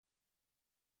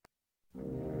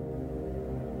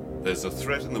There's a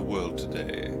threat in the world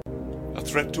today. A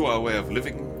threat to our way of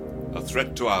living, a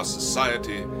threat to our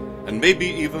society, and maybe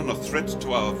even a threat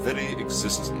to our very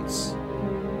existence.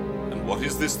 And what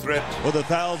is this threat? For the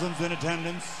thousands in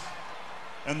attendance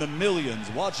and the millions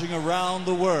watching around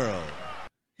the world.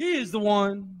 He is the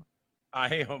one.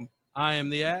 I am. I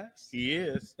am the ass. He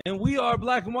is. And we are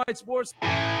Black and White Sports. What?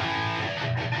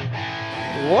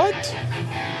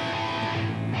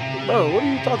 Bro, what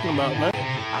are you talking about, man?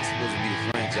 I'm supposed to be the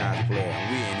franchise player, and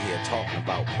we're in here talking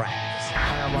about practice.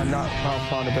 How am I not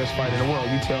pound the best fighter in the world?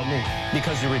 You tell me.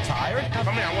 Because you're retired? I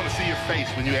mean, I want to see your face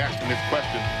when you're asking this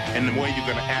question and the way you're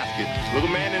going to ask it. Look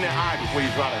a man in the eye before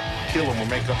you try to kill him or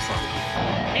make up something.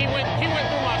 He went through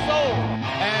my soul.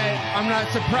 And I'm not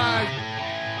surprised.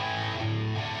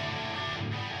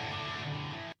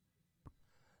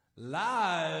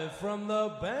 Live from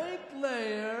the bank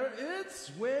layer,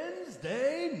 it's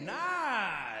Wednesday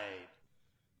night.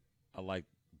 I like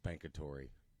bankatory.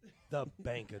 The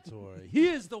Bankatory. He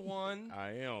is the one.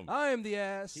 I am. I am the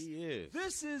ass. He is.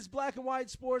 This is Black and White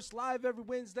Sports, live every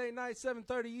Wednesday night,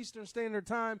 7:30 Eastern Standard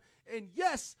Time. And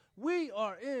yes, we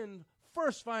are in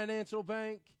First Financial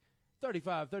Bank,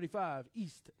 3535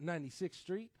 East 96th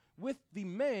Street, with the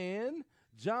man,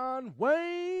 John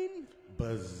Wayne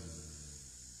Buzz.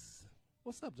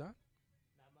 What's up, John? Not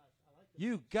much. I like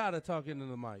You got to talk into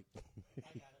the mic. I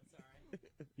got it, sorry.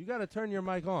 You got to turn your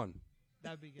mic on.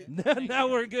 That'd be good. Now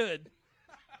we're good.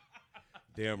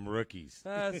 Damn rookies.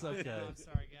 That's okay. No, I'm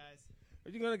sorry, guys.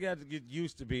 But you're going to have to get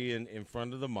used to being in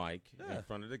front of the mic, Yeah. in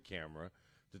front of the camera,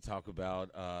 to talk about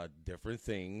different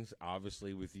things.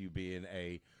 Obviously, with you being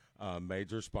a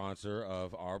major sponsor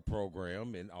of our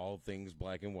program in all things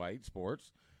black and white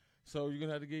sports. So you're going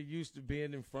to have to get used to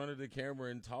being in front of the camera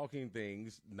and talking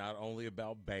things not only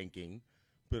about banking,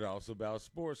 but also about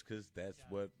sports, because that's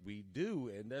what we do,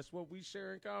 and that's what we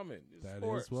share in common. That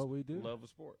sports. is what we do. Love of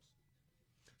sports.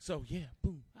 So, yeah,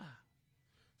 boom.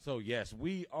 So, yes,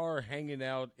 we are hanging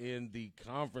out in the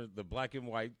conference, the black and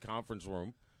white conference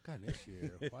room. God, this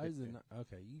year. Why is it not?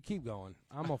 Okay, you keep going.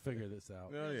 I'm going to figure this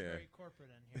out. Oh, It's yeah. very corporate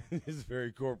in here. It's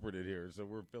very corporate in here, so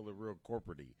we're feeling real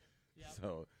corporate-y. Yep.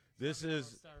 So, this Talking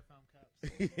is about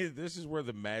styrofoam cups. this is where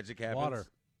the magic happens. Water.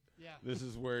 Yeah. This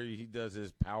is where he does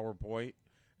his PowerPoint,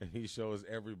 and he shows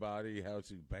everybody how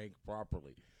to bank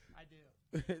properly. I do.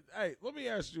 Hey, let me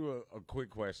ask you a quick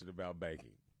question about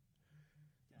banking.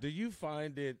 Do you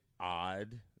find it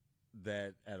odd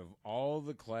that out of all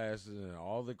the classes and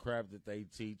all the crap that they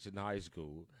teach in high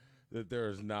school, that there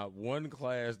is not one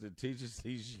class that teaches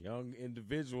these young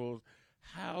individuals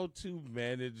how to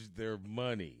manage their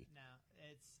money? No,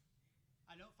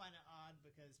 I don't find it odd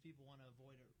because people want to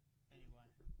avoid it anyway.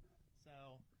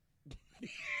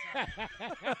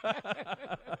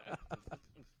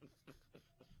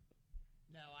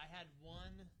 No, I had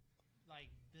one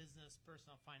business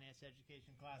personal finance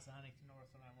education class at Huntington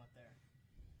North when I went there.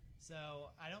 So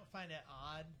I don't find it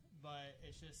odd, but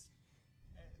it's just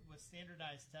with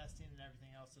standardized testing and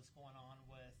everything else that's going on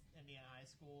with Indiana high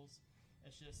schools,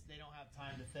 it's just they don't have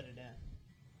time to fit it in.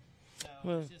 So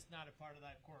it's just not a part of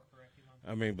that core curriculum.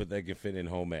 I mean, but they can fit in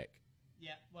home ec.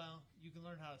 Yeah, well, you can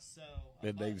learn how to sew.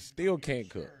 But they still can't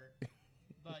cook.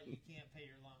 But you can't pay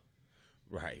your loan.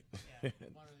 Right. Yeah,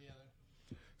 one or the other.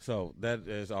 So that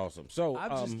is awesome. So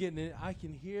I'm just getting it. I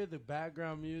can hear the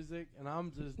background music, and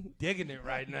I'm just digging it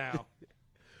right now.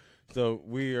 So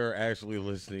we are actually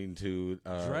listening to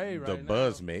Dre the right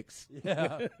Buzz now. Mix.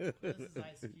 Yeah. This is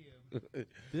Ice Cube.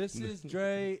 This is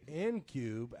Dre and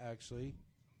Cube, actually.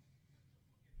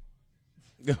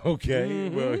 Okay,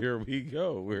 well here we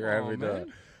go. We're having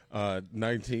man.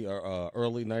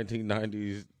 early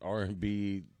 1990s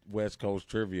R&B West Coast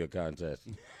trivia contest.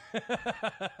 Now,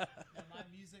 my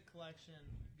music collection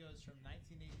goes from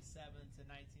 1987 to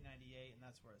 1998, and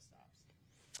that's where it stops.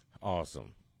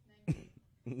 Awesome.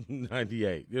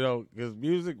 98. You know, because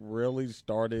music really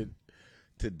started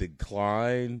to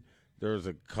decline. There's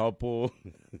a couple.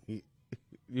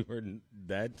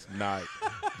 That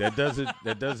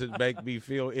doesn't make me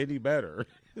feel any better.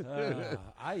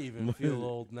 I even feel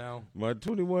old now. My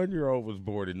 21-year-old was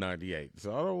born in 98,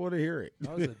 so I don't want to hear it.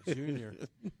 I was a junior.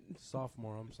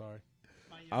 Sophomore, I'm sorry.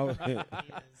 I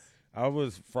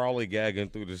was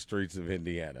frollygagging through the streets of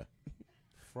Indiana.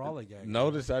 Frollygagging.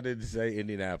 Notice I didn't say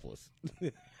Indianapolis.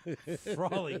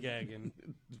 Frollygagging.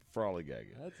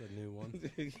 Frollygagging. That's a new one.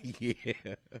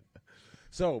 Yeah.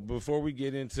 So before we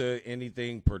get into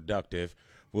anything productive,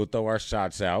 we'll throw our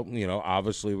shots out. You know,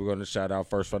 obviously we're going to shout out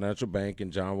First Financial Bank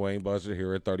and John Wayne Buzzard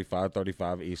here at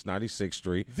 3535 East 96th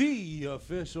Street. The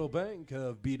official bank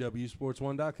of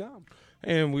BWSports1.com.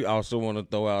 And we also want to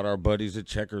throw out our buddies at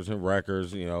Checkers and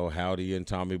Wreckers, you know, Howdy and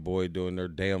Tommy Boy doing their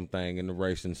damn thing in the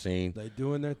racing scene. They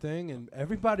doing their thing, and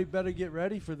everybody better get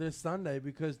ready for this Sunday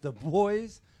because the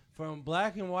boys from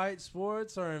Black and White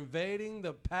Sports are invading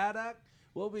the paddock.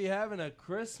 We'll be having a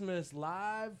Christmas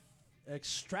live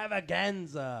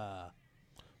extravaganza.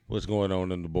 What's going on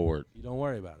the board? You don't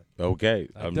worry about it. Okay.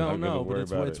 I don't know,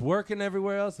 but it's working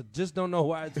everywhere else. I just don't know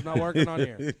why it's not working on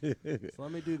here. So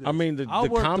let me do this. I mean, the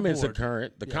comments are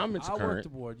current. The comments are current. I'll work the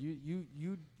board.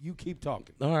 You keep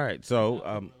talking. All right.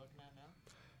 So,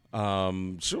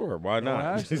 sure. Why not? We're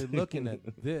actually looking at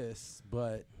this,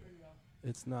 but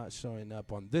it's not showing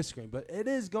up on this screen. But it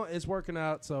is going. It's working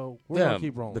out. So we're gonna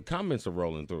keep rolling. The comments are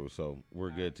rolling through, so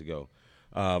we're good to go.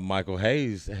 Michael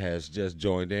Hayes has just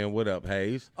joined in. What up,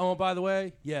 Hayes? Oh, and by the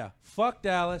way, fuck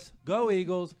Dallas. Go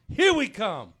Eagles. Here we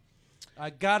come. I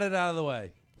got it out of the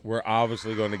way. We're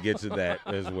obviously going to get to that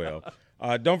as well.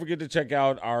 Don't forget to check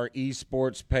out our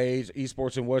esports page,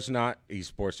 Esports and What's Not.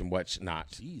 Esports and What's Not.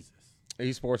 Jesus.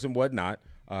 Esports and Whatnot.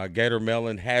 Gator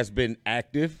Melon has been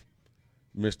active.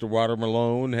 Mr.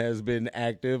 Watermelon has been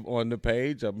active on the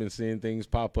page. I've been seeing things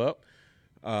pop up.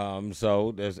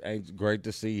 So it's great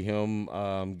to see him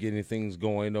getting things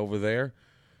going over there.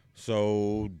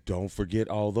 So don't forget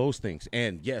all those things.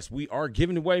 And, yes, we are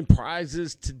giving away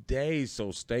prizes today,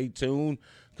 so stay tuned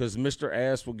because Mr.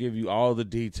 Ass will give you all the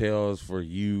details for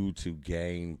you to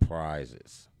gain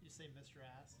prizes. You say Mr.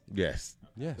 Ass? Yes.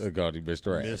 Yes. I got you,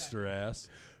 Mr. Ass. Mr. Ass.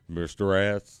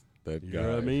 Mr. Ass. That guy.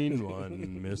 You're a mean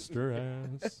one,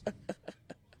 Mr. Ass.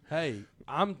 Hey,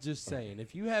 I'm just saying,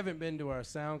 if you haven't been to our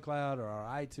SoundCloud or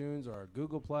our iTunes or our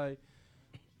Google Play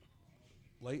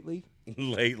lately,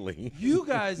 you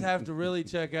guys have to really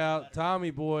check out Tommy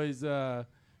Boy's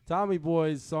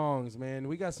songs, man.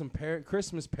 We got some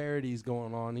Christmas parodies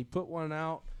going on. He put one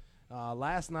out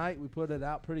last night. We put it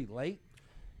out pretty late,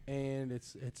 and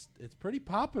it's pretty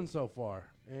popping so far.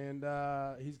 And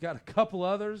he's got a couple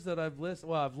others that I've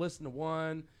listened. Well, I've listened to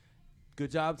one.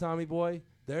 Good job, Tommy Boy.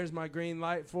 There's my green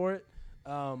light for it.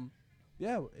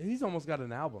 He's almost got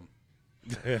an album.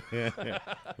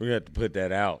 We have to put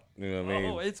that out. You know what I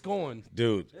mean? Oh, it's going.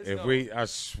 Dude, I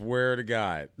swear to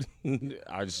God,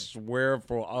 I swear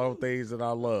for all things that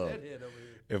I love,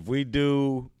 if we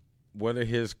do one of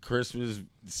his Christmas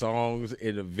songs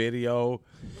in a video,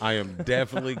 I am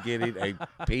definitely getting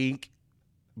a pink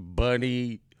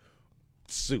bunny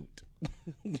suit.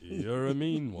 You're a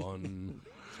mean one.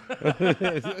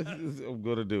 I'm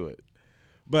going to do it.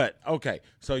 But, okay,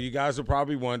 so you guys are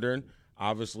probably wondering,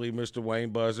 obviously Mr.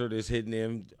 Wayne Buzzard is sitting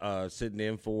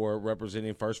in for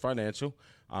representing First Financial.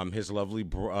 His lovely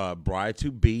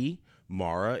bride-to-be,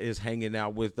 Mara, is hanging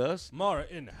out with us. Mara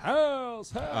in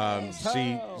house.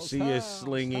 She is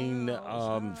slinging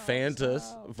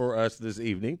Fantas for us this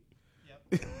evening.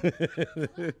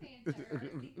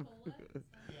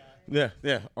 Yep.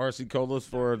 Yeah. RC Colas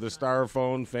for the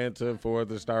styrofoam, Fanta for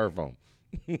the styrofoam.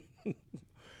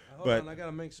 Hold on, I got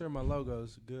to make sure my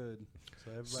logo's good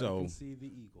so everybody can see the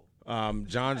eagle.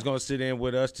 John's going to sit in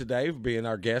with us today being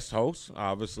our guest host.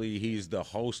 Obviously, he's the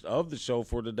host of the show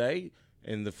for today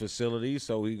in the facility,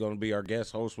 so he's going to be our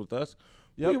guest host with us.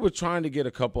 Yep. We were trying to get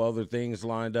a couple other things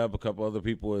lined up, a couple other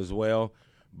people as well,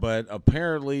 but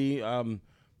apparently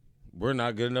we're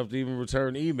not good enough to even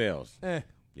return emails.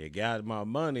 You got my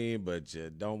money, but you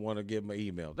don't want to give my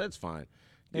email. That's fine.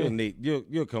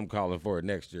 You'll come calling for it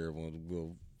next year when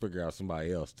we'll figure out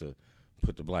somebody else to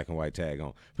put the black and white tag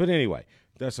on. But anyway,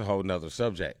 that's a whole nother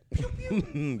subject.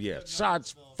 Yeah,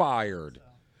 shots fired.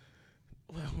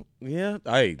 Well, yeah.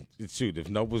 Hey, shoot, if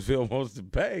Noblesville wants to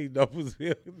pay,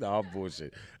 Noblesville, no,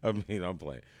 bullshit. I mean, I'm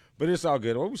playing. But it's all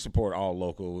good. We support all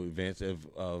local events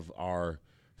of our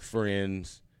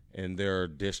friends and their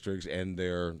districts and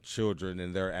their children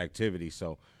and their activities.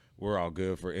 So we're all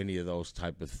good for any of those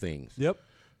type of things. Yep.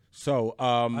 So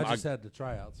I just had the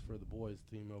tryouts for the boys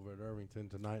team over at Irvington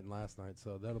tonight and last night,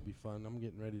 so that'll be fun. I'm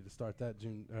getting ready to start that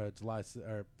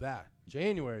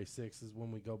January 6th is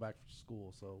when we go back to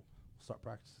school, so we'll start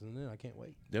practicing then. I can't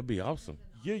wait. That'd be awesome.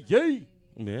 Yay.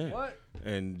 Yeah. What?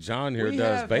 And John here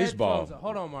does baseball.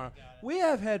 Hold on, Mara. We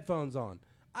have headphones on.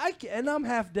 And I'm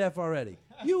half deaf already.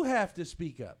 You have to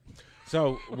speak up.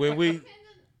 So when we is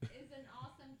an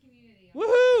awesome community.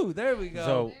 Woohoo! There we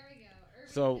go.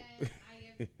 So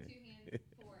I give 2 hands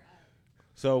for up.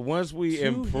 So once we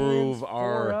improve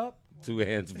our 2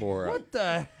 hands for up. What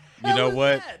the You know is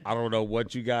what? that? I don't know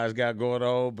what you guys got going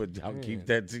on, but y'all keep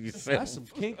that to yourself. That's some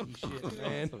kinky shit,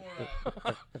 man.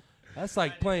 That's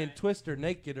like playing Twister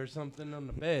naked or something on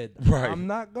the bed. Right. I'm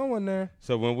not going there.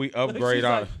 So when we upgrade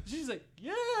our, She's like,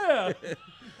 yeah.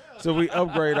 so we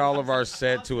upgrade all of our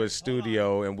set to a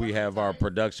studio, and we have our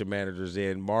production managers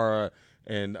in. Mara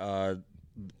and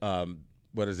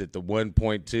what is it? The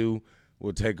 1.2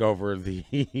 will take over the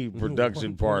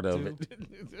production part of it.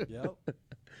 Yep.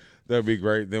 That'd be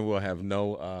great. Then we'll have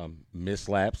no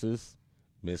mistakes.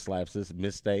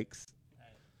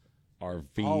 Our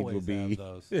feed Always will be have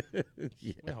those. yeah.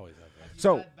 We always have those.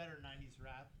 So better 90s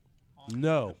rap.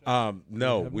 No.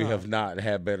 no, we have have not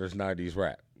had better 90s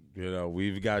rap. You know,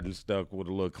 we've gotten stuck with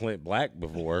a little Clint Black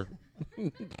before.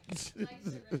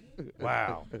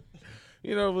 Wow.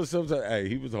 You know, it was sometimes, hey,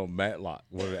 he was on Matlock,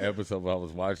 one of the episodes I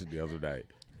was watching the other day.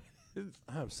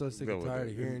 I'm so sick Go and with tired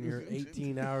it. of hearing your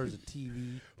 18 hours of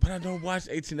TV. But I don't watch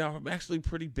 18 hours. I'm actually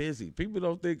pretty busy. People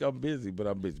don't think I'm busy, but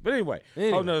I'm busy. But anyway,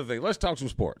 another thing. Let's talk some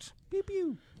sports. Pew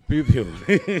pew. Pew pew.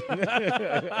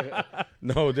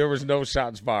 No, there was no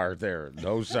shots fired there.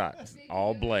 No shots.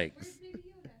 All blanks.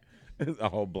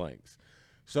 All blanks.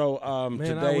 So Man,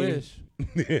 today, I wish.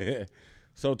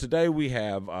 so today we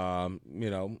have a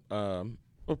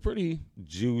pretty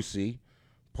juicy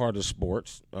part of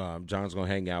sports. John's gonna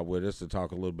hang out with us to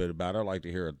talk a little bit about it. I'd like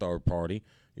to hear a third party.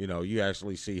 You know, you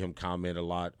actually see him comment a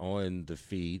lot on the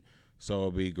feed, so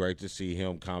it'll be great to see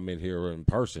him comment here in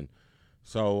person.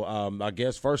 So I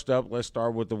guess first up, let's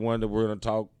start with the one that we're going to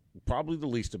talk probably the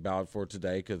least about for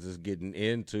today because it's getting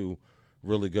into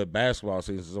really good basketball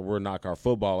season, so we'll knock our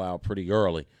football out pretty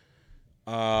early.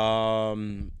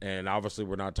 And obviously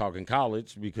we're not talking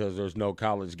college because there's no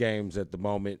college games at the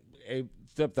moment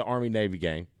except the Army-Navy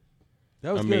game.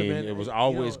 That was I good, mean, man. it was You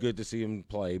always know, good to see him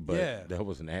play, but Yeah. that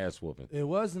was an ass whooping. It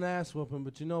was an ass whooping,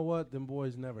 but you know what? Them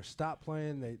boys never stopped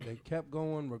playing. They kept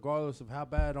going regardless of how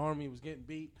bad Army was getting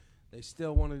beat. They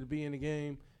still wanted to be in the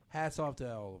game. Hats off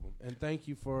to all of them. And thank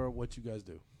you for what you guys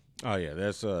do. Oh, yeah,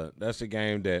 that's a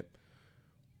game that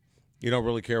you don't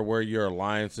really care where your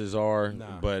alliances are,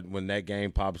 but when that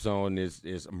game pops on,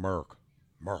 it's Merc.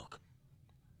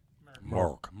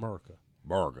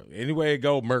 Anyway it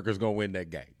go, Merc is going to win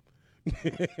that game.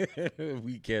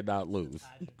 We cannot lose.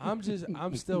 I'm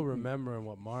still remembering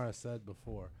what Mara said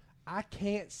before. I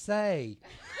can't say.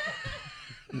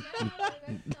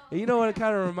 You know what it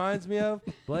kind of reminds me of?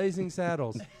 Blazing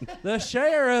Saddles. The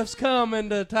sheriff's coming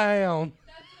to town.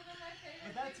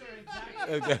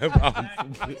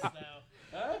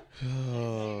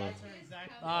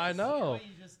 I know.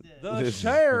 The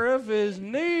sheriff is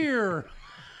near.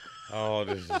 Oh,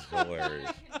 this is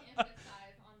hilarious.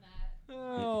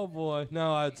 Oh, boy.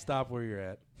 No, I'd stop where you're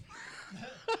at.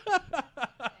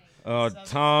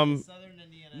 Tom.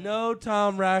 No,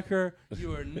 Tom Racker.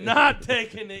 You are not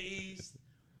taking the East.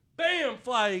 Bam!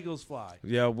 Fly, Eagles, fly.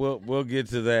 Yeah, we'll get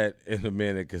to that in a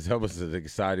minute because that was an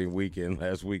exciting weekend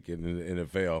last weekend in the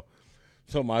NFL.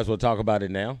 So might as well talk about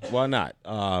it now. Why not?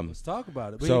 Let's talk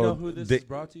about it. But so you know who this is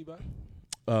brought to you by?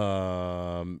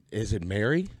 Is it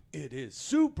Mary? It is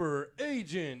Super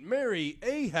Agent Mary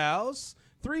A. House,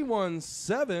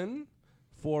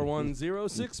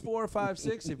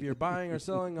 317-410-6456. If you're buying or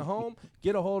selling a home,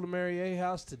 get a hold of Mary A.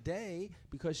 House today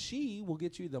because she will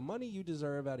get you the money you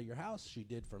deserve out of your house. She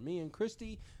did for me and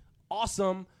Christy.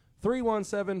 Awesome.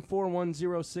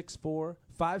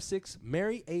 317-410-6456.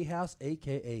 Mary A. House,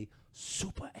 a.k.a.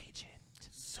 Super Agent.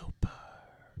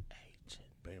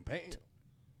 Bam, bam.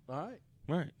 All right.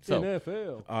 Right. So,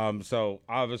 NFL. So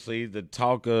obviously the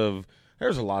talk of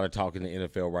there's a lot of talk in the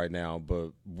NFL right now, but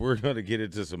we're going to get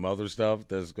into some other stuff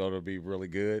that's going to be really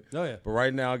good. Oh, yeah. But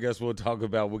right now, I guess we'll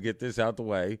get this out the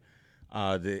way.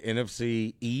 The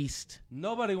NFC East.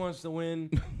 Nobody wants to win.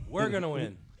 We're going to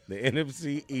win. The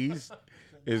NFC East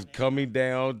is coming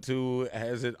down to,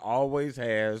 as it always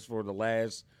has for the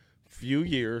last few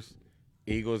years,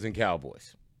 Eagles and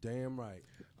Cowboys. Damn right.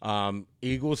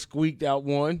 Eagles squeaked out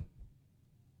one.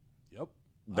 Yep.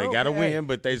 They got to win,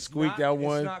 but they squeaked out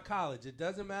one. It's not college. It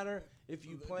doesn't matter if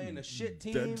you play in a shit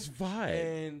team. That's fine.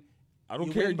 And I don't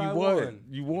you care. win by You won. one.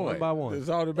 You won. One by one. That's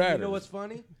all that And matters. you know what's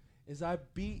funny? Is I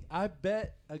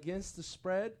bet against the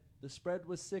spread. The spread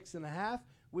was 6.5.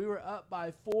 We were up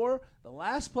by 4. The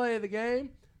last play of the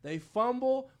game, they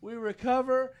fumble, we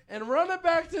recover, and run it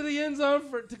back to the end zone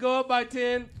to go up by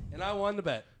 10, and I won the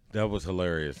bet. That was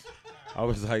hilarious. I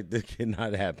was like, this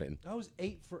cannot happen. I was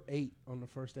 8 for 8 on the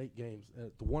first 8 games.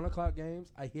 At the 1 o'clock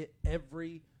games, I hit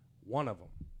every one of them.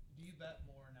 Do you bet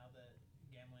more now that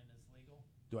gambling is legal?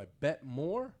 Do I bet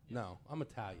more? No, I'm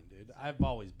Italian, dude. I've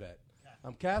always bet. Okay.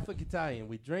 I'm Catholic Italian.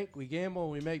 We drink, we gamble,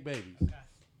 and we make babies. Okay.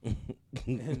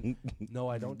 And no,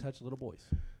 I don't touch little boys.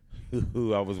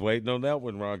 I was waiting on that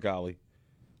one, Ron Colley.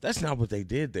 That's not what they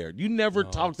did there. You never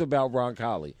talked about Ron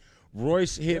Colley.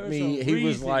 Royce hit There's me. a He was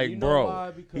reason. like, You know bro.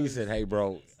 why? He Because- said, hey,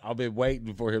 bro, I've been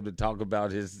waiting for him to talk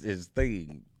about his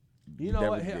thing. You know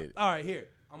Never what? Here, did. all right, here.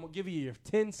 I'm gonna give you your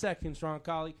 10 seconds, Ron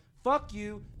Colley. Fuck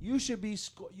you. You should be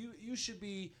you should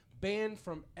be banned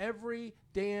from every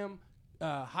damn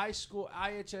high school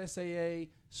IHSAA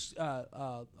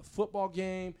football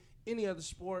game, any other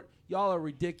sport. Y'all are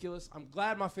ridiculous. I'm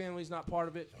glad my family's not part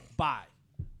of it. Bye,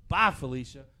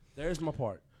 Felicia. There's my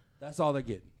part. That's all they're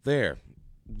getting. There.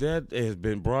 That has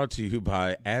been brought to you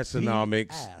by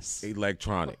Asonomics ass.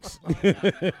 Electronics.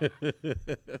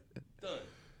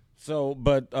 So,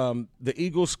 but the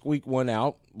Eagles squeaked one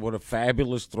out. What a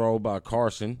fabulous throw by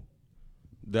Carson.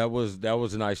 That was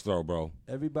a nice throw, bro.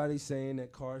 Everybody's saying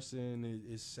that Carson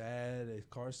is sad, that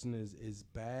Carson is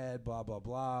bad, blah, blah,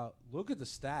 blah. Look at the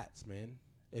stats, man.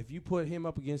 If you put him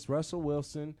up against Russell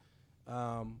Wilson,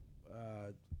 Aaron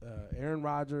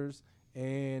Rodgers,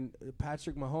 and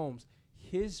Patrick Mahomes,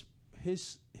 his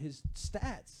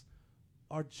stats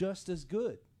are just as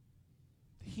good.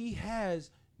 He has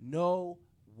no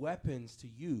weapons to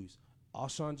use.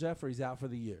 Alshon Jeffrey's out for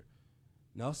the year.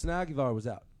 Nelson Aguilar was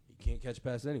out. He can't catch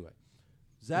passes anyway.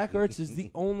 Zach Ertz is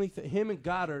the only him and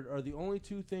Goddard are the only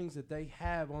two things that they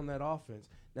have on that offense.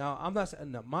 Now, I'm not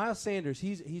saying Miles Sanders,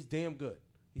 he's damn good.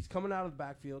 He's coming out of the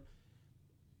backfield.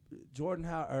 Jordan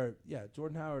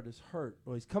Howard is hurt.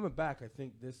 Well, he's coming back, I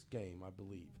think, this game, I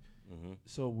believe. Mm-hmm.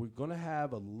 So we're going to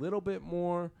have a little bit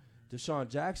more. Deshaun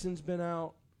Jackson's been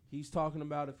out. He's talking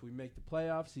about if we make the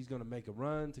playoffs, he's going to make a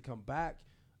run to come back.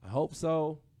 I hope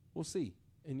so. We'll see.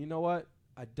 And you know what?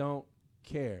 I don't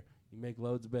care. You make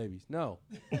loads of babies. No.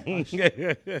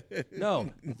 No.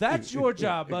 That's your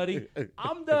job, buddy.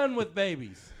 I'm done with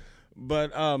babies.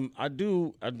 But I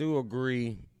do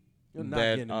agree You're not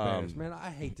that getting embarrassed, man. I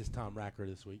hate this Tom Racker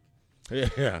this week.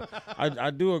 Yeah, I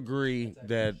do agree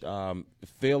that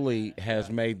Philly has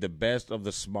made the best of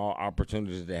the small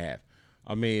opportunities they have.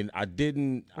 I mean, I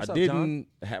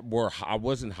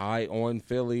wasn't high on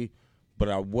Philly, but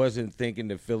I wasn't thinking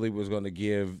that Philly was going to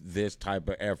give this type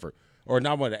of effort, or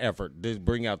not what effort, just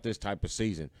bring out this type of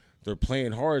season. They're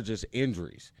playing hard, just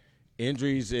injuries.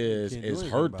 Injuries is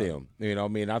hurt them. You know, I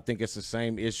mean, I think it's the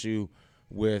same issue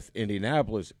with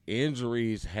Indianapolis.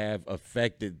 Injuries have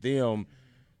affected them.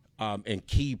 And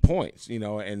key points, you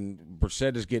know, and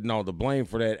Brissett is getting all the blame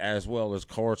for that, as well as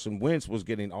Carson Wentz was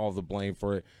getting all the blame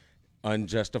for it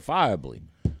unjustifiably.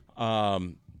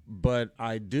 But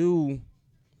I do.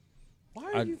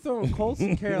 Why are you throwing Colts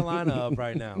and Carolina up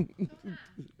right now?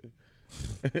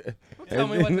 Don't tell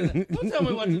me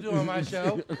what to do on my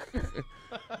show.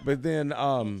 But then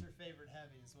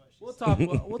we'll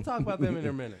talk about them in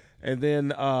a minute. And then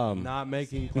not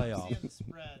making playoffs.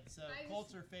 Spread. So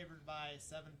Colts are favored by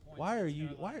 7 points. Why are you?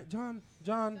 Why, John?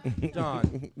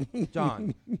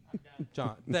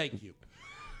 Thank you.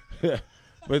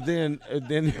 But then,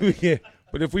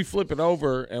 but if we flip it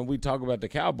over and we talk about the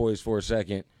Cowboys for a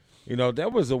second, you know,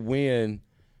 that was a win.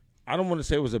 I don't want to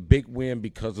say it was a big win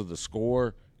because of the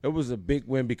score. It was a big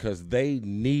win because they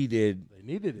needed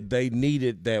it. They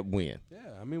needed that win. Yeah,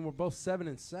 I mean, we're both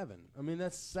 7-7. I mean,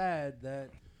 that's sad that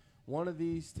one of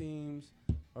these teams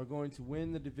are going to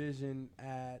win the division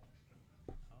at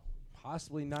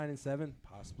possibly 9-7,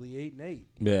 possibly 8-8.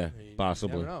 Yeah, you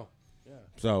possibly. never know. Yeah.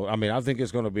 So, I mean, I think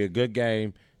it's going to be a good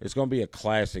game. It's going to be a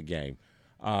classic game.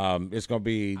 It's going to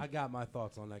be. I got my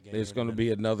thoughts on that game. It's going to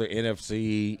be another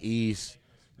NFC East,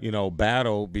 you know,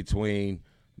 battle between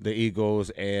the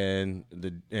Eagles and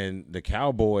the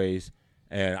Cowboys.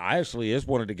 And it's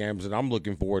one of the games that I'm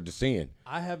looking forward to seeing.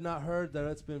 I have not heard that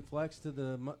it's been flexed to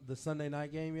the Sunday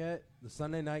night game yet. The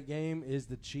Sunday night game is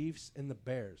the Chiefs and the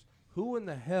Bears. Who in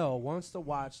the hell wants to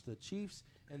watch the Chiefs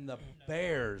and the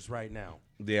Bears right now?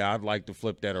 Yeah, I'd like to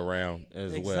flip that around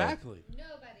as well. Exactly.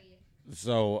 Nobody.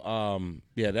 So,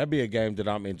 yeah, that'd be a game that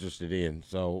I'm interested in.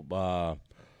 So,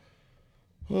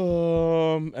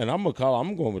 and I'm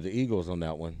going with the Eagles on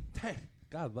that one.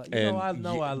 God, but I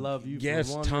know I love you.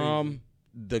 Yes, for one Tom. reason.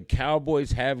 The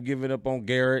Cowboys have given up on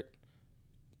Garrett.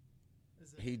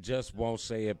 He just won't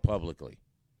say it publicly.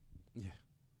 Yeah,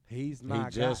 he's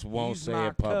not. He just won't he's say my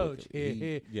it publicly.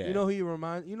 Coach. Yeah. You know who he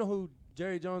reminds? You know who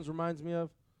Jerry Jones reminds me of?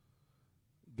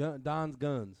 Don's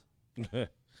Guns.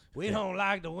 We don't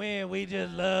like to win. We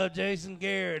just love Jason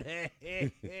Garrett.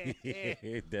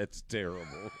 That's terrible.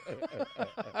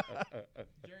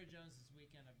 Jerry Jones this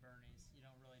weekend at Bernie's. You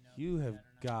don't really know. You have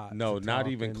got no, to not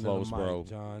talk even into close, the mic, bro.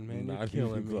 John, man, Not you're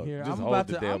killing even me close. here. Just I'm hold about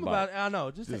the to. damn I'm about. mic. I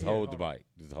know. Just hold the mic.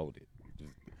 Just hold it.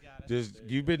 Just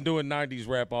you've been doing 90s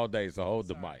rap all day, so hold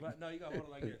the mic. But no, you got to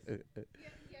hold it like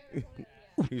this.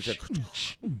 He said,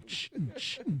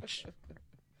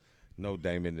 no,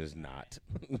 Damon is not.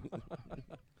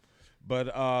 But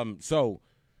so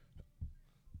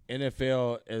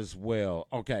NFL as well.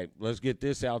 Okay, let's get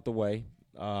this out the way.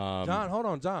 John, hold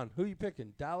on, John. Who you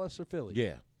picking, Dallas or Philly?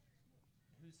 Yeah,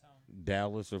 Who's home?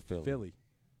 Dallas or Philly? Philly.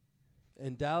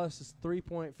 And Dallas is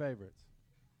 3-point favorites.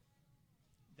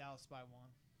 Dallas by 1.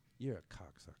 You're a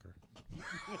cocksucker.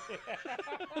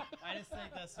 I just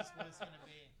think that's just what it's going to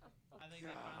be. I think they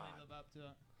finally live up to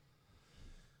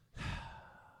it.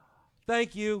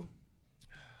 Thank you.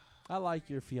 I like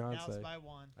your Dallas fiance. by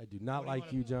 1. I do not What do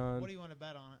like you, John. What do you want to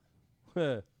bet on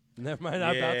it? Never mind.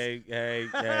 Hey.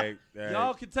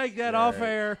 Y'all can take that off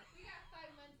air. We got 5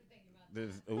 months to think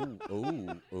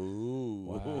about it. Ooh.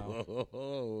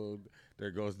 Wow.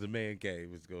 There goes the man cave.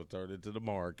 It's going to turn into the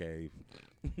Mar cave.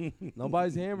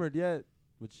 Nobody's hammered yet,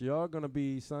 but y'all going to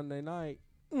be Sunday night.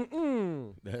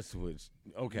 That's what's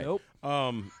okay. Nope.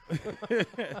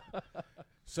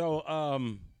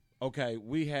 Okay,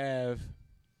 we have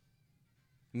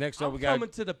next up. I'm We got coming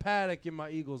to the paddock in my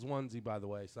Eagles onesie, by the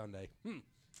way, Sunday. All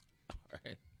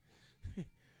right.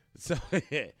 So,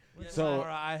 So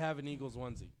I have an Eagles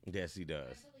onesie. yes, he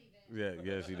does. I believe it.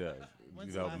 Yeah, yes, he does. When's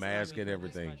You the know, last mask time you and heard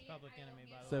everything. This much Public Enemy,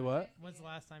 by the Say way? what? When's the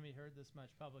last time you heard this much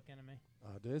Public Enemy? Oh,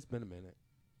 dude, it's been a minute.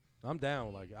 I'm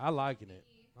down. Like I liking it.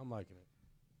 I'm liking it.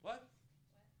 What?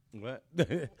 What?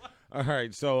 All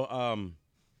right. So,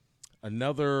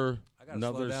 another I got to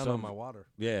slow down on my water.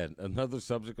 Yeah, another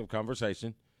subject of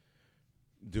conversation.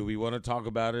 Do we want to talk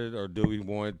about it, or do we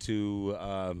want to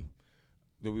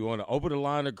open the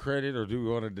line of credit, or do we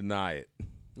want to deny it?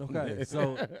 Okay,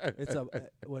 so it's a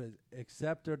what is it,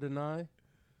 accept or deny,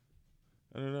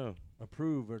 I don't know.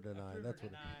 approve or deny. That's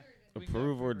what. We can go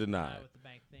Approve or approve deny. with the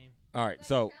bank theme. All right.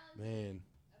 So, Man,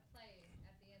 A play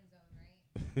at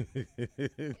the end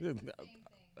zone, right? Same thing.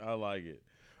 I like it.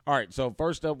 All right. So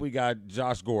first up, we got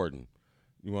Josh Gordon.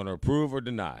 You want to approve or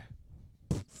deny?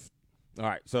 All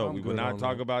right. So I'm we will good not on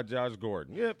talk that. about Josh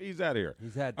Gordon. Yep, he's out of here.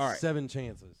 he's had All right. 7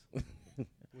 chances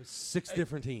with 6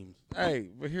 different teams, Hey,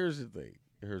 but here's the thing.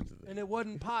 and it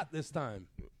wasn't pot this time.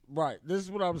 Right. This is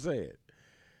what I'm saying.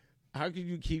 How can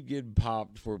you keep getting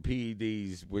popped for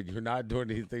PEDs when you're not doing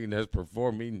anything that's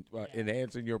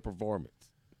enhancing your performance?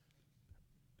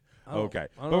 Oh, Okay. I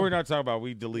don't But know. we're not talking about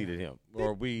we deleted him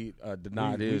or we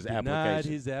denied We his denied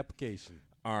application. his application.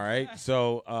 All right.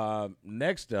 So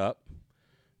next up,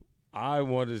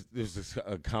 this is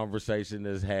a conversation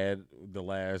that's had the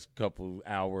last couple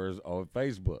hours on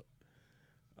Facebook.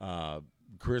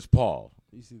 Chris Paul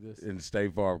You see this? in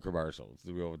State Farm commercials.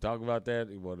 Do we want to talk about that?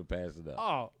 Or you want to pass it up?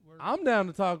 Oh, I'm down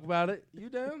to talk about it. You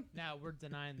down? Now we're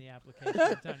denying the application.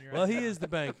 I'm telling you right Well, he now. is the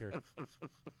banker.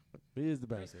 He is the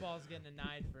Chris banker. Paul's getting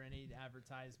denied for any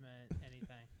advertisement,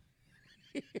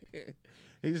 anything.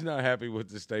 He's not happy with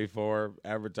the State Farm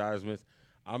advertisements.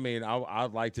 I mean,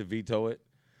 I'd like to veto it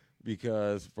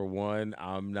because, for one,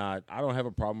 I don't have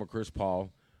a problem with Chris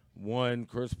Paul. One,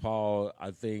 Chris Paul,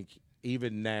 I think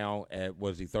even now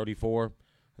was he 34?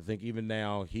 I think even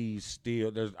now he's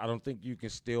still I don't think you can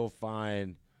still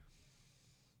find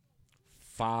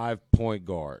 5 point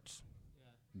guards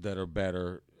that are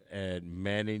better at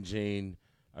managing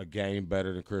a game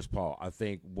better than Chris Paul. I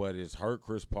think what has hurt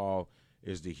Chris Paul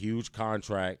is the huge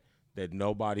contract that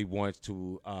nobody wants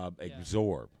to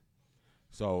absorb.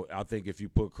 So I think if you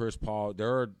put Chris Paul,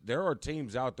 there are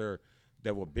teams out there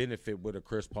that will benefit with a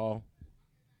Chris Paul.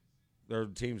 There are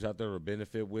teams out there that will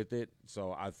benefit with it.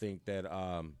 So I think that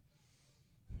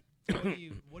What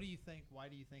do you think? Why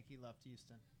do you think he left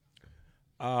Houston?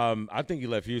 I think he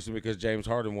left Houston because James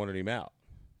Harden wanted him out.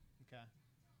 Okay.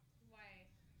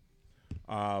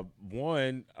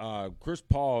 Why? Chris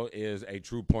Paul is a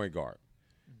true point guard,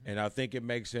 and I think it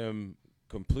makes him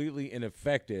completely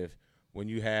ineffective when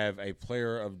you have a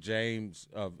player of James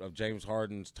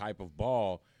Harden's type of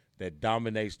ball that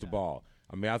dominates the ball.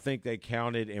 I mean, I think they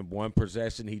counted in one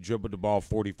possession he dribbled the ball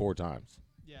 44 times.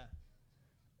 Yeah.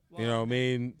 You know what I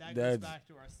mean? That goes back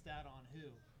to our stat on who?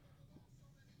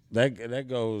 That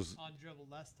goes. On dribble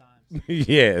less times.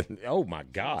 Yeah. Oh my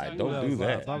God! We're Don't talking do about-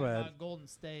 that. My Talking bad. about Golden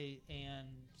State and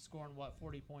scoring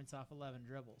 40 points off 11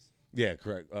 dribbles. Yeah,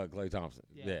 correct. Klay Thompson.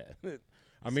 Yeah. Yeah.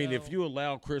 I mean, if So- you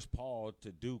allow Chris Paul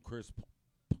to do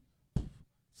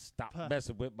stop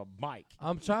messing with my mic.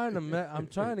 I'm trying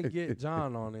to get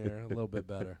John on there a little bit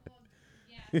better.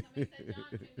 Yeah, somebody said John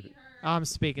can be heard. I'm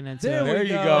speaking into There it. we There you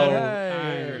go. go.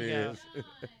 Hey. There it is.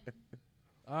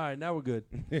 All right, now we're good.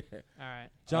 All right.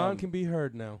 John can be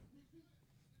heard now.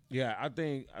 Yeah, I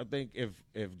think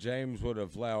if James would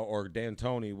have allowed or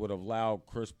D'Antoni would have allowed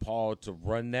Chris Paul to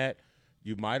run that,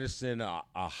 you might have seen a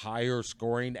higher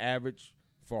scoring average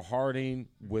for Harding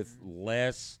with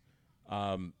less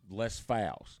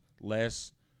fouls,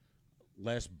 less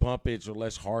bumpage or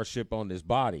less hardship on his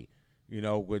body. You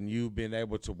know, when you've been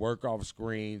able to work off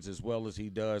screens as well as he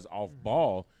does off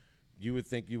ball, you would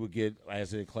think you would get,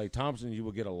 as in Klay Thompson, you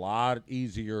would get a lot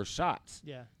easier shots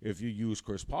if you use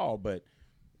Chris Paul. But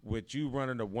with you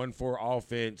running a 1-4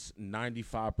 offense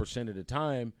 95% of the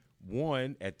time,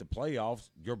 one, at the playoffs,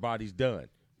 your body's done.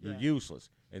 You're useless.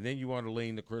 And then you want to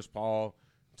lean to Chris Paul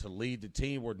to lead the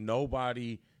team where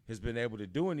nobody has been able to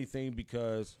do anything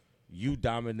because you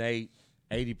dominate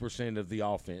 80% of the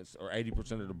offense or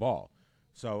 80% of the ball.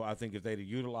 So I think if they'd have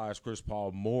utilized Chris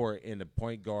Paul more in the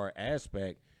point guard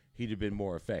aspect, he'd have been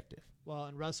more effective. Well,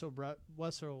 and Russell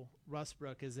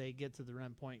Westbrook is a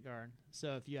get-to-the-rim point guard.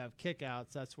 So if you have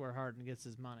kickouts, that's where Harden gets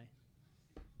his money.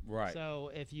 Right.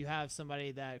 So if you have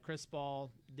somebody that Chris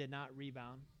Paul did not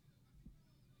rebound,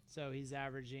 so he's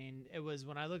averaging – it was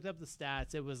when I looked up the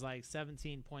stats, it was like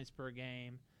 17 points per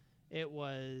game. It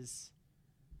was,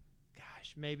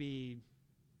 maybe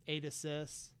 8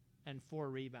 assists and 4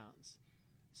 rebounds.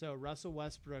 So Russell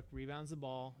Westbrook rebounds the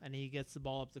ball, and he gets the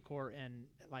ball up the court in,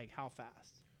 like, how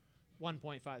fast?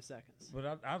 1.5 seconds.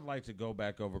 But I'd like to go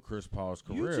back over Chris Paul's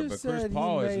You career. just But said Chris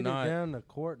Paul he is made not it down the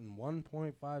court in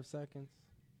 1.5 seconds.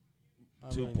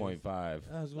 2.5.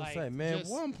 I was going Like, to say, man,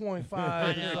 just-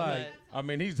 1.5 is like, I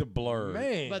mean, he's a blur.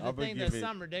 man. But the I would thing give that's it-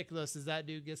 something ridiculous is that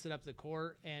dude gets it up the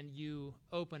court, and you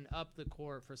open up the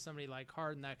court for somebody like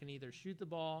Harden that can either shoot the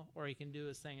ball or he can do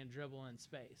his thing and dribble in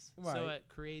space. So Right. it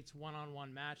creates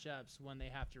one-on-one matchups when they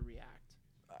have to react.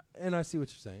 and I see what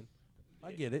you're saying.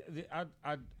 I get it.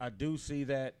 I do see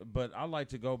that, but I like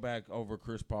to go back over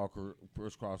Chris Paul's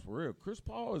career. Chris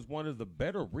Paul is one of the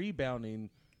better rebounding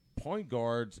point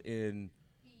guards in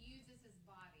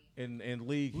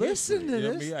league Listen history. to You know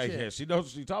what this I mean? chick. Yeah, she knows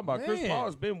what she's talking about. Chris Man. Paul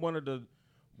has been one of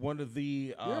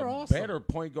the You're awesome. better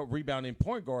rebounding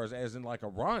point guards, as in like a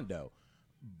Rondo.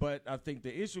 But I think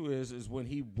the issue is when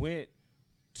he went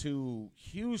to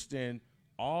Houston,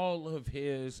 all of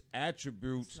his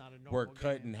attributes not a normal were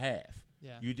cut game. in half.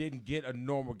 Yeah. You didn't get a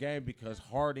normal game because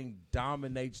Harding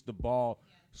dominates the ball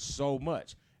so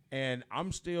much. And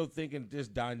I'm still thinking this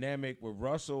dynamic with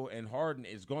Russell and Harden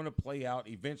is going to play out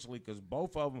eventually because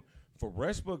both of them, for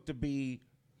Westbrook to be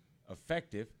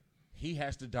effective, he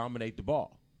has to dominate the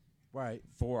ball. Right.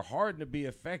 For Harden to be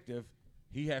effective,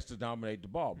 he has to dominate the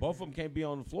ball. Both of them can't be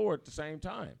on the floor at the same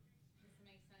time.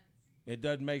 It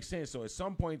doesn't make sense. So at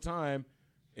some point in time,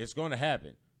 it's going to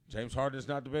happen. James Harden is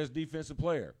not the best defensive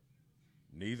player.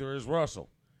 Neither is Russell.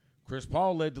 Chris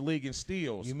Paul led the league in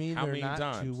steals. You mean how they're many not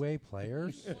times? two-way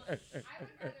players? I would rather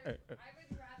have a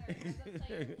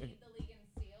player lead the league in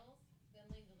steals than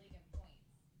lead the league in points.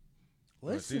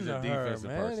 Listen she's to a her, defensive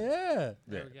man. person. Yeah.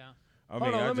 There we go. I Hold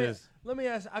mean, on, I just let me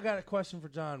ask. I got a question for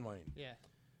John Wayne. Yeah.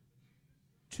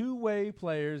 Two-way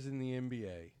players in the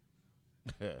NBA.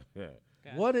 yeah.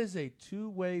 Okay. What is a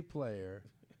two-way player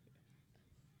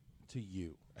to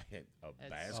you? A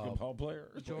basketball player.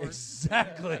 Jordan.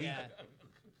 Exactly. Yeah.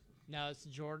 No, it's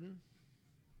Jordan.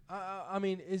 I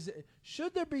mean,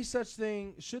 should there be such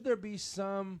thing? Should there be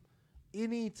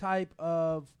any type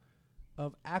of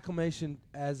acclamation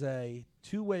as a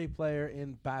two-way player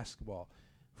in basketball?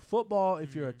 Football,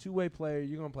 if you're a two-way player,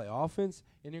 you're going to play offense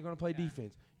and you're going to play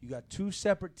defense. You got two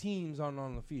separate teams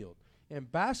on the field. In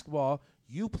basketball,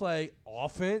 you play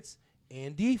offense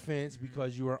and defense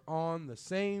because you are on the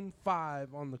same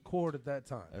five on the court at that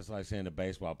time. That's like saying a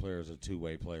baseball player is a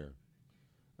two-way player.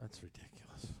 That's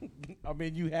ridiculous. I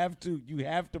mean, you have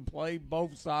to play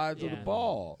both sides of the Yeah.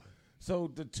 ball. So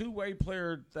the two-way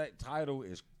player, that title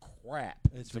is crap.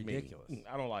 It's to me. ridiculous.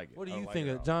 I don't like it. What do I you don't think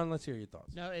like it of at all. John? Let's hear your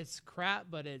thoughts. No, it's crap,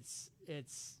 but it's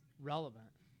relevant.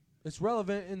 It's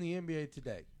relevant in the NBA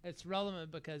today. It's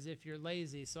relevant because if you're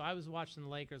lazy, so I was watching the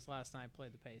Lakers last night play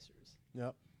the Pacers.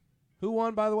 Yep. Who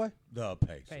won, by the way? The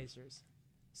Pacers. Pacers.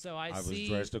 So I was see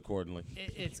dressed accordingly.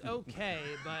 it's okay,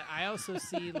 but I also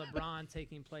see LeBron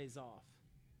taking plays off.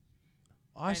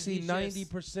 I And see he's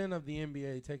 90% of the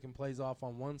NBA taking plays off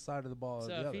on one side of the ball or So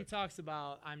the if other. he talks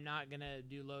about I'm not gonna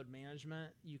do load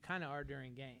management, you kind of are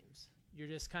during games. You're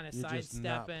just kind of You're just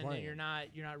not sidestepping, and playing. you're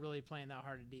not really playing that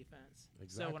hard of defense. So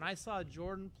Exactly. when I saw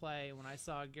Jordan play, when I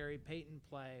saw Gary Payton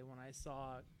play, when I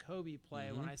saw Kobe play,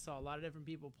 Mm-hmm. when I saw a lot of different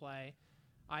people play,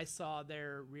 I saw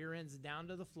their rear ends down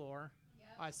to the floor.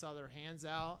 I saw their hands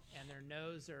out and their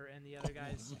nose are in the other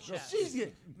guy's chest. She's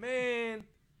getting, man,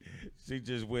 She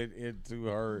just went into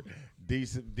her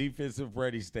defensive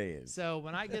ready stance. So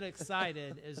when I get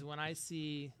excited is when I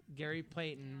see Gary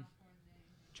Payton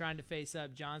trying to face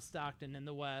up John Stockton in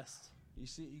the West.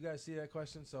 You guys see that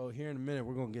question? So here in a minute,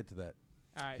 we're gonna get to that.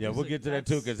 All right. Yeah, we'll get to that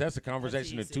too because that's a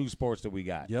conversation of easy. two sports that we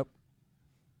got. Yep.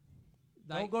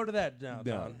 Like- Don't go to that now,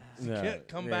 Don.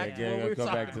 Come back to yeah, what we're come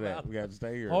back talking to that. about. We got to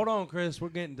stay here. Hold on, Chris. We're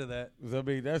getting to that. I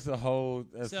mean, that's a whole.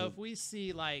 So if we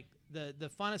see like the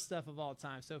funnest stuff of all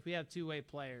time, so if we have two-way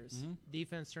players,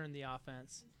 defense turn the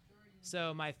offense.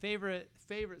 So my favorite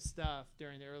stuff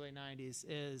during the early '90s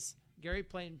is Gary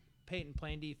Payton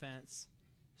playing defense,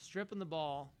 stripping the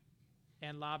ball,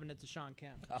 and lobbing it to Sean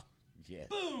Kemp. Oh, yes.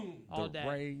 Boom! All the day.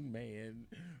 Rain Man.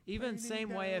 Even same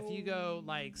way if you go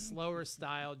like slower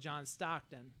style, John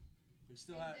Stockton. He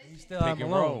still Pick had and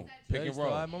Malone. roll. Pick He and still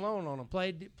roll. had Malone on him.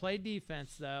 Play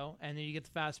defense though, and then you get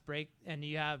the fast break, and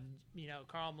you have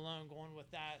Karl Malone going with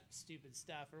that stupid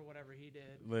stuff or whatever he did.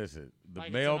 Listen, the Like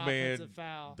it's an mailman. offensive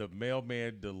foul. The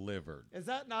mailman delivered. Is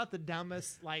that not the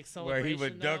dumbest like Where celebration? he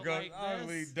would dunk though, on, like I this?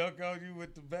 mean, dunk on you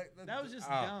with the back. That was just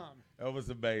Ah, dumb. That was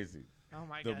amazing. Oh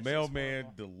my The gosh, mailman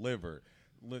that's delivered.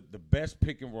 Look, the best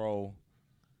pick and roll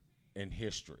in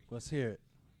history. Let's hear it.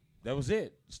 That was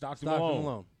it. Stockton Malone.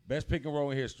 Malone. Best pick and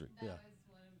roll in history. Yeah.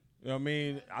 You know what I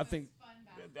mean? I think.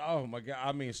 Oh my God!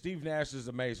 I mean, Steve Nash is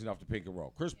amazing off the pick and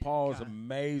roll. Chris Paul is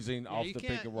amazing off you the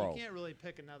can't- pick and roll. You can't really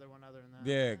pick another one other than that.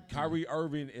 Yeah, Kyrie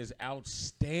Irving is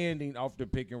outstanding off the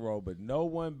pick and roll, but no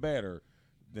one better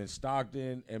than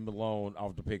Stockton and Malone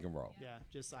off the pick and roll. Yeah,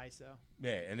 just ISO.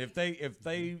 Yeah, and if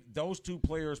those two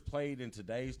players played in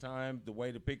today's time, the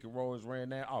way the pick and roll is ran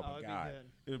now, oh my it'd be God, good.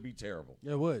 it would be terrible.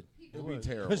 It would. It would be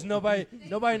terrible. Because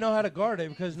nobody know how to guard it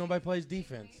because nobody plays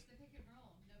defense.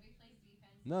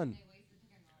 None.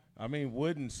 I mean,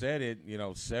 Wooden said it,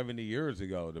 70 years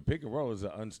ago. The pick and roll is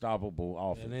an unstoppable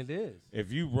offense. And it is.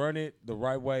 If you run it the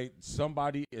right way,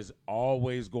 somebody is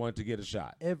always going to get a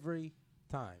shot. Every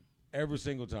time. Every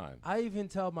single time. I even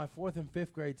tell my 4th and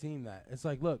 5th grade team that. It's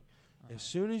like, look, as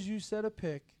soon as you set a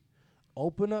pick,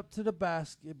 open up to the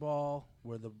basketball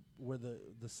where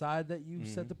the side that you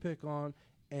set the pick on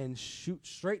and shoot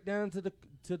straight down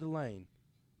to the lane.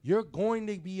 You're going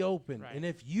to be open. Right. And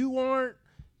if you aren't,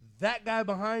 that guy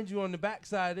behind you on the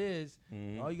backside is.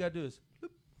 All you got to do is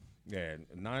Yeah,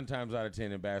 9 times out of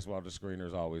 10 in basketball, the screener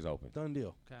is always open. done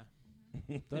deal.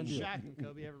 Okay. Done Did deal. Shaq and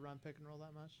Kobe ever run pick and roll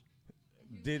that much?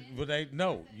 Were they?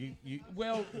 No.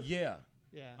 Well, yeah.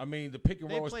 Yeah. I mean, the pick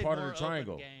and They roll is played part of more the open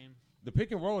triangle. game. The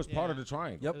pick and roll is part Yeah. of the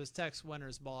triangle. Yep. It was Tex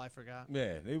Winter's ball. I forgot.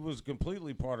 Yeah, it was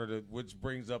completely part of the, which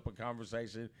brings up a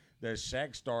conversation that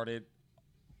Shaq started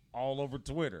all over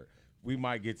Twitter. We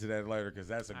might get to that later because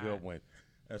that's a All good right. one.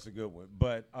 That's a good one.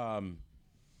 But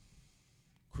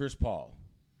Chris Paul,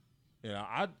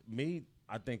 I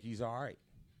think he's all right.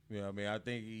 I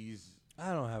think he's.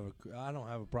 I don't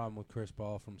have a problem with Chris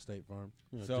Paul from State Farm.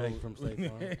 So- Jake from State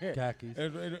Farm. Khakis.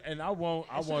 And I want.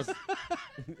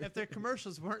 If their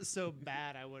commercials weren't so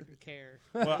bad, I wouldn't care.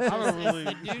 Well, I don't It's really.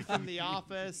 the dude from The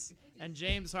Office and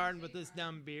James Harden with this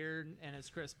dumb beard, and it's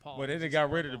Chris Paul. But then It's they just got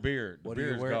rid of the horrible. beard. The What are you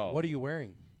beard's wearing? gone. What are you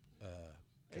wearing?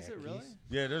 Is it really?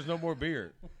 Yeah, there's no more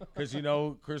beard because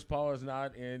Chris Paul is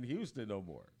not in Houston no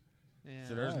more. Yeah.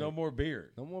 So there's Right. no more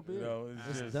beard. No more beard. It's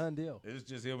It's just done deal. It's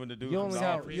just him and the dude. You from only The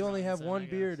have Office. you only have Reruns, one I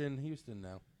guess. beard in Houston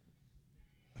now.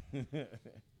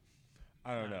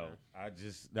 I don't know.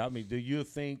 Do you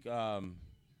think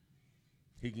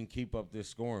he can keep up this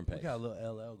scoring We pace? got a little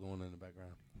LL going in the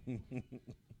background.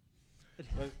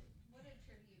 What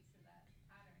attributes to that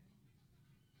pattern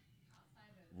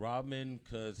outside of Rodman,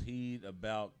 because he'd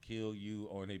about kill you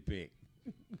on a pick.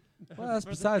 Well, that's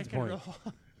For besides the pick and point.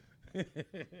 roll.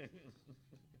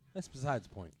 That's besides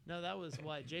the point. No, that was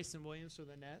what Jason Williams for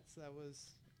the Nets. That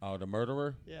was Oh, the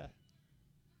murderer? yeah.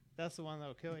 That's the one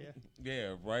that'll kill you.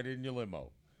 Yeah, right in your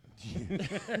limo.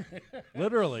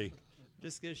 Literally.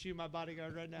 Just gonna shoot my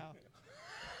bodyguard right now.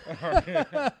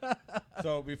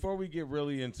 So before we get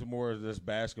really into more of this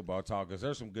basketball talk, because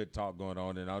there's some good talk going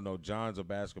on, and I know John's a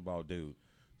basketball dude,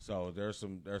 so there's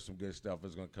some good stuff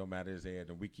that's going to come out of his head.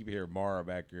 And we keep hearing Mara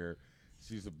back here.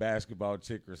 She's a basketball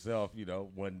chick herself,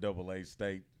 1AA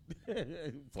state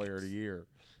player of the year.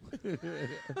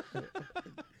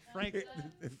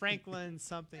 Franklin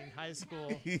something high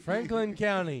school. Franklin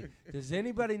County. Does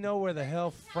anybody know where the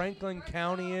hell Franklin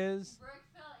County is?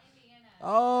 Brookville, Indiana?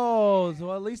 Oh,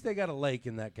 so at least they got a lake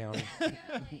in that county.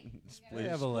 Splish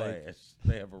have a lake. splash.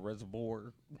 They have a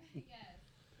reservoir. Yes.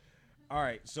 All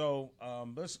right, so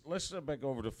let's step back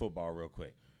over to football real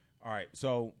quick. All right,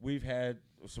 so we've had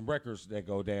some records that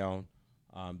go down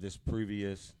this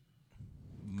previous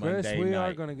Chris, Monday we night.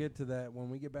 are going to get to that when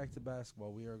we get back to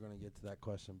basketball. We are going to get to that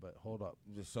question, but hold up.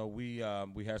 So we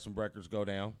had some records go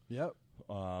down. Yep.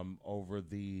 Over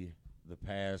the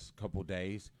past couple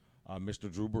days,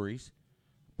 Mr. Drew Brees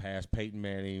passed Peyton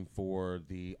Manning for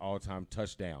the all-time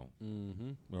touchdown.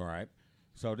 Mm-hmm. All right.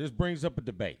 So this brings up a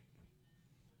debate,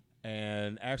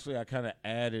 and actually, I kind of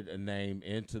added a name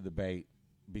into the debate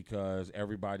because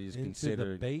everybody is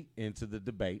considered into the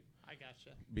debate. I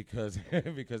gotcha. Because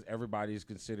everybody is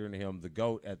considering him the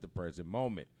GOAT at the present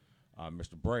moment,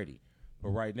 Mr. Brady. But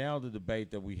right now, the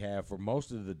debate that we have for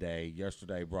most of the day,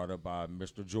 yesterday brought up by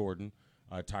Mr. Jordan,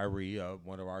 Tyree,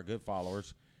 one of our good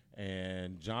followers,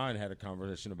 and John had a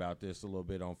conversation about this a little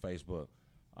bit on Facebook.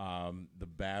 The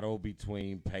battle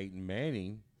between Peyton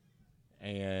Manning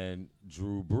and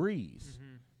Drew Brees,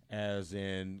 as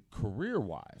in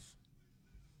career-wise.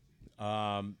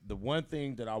 The one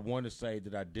thing that I want to say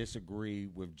that I disagree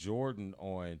with Jordan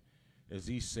on is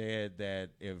he said that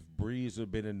if Brees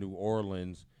had been in New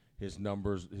Orleans, his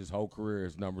whole career,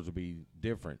 his numbers would be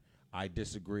different. I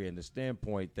disagree in the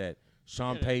standpoint that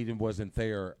Sean Payton wasn't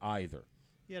there either.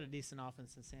 He had a decent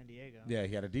offense in San Diego. Yeah,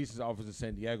 he had a decent offense in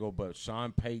San Diego, but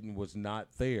Sean Payton was not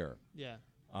there. Yeah.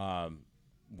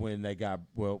 When they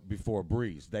before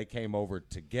Brees. They came over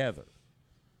together.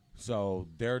 So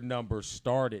their numbers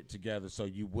started together, so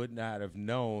you would not have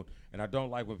known. And I don't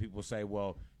like when people say,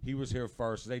 well, he was here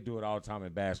first. They do it all the time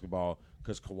in basketball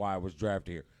because Kawhi was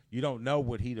drafted here. You don't know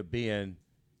what he'd have been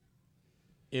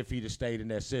if he'd have stayed in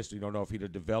that system. You don't know if he'd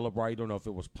have developed right. You don't know if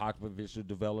it was Popovich who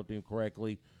developed him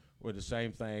correctly. Or the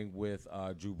same thing with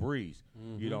Drew Brees.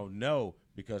 You don't know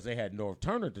because they had Norv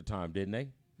Turner at the time, didn't they?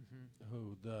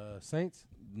 Who, the Saints?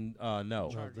 No.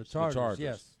 The Chargers,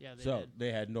 yes. Yeah, they so did.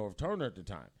 they had Norv Turner at the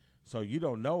time. So you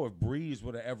don't know if Brees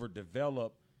would have ever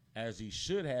developed as he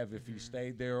should have if he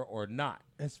stayed there or not.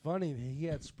 It's funny. He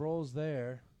had Sproles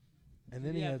there, and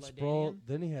then He he had had Sproles. LaDainian?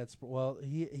 Then he had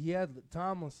he had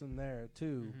Tomlinson there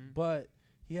too, but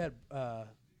he had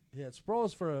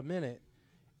Sproles for a minute,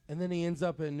 and then he ends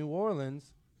up in New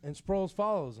Orleans, and Sproles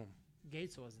follows him.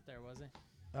 Gates wasn't there, was he?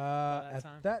 At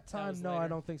time? that That time, was no, I later?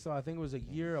 don't think so. I think it was a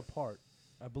year apart.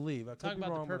 I believe. I could Talk be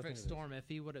about wrong, the but I perfect think it is. storm. If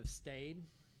he would have stayed,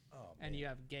 and man. you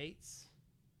have Gates,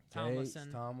 Gates,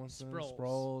 Tomlinson,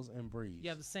 Sproles, and Brees. you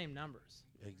have the same numbers,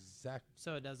 Exactly.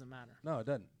 so it doesn't matter. No, it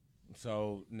doesn't.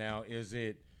 So now is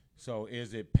it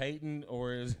Peyton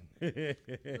or is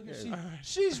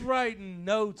She's writing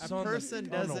notes A on person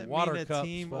the, on doesn't the water mean a cups,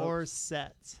 team folks. or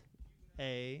set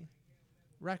a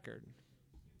record.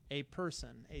 A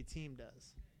person, a team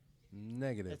does.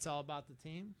 Negative. It's all about the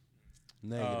team.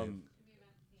 Negative.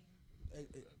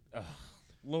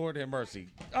 Lord have mercy?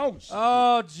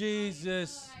 Oh,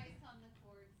 Jesus.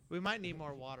 We might need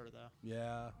more water though.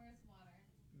 Yeah.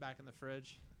 Back in the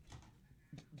fridge.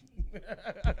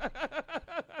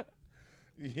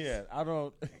 Yeah, I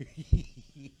don't.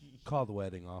 Call the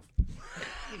wedding off.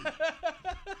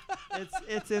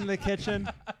 It's in the kitchen.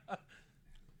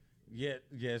 Yes,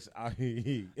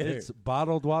 It's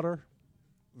bottled water.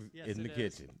 Yes, in the it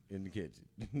is. kitchen. In the kitchen.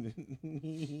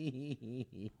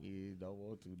 Don't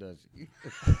want to, does she?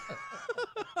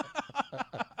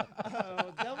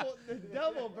 Oh,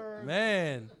 double burn.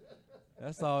 Man,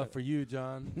 that's all for you,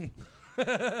 John.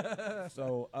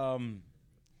 So,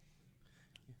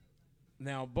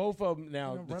 now both of them.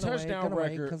 Now the Run away, touchdown get away,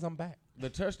 record. 'cause I'm back. The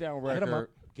touchdown Get 'em up. record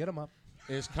Get him up.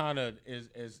 is kind of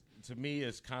is to me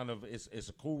is kind of it's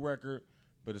a cool record,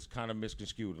 but it's kind of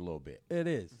misconstrued a little bit. It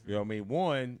is. You know what I mean?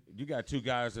 One, you got two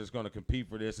guys that's going to compete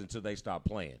for this until they stop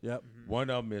playing. Yep. One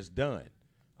of them is done.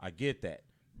 I get that.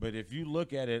 But if you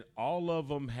look at it, all of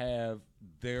them have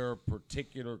their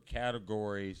particular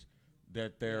categories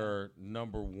that they're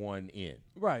number one in.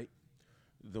 Right.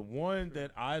 The one that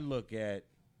I look at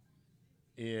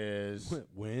is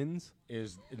wins.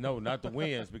 Is no, not the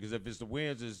wins, because if it's the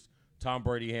wins, it's Tom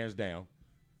Brady hands down,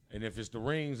 and if it's the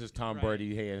rings, it's Tom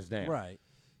Brady hands down. Right.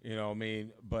 You know what I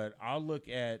mean? But I'll look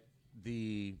at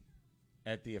the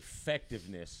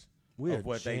effectiveness We are of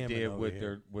what they jamming did over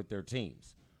here. with their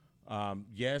teams.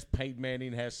 Yes, Peyton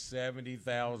Manning has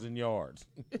 70,000 yards.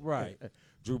 Right.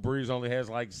 Drew Brees only has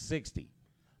like 60.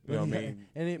 You know what I mean?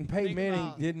 And Peyton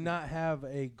Manning did not have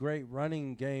a great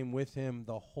running game with him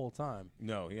the whole time.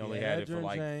 No, he only had it for Edgerrin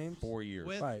like James. 4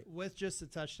 years. With just the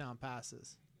touchdown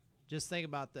passes. Just think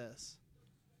about this.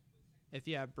 If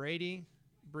you have Brady,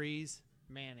 Brees,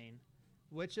 Manning,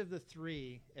 which of the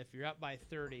three, if you're up by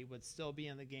 30, would still be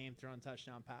in the game throwing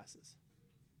touchdown passes?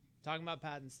 Talking about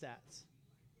padding stats.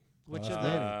 Which of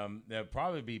them? That'd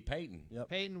probably be Peyton. Yep.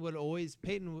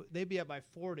 They'd be up by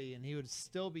 40, and he would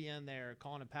still be in there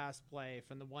calling a pass play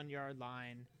from the 1 yard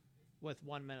line with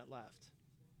 1 minute left.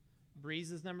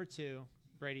 Breeze is number 2,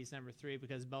 Brady's number 3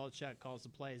 because Belichick calls the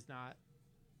plays, not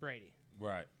Brady.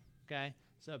 Right. Okay?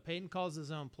 So Peyton calls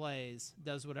his own plays,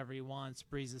 does whatever he wants.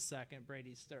 Breeze is second,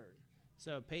 Brady's third.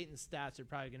 So Peyton's stats are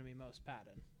probably going to be most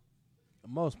padded.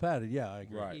 Most padded, yeah, I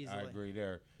agree. Right, Easily. I agree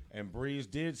there. And Breeze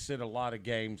did sit a lot of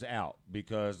games out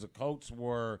because the Colts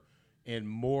were in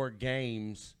more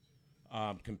games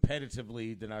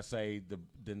competitively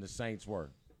than the Saints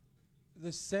were.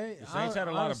 The Saints had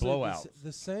a lot of blowouts.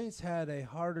 The Saints had a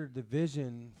harder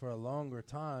division for a longer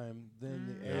time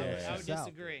than the AFC I would South.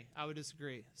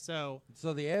 disagree. So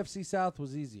the AFC South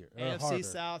was easier. AFC harder.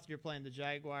 South, you're playing the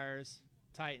Jaguars,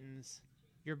 Titans.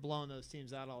 You're blowing those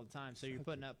teams out all the time, so you're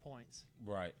putting up points.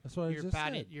 Right. That's what I just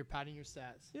said. You're padding your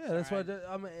stats. Yeah, that's All right? what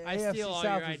I mean. I AFC steal all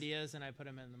South your is- ideas and I put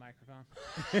them in the microphone.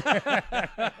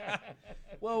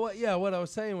 Well, what I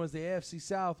was saying was the AFC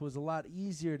South was a lot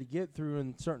easier to get through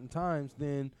in certain times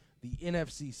than the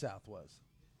NFC South was.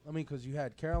 I mean, because you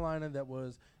had Carolina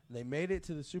they made it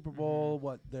to the Super Bowl,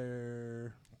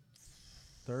 their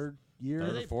third year? Did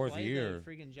Third or they fourth play year.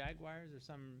 The freaking Jaguars or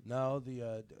some. No,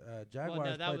 the Jaguars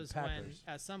Well, no, that played was Packers.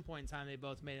 when at some point in time they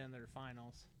both made it in their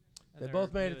finals. They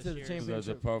both made it to the newest years.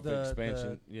 championship. perfect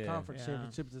expansion. The conference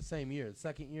championship the same year. The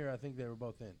second year, I think they were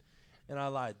both in. And I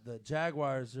lied. The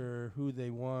Jaguars are who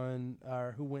they won,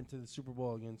 or who went to the Super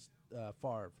Bowl against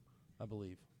Favre, I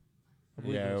believe.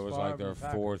 Yeah, it was like Favre their and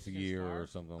Packers. fourth year or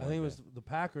something like that. I think it was the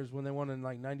Packers when they won in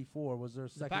like '94. Was their The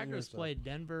second year? Packers so. played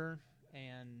Denver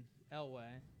and Elway.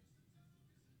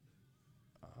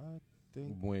 I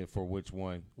think For which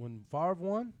one? when Favre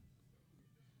won.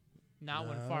 Not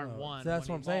when Favre won. So that's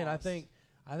when what I'm he saying. lost.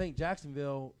 I think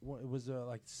Jacksonville was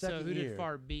like second So who year. did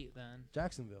Favre beat then?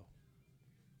 Jacksonville.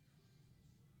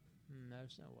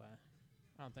 There's no way.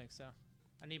 I don't think so.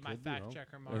 I need my Could be fact wrong.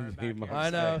 checker Mara back Need my here. I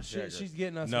know. fact checker. She's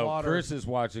getting us No, water. Chris is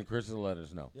watching. Chris will let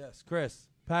us know. Yes, Chris.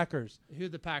 Packers. Who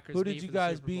the Packers? Who beat did you for the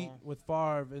guys Super beat Bowl? with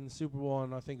Favre in the Super Bowl?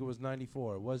 And I think it was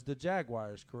 '94. Was the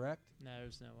Jaguars correct? No,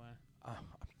 there's no way. I'm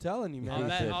telling you, man. He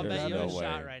said I'll there's bet you no a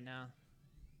shot way. right now.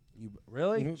 You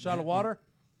really shot of water?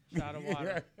 Shot of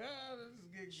water.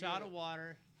 Shot of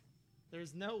water.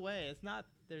 There's no way. It's not.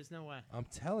 There's no way. I'm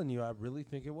telling you, I really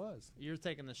think it was. You're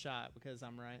taking the shot because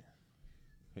I'm right.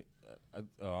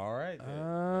 All right.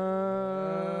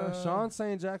 Sean's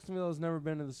saying Jacksonville has never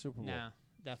been to the Super Bowl. No,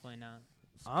 definitely not.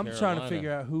 I'm trying to Carolina.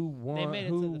 figure out who won. They made it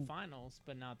who, to the finals,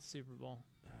 but not the Super Bowl.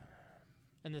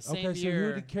 In the same okay, so year,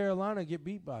 who did Carolina get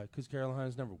beat by? Because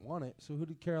Carolina's never won it. So who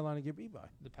did Carolina get beat by?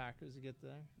 the Packers get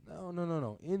there.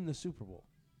 No. In the Super Bowl.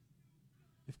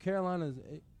 If Carolina's,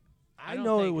 I don't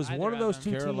know it think was either one of of those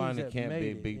them. two Carolina teams that can't made be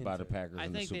it beat by the into it. Packers I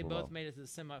in the think they Super both Bowl. made it to the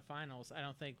semifinals. I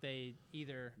don't think they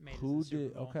either made Who it to the Super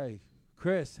did? Bowl. Okay,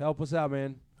 Chris, help us out,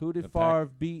 man. Who did The Favre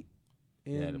beat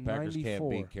in Yeah, the Packers can't '94?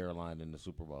 beat Carolina in the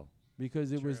Super Bowl.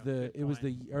 Because it was True.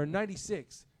 Good or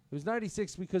 '96. It was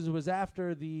 '96 because it was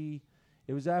after the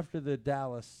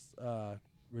Dallas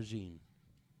regime.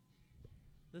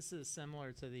 This is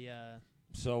similar to the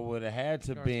So would it had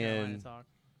to North Carolina been? talk.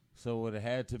 So would it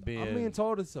had to be? I'm being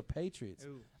told it's the Patriots.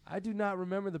 Ooh. I do not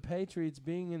remember the Patriots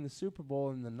being in the Super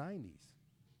Bowl in the '90s.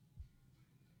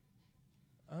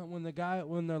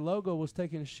 When their logo was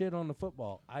taking a shit on the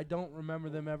football, I don't remember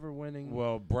them ever winning.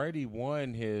 Well, Brady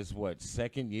won his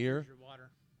second year. Here's your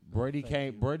water. Brady Thank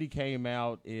came. you. Brady came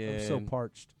out in. I'm so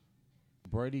parched.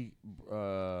 Brady.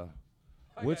 I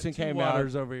Woodson got two came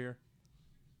waters out. over here.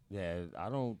 Yeah, I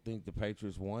don't think the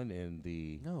Patriots won in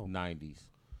the No. '90s.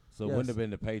 So it Yes. wouldn't have been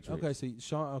the Patriots. Okay, so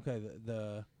Sean. Okay,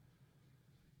 the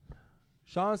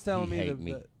Sean's telling He me hate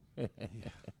me.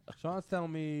 Sean's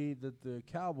telling me that the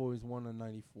Cowboys won in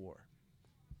 '94.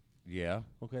 Yeah.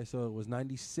 Okay, so it was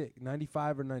 96,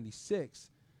 95 or 96.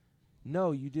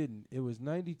 No, you didn't. It was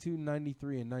 92,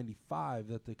 93, and 95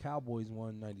 that the Cowboys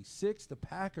won. 96, the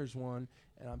Packers won.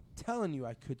 And I'm telling you,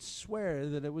 I could swear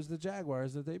that it was the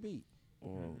Jaguars that they beat.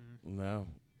 Well, no,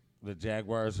 the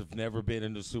Jaguars have never been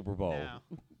in the Super Bowl.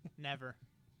 No, never.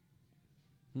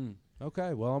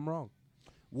 Okay, well, I'm wrong.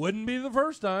 Wouldn't be the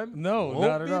first time. No, Won't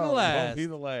not at be all. the last. Won't be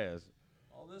the last.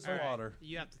 All this All right, water.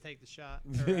 You have to take the shot.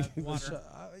 Or, water.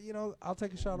 I'll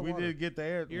take a shot of We water. did get the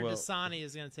air. Your Well, Dasani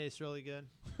is going to taste really good.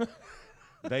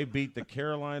 they beat the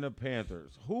Carolina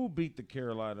Panthers. Who beat the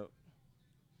Carolina?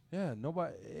 Yeah,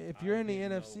 nobody. If you're in the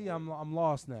NFC, I'm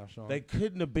lost now, Sean. They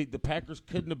couldn't have beat the Packers.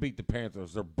 Couldn't have beat the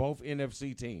Panthers. They're both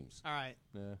NFC teams. All right.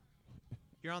 yeah.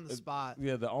 You're on the spot.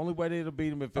 Yeah, the only way they'd have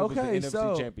beat them if it Okay, was the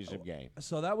so- NFC Championship game.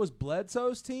 So that was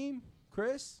Bledsoe's team,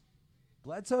 Chris.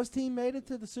 Bledsoe's team made it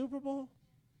to the Super Bowl.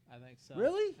 I think so.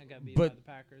 Really? I got beat But- by the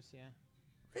Packers, yeah.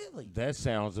 Really? That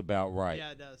sounds about right.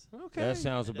 Yeah, it does. Okay. That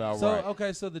sounds about So right.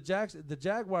 okay, so the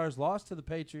Jaguars lost to the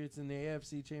Patriots in the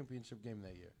AFC Championship game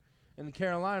that year, and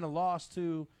Carolina lost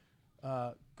to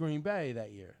Green Bay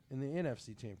that year in the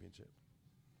NFC Championship.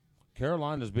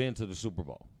 Carolina's been to the Super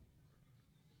Bowl.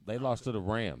 They lost to the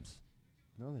Rams.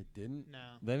 No, they didn't. No.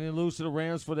 They didn't lose to the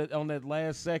Rams for that on that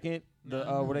last second. Where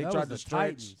they That tried was to the stretch.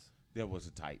 Titans. That was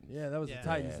the Titans. Yeah, that was Yeah. the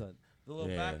Titans. Yeah. Son. The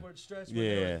little Yeah. backward stretch where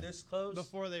they Yeah. were this close.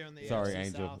 Before they were in the Sorry, AFC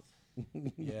Angel.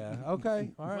 South. Yeah.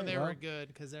 Okay. All right. When they well. were good,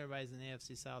 because everybody's in the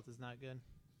AFC South is not good.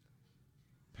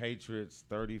 Patriots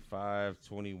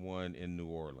 35-21 in New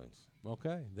Orleans.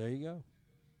 Okay. There you go.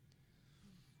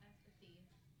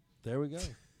 There we go.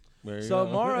 There you So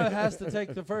go. Mara has to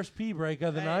take the first pee break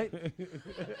of the night.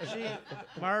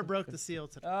 Mara broke the seal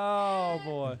today. Oh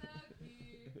boy.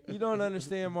 You don't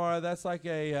understand, Mara. That's like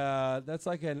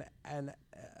an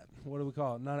what do we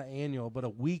call it? Not an annual, but a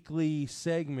weekly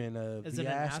segment of Is the it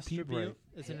an Ask Pee Break. attribute?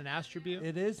 Is it an attribute?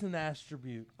 It is an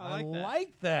attribute. I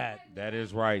like that. that. That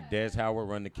is right. Des Howard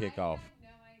run the kickoff.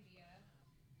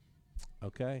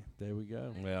 Okay, there we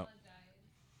go. Well,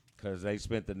 because they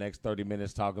spent the next 30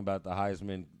 minutes talking about the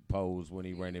Heisman pose when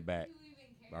he ran it back.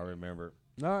 I remember.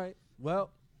 All right.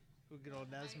 Well, Good old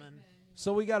Desmond.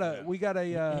 so we got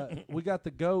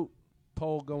the GOAT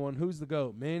poll going. Who's the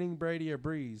GOAT? Manning, Brady, or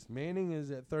Breeze? Manning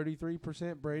is at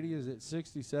 33%, Brady is at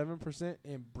 67%,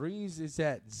 and Breeze is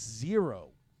at 0%.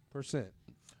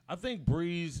 I think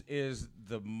Breeze is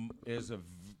the most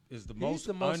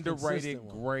the most underrated consistent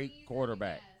one. great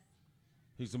quarterback.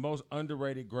 He's the most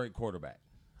underrated great quarterback.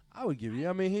 I would give you.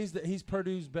 I mean, he's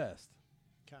Purdue's best.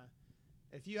 Okay.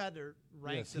 If you had to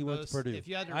rank Yes, the he most, went to Purdue. if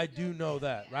you had to, I do know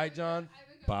that, right, John?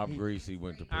 Bob Greasy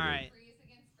went to Purdue. all right.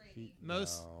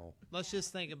 Most. No. Let's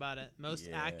just think about it. Most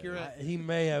Yeah. accurate. He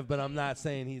may have, but I'm not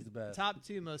saying he's the best. Top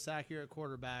two most accurate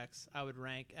quarterbacks I would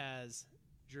rank as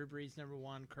Drew Brees number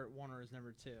 1, Kurt Warner is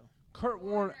number 2. Kurt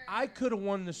Warner, I could have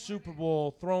won the Super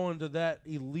Bowl throwing to that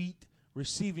elite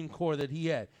receiving core that he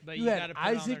had. But you you had gotta put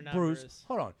on Isaac their Bruce. numbers.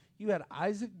 Hold on. You had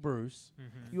Isaac Bruce.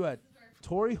 Mhm. You had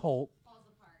Torrey Holt.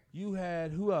 You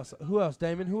had who else? Who else,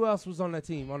 Damon? Who else was on that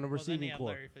team on the Well, then receiving they had core?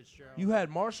 Larry Fitzgerald. You had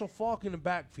Marshall Falk in the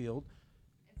backfield.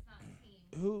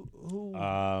 Who?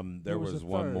 There was was a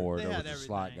one third. more. They There had was a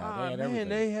slot everything. guy. Ah, They had man, everything.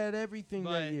 they had everything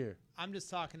But that year. I'm just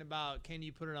talking about, can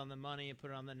you put it on the money and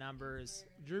put it on the numbers?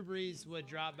 Drew Brees would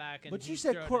drop back and But you he'd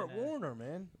said throw it Kurt in a- Warner,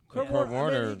 man. Kurt I mean,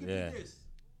 Warner, he could do yeah. this.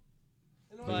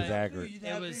 And all But you have to do, accurate. You'd It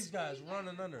have was- these guys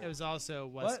running under. It was also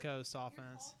West What? Coast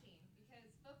offense.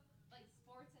 Because like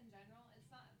sports in general,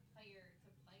 it's not player to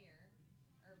player,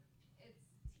 or it's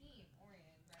team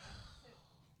oriented, right?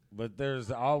 But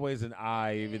there's always an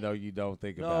I, even though you don't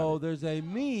think No, about it. there's a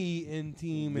me in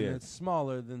team, and Yeah. it's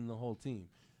smaller than the whole team.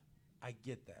 I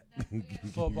get that.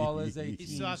 Football is a You team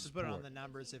still have to put it on sport. the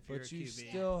numbers if you're a But you QB.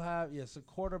 still have, yes, a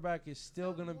quarterback is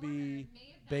still going to be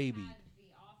baby. The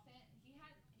offense, he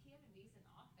had a decent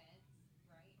offense,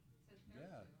 right? To throw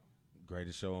to.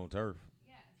 Greatest show on turf.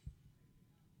 Yes.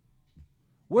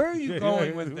 Where are you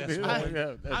going with this?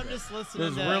 I'm just listening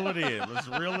Let's to. reel it in. Let's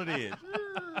reel it in.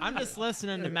 I'm just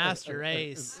listening to Master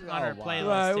Race on our wow. playlist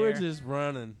Right, here. we're just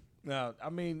running. Now,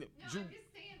 I mean, No, Drew, I'm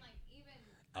just saying, like, even.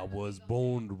 I was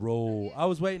born to roll. I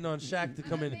was waiting on Shaq to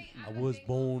come in. I was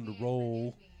born to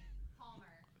roll. Palmer.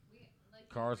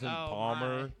 Carson Oh,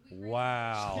 Palmer,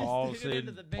 Wow. Just digging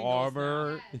into Carlson the Bengals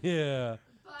Palmer, Yeah.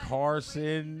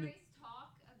 Carson Talk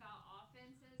about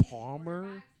offenses. Palmer.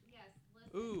 quarterbacks, yes,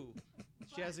 listen. Ooh,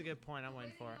 she has a good point. I'm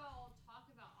waiting for it. The way you all talk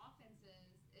about offenses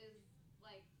is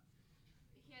like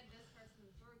he had this person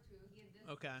to throw to. He had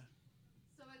this. Okay,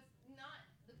 So it's not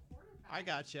the quarterback. I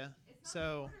gotcha. It's not So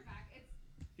the quarterback. It's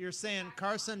you're saying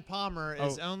Carson Palmer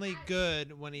is Oh. only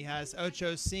good when he has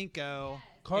Ocho Cinco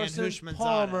Carson and Hushmanzada.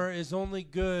 Palmer is only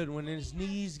good when his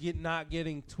knees not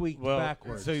getting tweaked Well,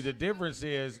 backwards. so the difference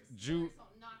is Drew.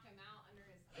 don't knock him out under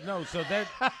his. No, so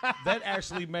that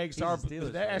actually makes He's a our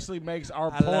Steelers that fan. actually makes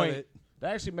our I love point. it.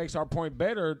 That actually makes our point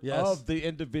better Yes. of the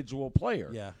individual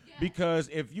player. Yeah. Because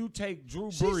if you take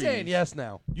Drew She's Brees, saying yes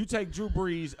now. you take Drew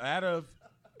Brees out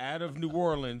of New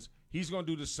Orleans, he's going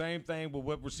to do the same thing with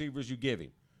what receivers you give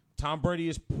him. Tom Brady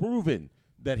has proven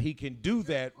that he can do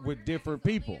that with different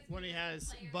people. When he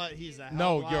has, but he's a hell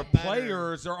No, of a your lot better.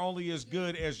 players are only as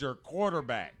good as your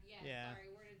quarterback. Yeah.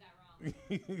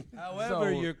 Sorry, worded that wrong.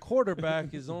 However, So- your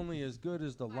quarterback is only as good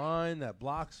as the line that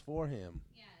blocks for him.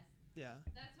 Yes. Yeah.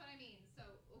 That's what I mean. So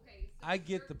okay. So I your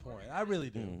get the point. I quarterback- really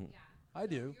do. Mhm. Yeah. I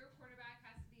do. Your quarterback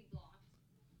has to be blocked,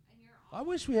 and your. I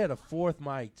wish we had a fourth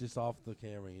mic just off the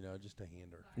camera, just to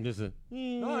hand her. Listen,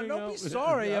 No, don't be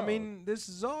sorry. I mean, this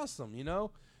is awesome,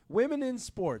 Women in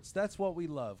sports, that's what we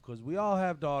love because we all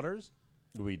have daughters.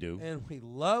 We do. And we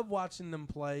love watching them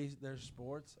play their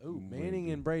sports. Ooh,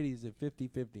 Manning and Brady's at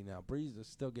 50-50 now. Breeze is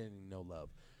still getting no love.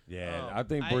 Yeah, I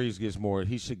think Breeze gets more.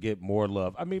 He should get more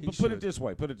love. I mean, but put it this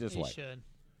way. He should.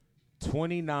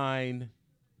 29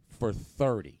 for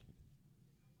 30.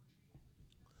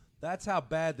 That's how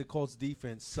bad the Colts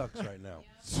defense sucks right now.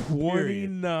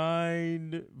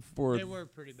 29 for They were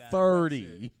pretty bad.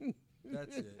 30.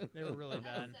 That's it. They were really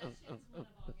bad.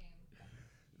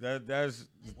 That's.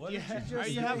 What did you Are just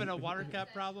you say? having a water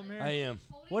cup problem here? I am.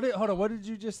 Hold on. What did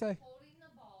you just say? Holding the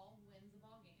ball wins the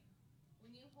ball game.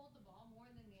 When you hold the ball more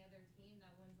than the other team, that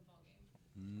wins the ball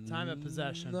game. Time of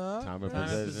possession. No, Time of Time of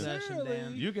possession. possession,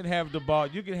 Dan. You can have the ball.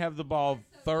 You can have the ball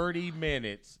 30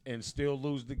 minutes and still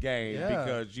lose the game Yeah.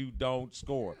 because you don't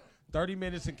score. 30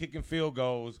 minutes of kicking field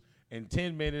goals and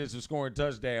 10 minutes of scoring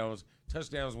touchdowns.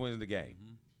 Touchdowns wins the game.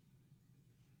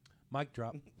 Mic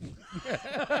drop.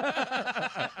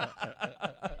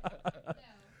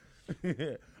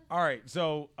 All right,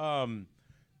 so well,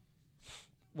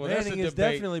 that's a Manning is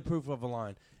debate. definitely proof of a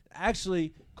line.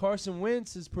 Actually, Carson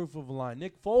Wentz is proof of a line.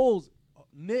 Nick Foles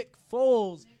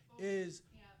is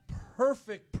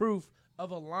perfect proof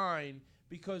of a line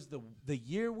because the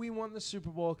year we won the Super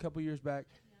Bowl a couple years back,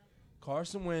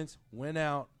 Carson Wentz went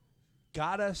out,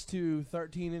 got us to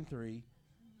 13-3.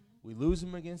 We lose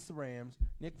him against the Rams.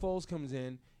 Nick Foles comes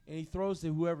in, and he throws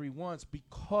to whoever he wants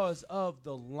because of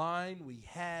the line we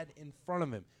had in front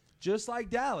of him. Just like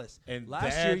Dallas. And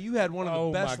last that- year, you had one of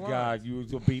the best Oh, my lines. God.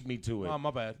 You beat me to it. Oh, my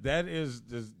bad. That is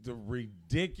the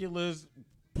ridiculous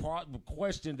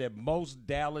question that most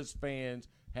Dallas fans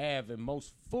have and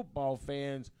most football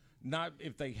fans, not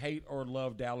if they hate or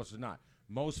love Dallas or not.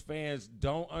 Most fans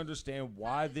don't understand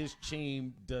why this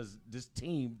team does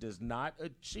not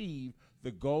achieve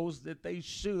the goals that they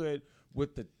should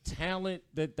with the talent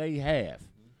that they have.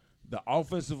 The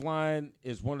offensive line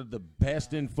is one of the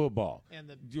best in football.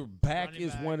 And Your back running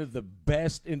is back. one of the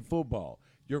best in football.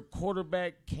 Your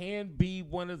quarterback can be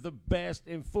one of the best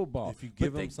in football. If you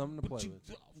give But him something to play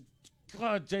with.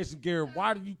 God, Jason Garrett,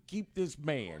 why do you keep this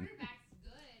man?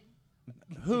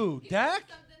 Who? Dak?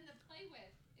 Something to play with.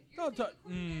 If Don't you're talk.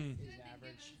 saying quarterback's good, then give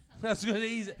him something. That's good.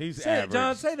 He's say it, average.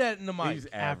 John, say that in the mic. He's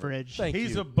Average. Thank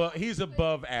he's you. above. He's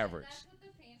above average. That's what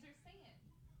the fans are saying.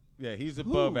 Yeah, he's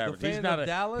above The average. He's fan not of a.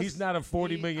 Dallas? He's not a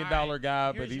 $40 million All right,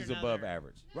 guy, but here's he's your above another-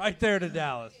 average. Right there to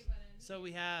Dallas. So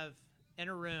we have in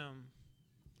a room.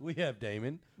 We have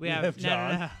Damon. We have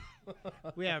John. No.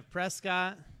 We have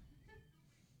Prescott.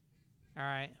 All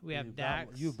right. We have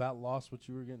Dax. You about lost what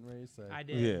you were getting ready to say. I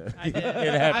did. Yeah. I did.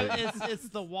 It happened. It's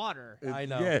the water. I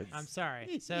know. Yes. I'm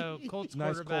sorry. So Colts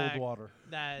Nice quarterback cold water.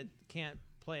 that can't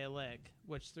play a lick.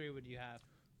 Which three would you have?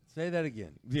 Say that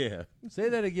again. Yeah. Say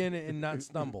that again and not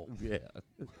stumble. Yeah.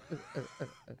 All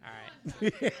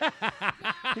right.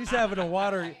 He's having a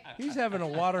water. He's having a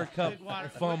water cup Big water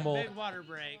fumble. Big water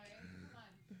break.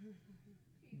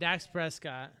 Dax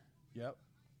Prescott, Yep.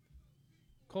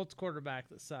 Colts quarterback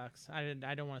that sucks. I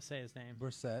don't want to say his name.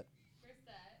 Brissett.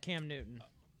 Cam Newton.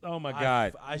 Oh my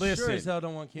God! I Listen, sure as hell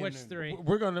don't want Cam Which Newton. three?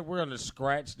 we're gonna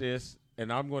scratch this,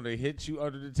 and I'm gonna hit you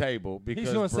under the table because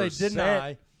He's going to say Brissett-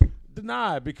 deny.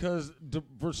 Deny because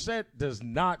Brissett does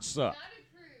not suck.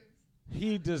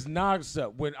 He does not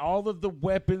suck. When all of the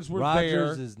weapons were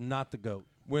Rodgers there, is not the GOAT.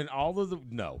 when all of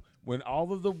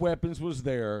the weapons was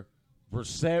there,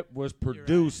 Brissett was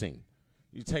producing.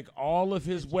 You take all of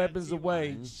his weapons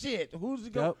away. Shit, who's he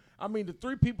going? Yep. I mean, the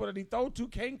three people that he throw to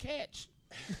can't catch.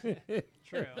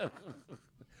 True.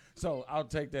 So I'll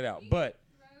take that out. But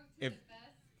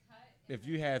if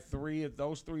you had three of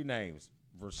those three names,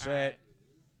 Brissett, right.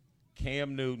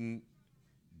 Cam Newton,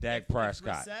 Dak If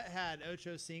Prescott. Brissett had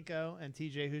Ocho Cinco and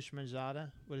T.J.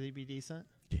 Hushmanzada, would he be decent?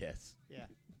 Yes. Yeah.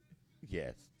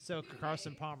 Yes. So could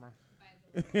Carson Palmer,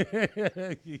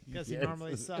 Because because he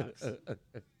normally sucks.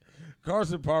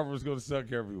 Carson Palmer is going to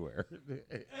suck everywhere,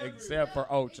 except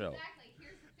for Ocho. Exactly.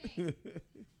 Here's the thing.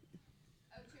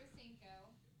 Ocho Cinco,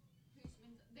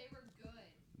 Hushman, they were good.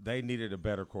 They needed a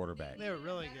better quarterback. They were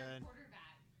really good.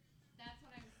 That's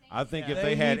what I'm saying. I think if They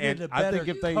they had, needed a I think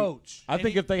better if they, coach. I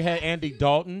think if they had Andy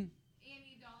Dalton,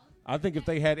 Andy Dalton. I think if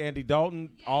they had Andy Dalton,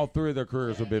 all three of their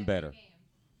careers would have been better.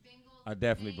 Bengals, I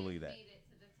definitely they believe that. made it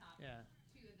to the top Yeah.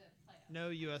 two of the playoffs. No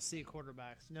USC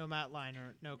quarterbacks. No Matt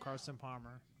Leinart. No Carson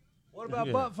Palmer. What about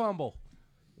Yeah. butt fumble?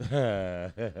 We don't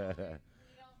recall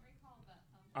that.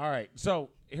 All right, so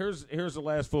here's the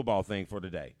last football thing for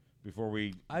today. Before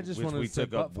we, I just which wanted we to say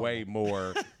took up butt way fumble.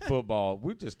 more football.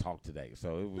 We just talked today,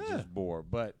 so it was just more.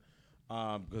 But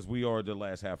because we are the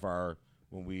last half hour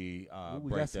when we we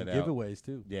break got some that out. giveaways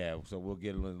too. Yeah, so we'll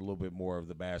get a little bit more of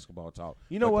the basketball talk.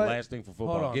 You know but what? The last thing for Hold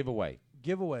football, on. giveaway.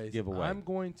 Giveaways. Giveaway. I'm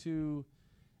going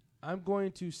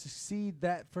to succeed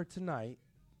that for tonight,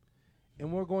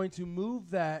 and we're going to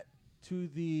move that to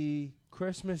the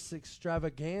Christmas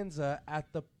extravaganza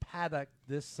at the Paddock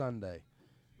this Sunday.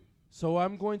 So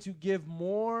I'm going to give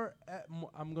more.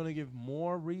 I'm going to give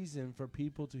more reason for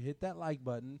people to hit that like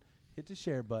button, hit the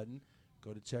share button,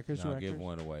 go to Checkers I'll Records. give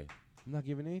one away. I'm not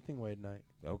giving anything away tonight.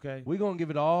 Okay. We're going to give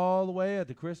it all the way at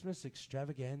the Christmas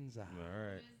extravaganza. All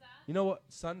right. You know what?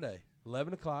 Sunday,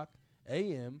 11 o'clock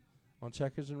a.m. on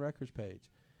Checkers and Records page.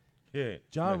 Yeah.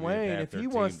 John Maybe Wayne, half if their he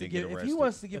team wants to didn't get give, if he arrested.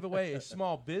 wants to give away a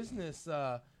small business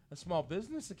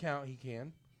account, he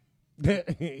can. he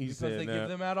Because said, they give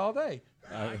them out all day.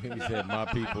 he said, "My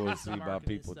people see my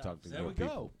people talk to There your we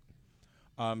go.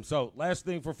 people." So last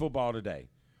thing for football today,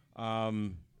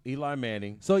 Eli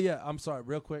Manning. So yeah, I'm sorry,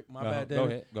 real quick, my Uh-huh. bad, Go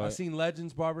David. ahead, go I ahead. seen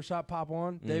Legends Barbershop pop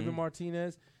on. David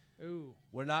Martinez. Ooh.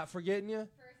 We're not forgetting you.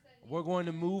 We're going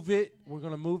to move it. We're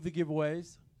going to move the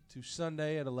giveaways to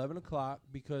Sunday at 11 o'clock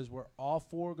because we're all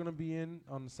four going to be in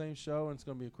on the same show, and it's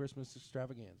going to be a Christmas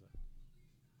extravaganza.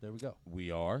 There we go.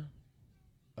 We are.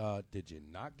 Did you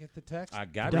not get the text? I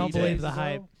got Don't the believe text. the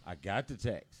hype. I got the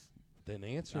text. Then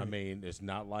answer. I it. mean, it's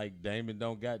not like Damon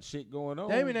don't got shit going on.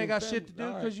 Damon ain't got Just shit to do all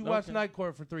right, because you watch okay. Night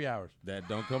Court for 3 hours. That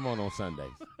don't come on Sundays.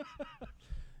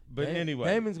 But anyway,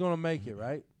 Damon's going to make it,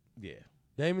 right? yeah,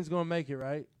 Damon's going to make it,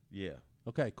 right? yeah.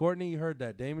 Okay, Courtney, you heard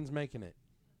that. Damon's making it.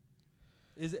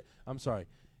 Is it? I'm sorry,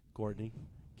 Courtney.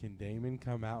 Can Damon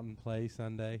come out and play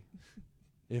Sunday?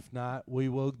 If not, we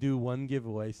will do one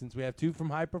giveaway since we have two from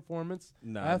High Performance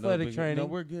Athletic Training. No,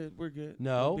 we're good. We're good.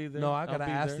 No, I'll be there. no, I I'll gotta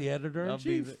be ask there. the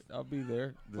editor-in-chief. I'll be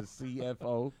there. The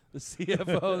CFO. The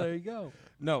CFO. There you go.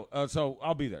 No, so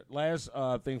I'll be there. Last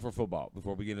thing for football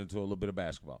before we get into a little bit of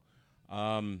basketball.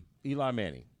 Eli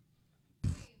Manning.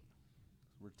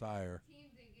 Retire. Team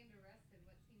didn't get arrested.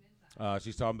 What team is that?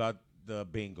 She's talking about the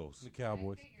Bengals. The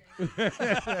Cowboys.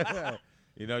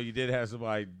 You know, you did have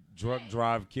somebody drunk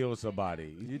drive kill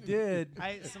somebody. You did.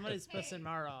 Somebody's pissing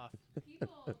Mar off. People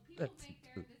make their decisions.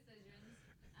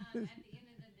 At the end of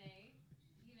the day,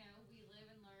 we live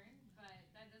and learn, but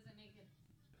that doesn't make it.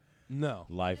 No.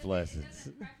 Life It lessons.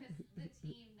 doesn't preface the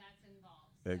team that's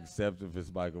involved. Except if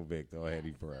it's Michael Vick, they'll have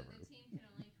him forever. So the team can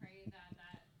only pray that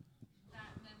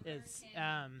member It's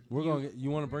can. We're going.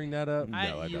 You want to bring that up? No,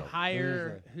 I you don't.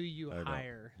 hire who you I don't.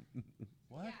 hire.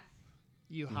 What? Yeah.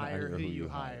 You hire who you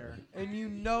hire. And you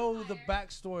know the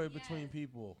backstory between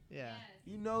people. Yeah.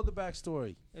 You know the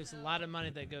backstory. There's a lot of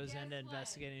money that goes into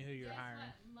investigating who you're Guess hiring.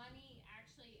 what? Money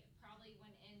actually probably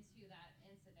went into that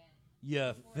incident.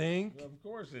 You think? Of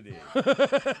course it is.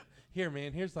 Here,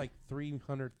 man. Here's like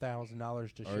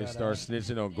 $300,000 to Or he shut starts up.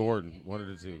 snitching on Gordon. One of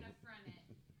the two. And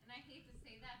I hate to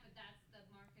say that, but that's the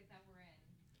market that we're in.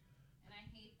 And I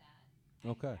hate that.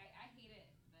 Okay. I hate it,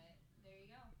 but there you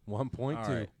go. 1.2. All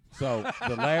right. So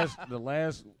the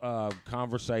last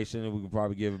conversation, and we could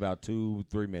probably give about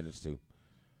 2-3 minutes to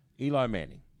Eli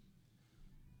Manning.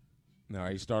 All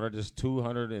right, he started his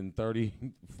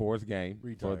 234th game for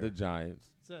Retired. the Giants,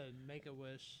 It's a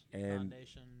Make-A-Wish And-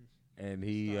 Foundation. and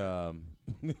he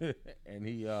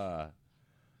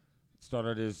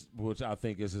started his, which I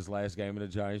think is his last game in the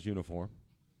Giants uniform.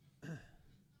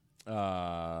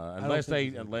 Unless think they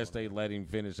he's in let him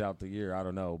finish out the year, I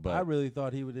don't know. But I really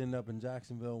thought he would end up in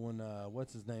Jacksonville when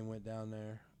what's his name went down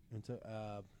there. Into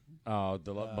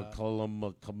McCollum,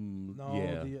 no,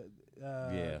 yeah, the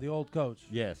the old coach.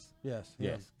 yes, Yes.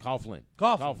 yes, Coughlin.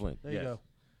 Coughlin. There yes. you go.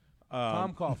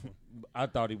 Tom Coughlin. I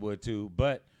thought he would too,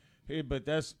 but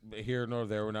that's here nor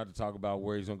there. We're not to talk about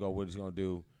where he's going to go, what he's going to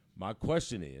do. My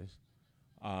question is,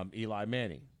 Eli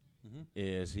Manning,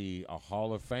 is he a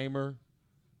Hall of Famer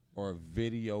or a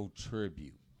video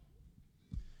tribute?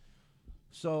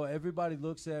 So everybody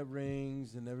looks at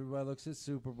rings and everybody looks at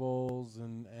Super Bowls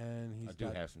and he's I do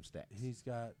got, have some stats. He's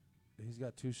got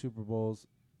 2 Super Bowls.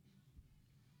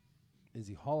 Is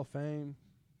he Hall of Fame?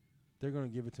 They're going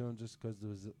to give it to him just because it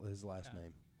was his last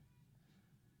name.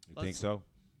 You think so?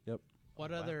 Yep.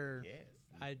 What other?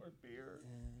 I,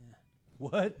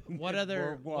 What? what other?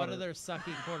 More What water. other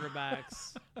sucky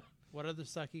quarterbacks? What other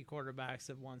sucky quarterbacks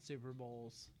have won Super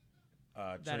Bowls?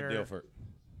 Trent That are- Dilfer.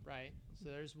 Right. So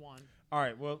there's one. All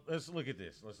right, well, let's look at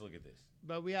this.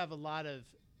 But we have a lot of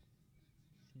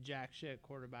jack shit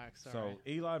quarterbacks. So Sorry.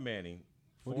 Eli Manning,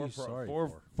 What are you sorry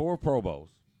for? four Pro Bowls.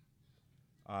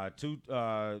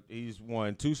 He's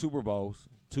won 2 Super Bowls,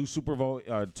 2 Super Bowl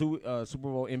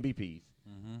MVPs.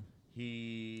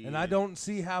 And I don't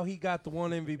see how he got the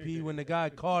one MVP when the guy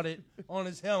caught it on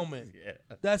his helmet. Yeah.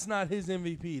 That's not his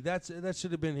MVP. That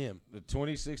should have been him. The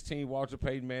 2016 Walter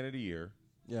Payton Man of the Year.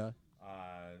 Yeah.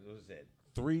 What was that?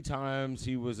 3 times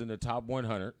he was in the top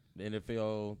 100. The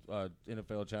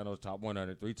NFL Channel's top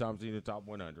 100. 3 times in the top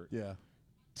 100. Yeah.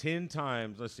 10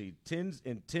 times. Let's see.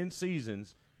 10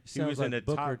 seasons. He Sounds was like in the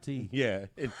Booker top. T. Yeah.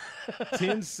 In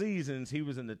 10 seasons, he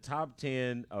was in the top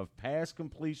 10 of pass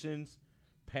completions,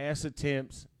 pass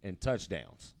attempts, and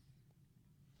touchdowns.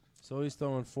 So he's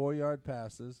throwing 4-yard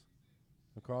passes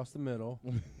across the middle.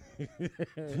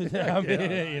 I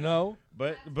mean, you know.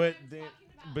 But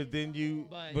then you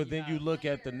look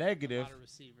at the negative.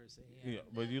 Yeah,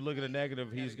 but you look at the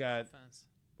negative. He's got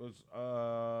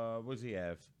what's he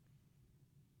have?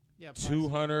 Yeah,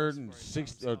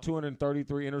 206 or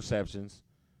 233 interceptions.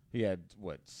 He had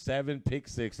 7 pick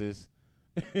sixes.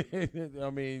 I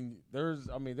mean, there's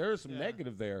some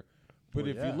negative there. But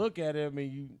if you look at it,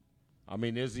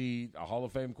 is he a Hall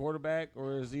of Fame quarterback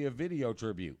or is he a video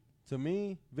tribute? To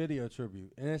me, video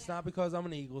tribute. And it's not because I'm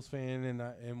an Eagles fan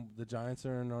and the Giants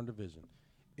are in our division.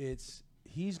 It's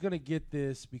he's going to get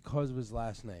this because of his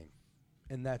last name.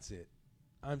 And that's it.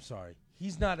 I'm sorry.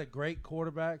 He's not a great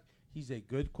quarterback. He's a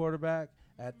good quarterback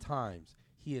at times.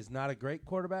 He is not a great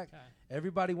quarterback. Okay.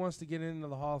 Everybody wants to get into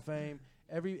the Hall of Fame.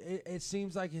 It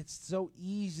seems like it's so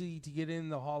easy to get in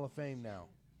the Hall of Fame now.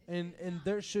 And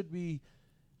there should be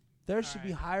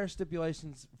higher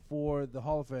stipulations for the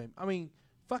Hall of Fame. I mean,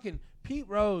 fucking Pete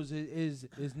Rose is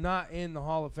not in the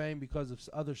Hall of Fame because of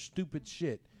other stupid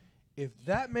shit. If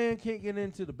that man can't get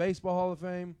into the Baseball Hall of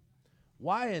Fame,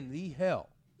 why in the hell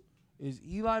is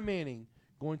Eli Manning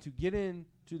going to get into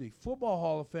the Football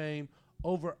Hall of Fame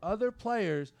over other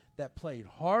players that played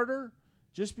harder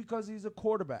just because he's a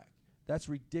quarterback? That's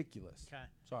ridiculous. Okay.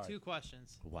 Sorry. 2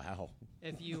 questions. Wow.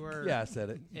 If you were Yeah, I said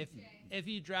it. If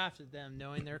you drafted them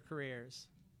knowing their careers,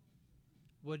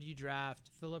 would you draft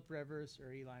Phillip Rivers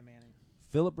or Eli Manning?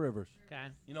 Phillip Rivers. Okay.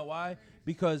 You know why?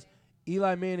 Because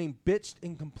Eli Manning bitched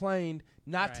and complained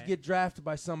not to get drafted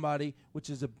by somebody, which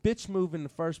is a bitch move in the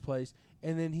first place,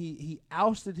 and then he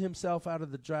ousted himself out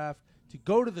of the draft to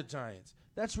go to the Giants.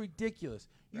 That's ridiculous.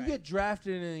 You get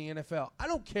drafted in the NFL. I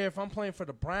don't care if I'm playing for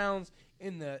the Browns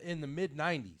in the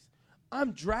mid-'90s.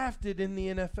 I'm drafted in the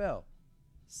NFL.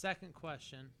 Second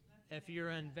question. If you're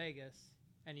in Vegas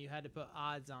and you had to put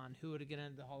odds on who would get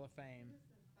into the Hall of Fame,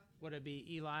 would it be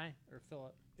Eli or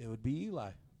Phillip? It would be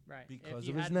Eli. Right. Because if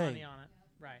you of his had name. Money on it.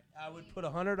 Right. I would put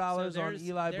 $100 on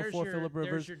Eli before Phillip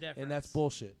Rivers, and that's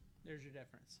bullshit. There's your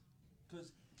difference.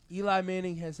 Because Eli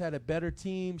Manning has had a better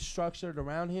team structured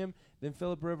around him than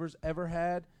Phillip Rivers ever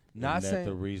had. Not Isn't saying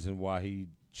that the reason why he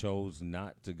chose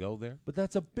not to go there? But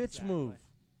that's a bitch move.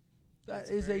 That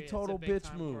is a total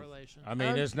bitch move. I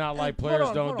mean, it's not like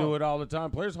players don't do it all the time.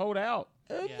 Players hold out.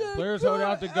 Players hold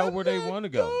out to go where they want to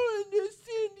go. Going to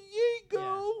San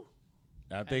Diego.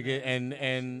 I think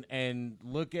and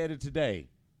look at it today.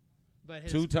 But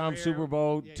his 2-time career- Super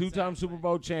Bowl, Yeah, 2-time Super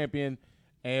Bowl champion,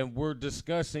 and we're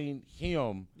discussing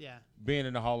him being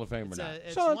in the Hall of Fame or not.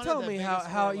 Sean, tell me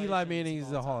how Eli Manning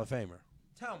is a Hall of Famer.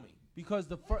 Tell me, because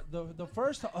the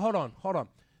first hold on,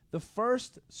 the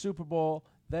first Super Bowl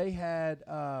they had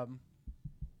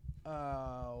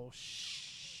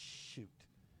shoot.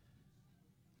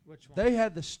 Which one? They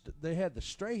had the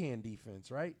Strahan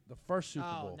defense, right? The first Super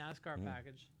Bowl. NASCAR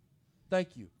package.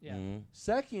 Thank you. Yeah.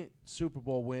 Second Super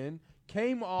Bowl win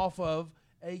came off of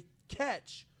a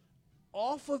catch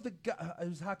off of the guy. It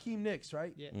was Hakeem Nicks,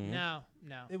 right? Yeah.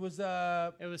 No. It was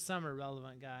some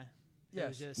irrelevant guy.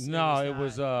 Yes. It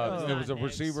was a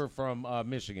receiver from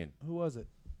Michigan. Who was it?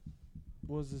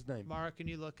 What was his name? Mark, can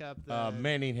you look up the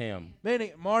Manningham.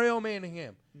 Mario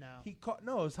Manningham. No. He caught.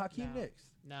 No, it was Hakeem Nicks.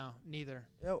 No, neither.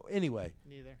 Oh, anyway.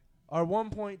 Neither. Our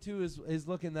 1.2 is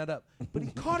looking that up, but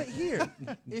he caught it here.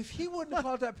 If he wouldn't have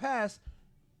caught that pass,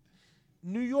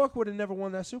 New York would have never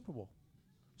won that Super Bowl.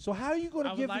 So how are you going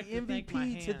to give the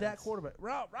MVP to that quarterback?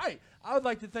 Right. I would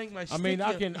like to thank my. I mean,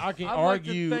 I can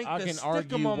argue. I can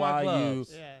argue why you.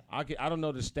 I don't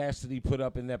know the stats that he put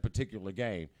up in that particular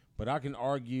game, but I can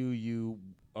argue you.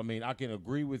 I mean, I can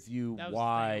agree with you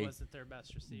why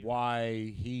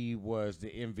he was the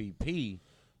MVP,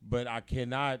 but I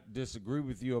cannot disagree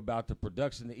with you about the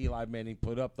production that Eli Manning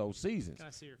put up those seasons. Can I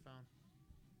see your phone?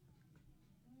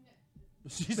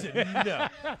 She said no. I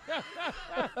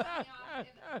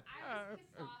was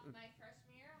pissed off my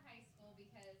freshman year of high school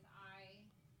because I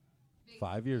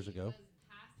 5 years ago.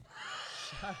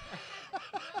 I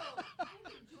had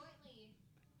to jointly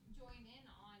join in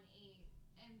on a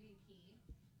MVP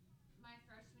my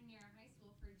freshman year of high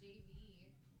school for JV,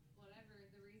 whatever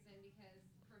the reason,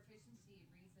 because efficiency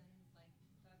reasons, like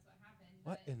that's what happened.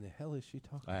 What but in the hell is she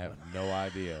talking I about? have no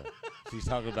idea. She's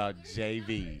talking about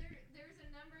JV. There's a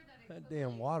number that That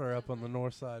damn water up on the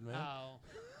north side, man. Oh,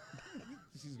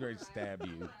 She's going to stab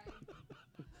you.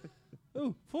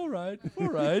 Ooh, full ride, full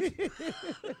ride.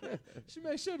 She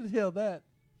made sure to heal that.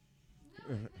 No,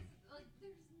 because like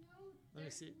there's Let me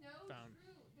there's see. no Found.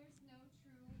 true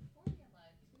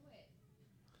formula to it.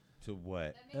 To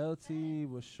what? That makes sense. LT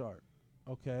was sharp.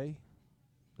 Okay.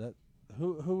 That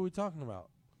who are we talking about?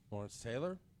 Lawrence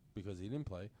Taylor, because he didn't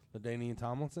play. LaDainian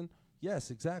Tomlinson?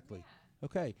 Yes, exactly.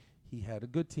 Okay. He had a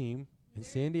good team in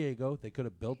San Diego. They could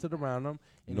have built it around him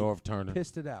and he North Turner.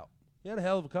 pissed it out. He had a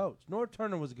hell of a coach. North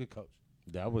Turner was a good coach.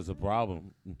 That was a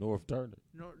problem. North Turner.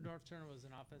 North Turner was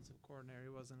an offensive coordinator. He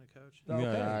wasn't a coach. Okay.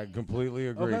 Yeah, I completely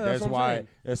agree. Okay, that's what I'm why. saying.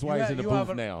 That's You why he's ha- in the you have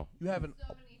booth an- now. You have an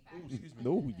So many factors. excuse me.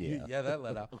 No, yeah. Yeah, that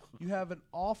let out. You have an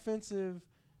offensive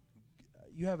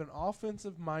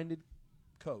minded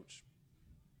coach.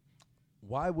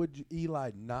 Why would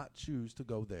Eli not choose to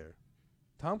go there?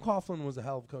 Tom Coughlin was a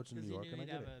hell of a coach in Because New he York, knew and I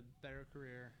he'd get have it. a better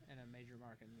career in a major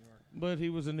market in New York. But he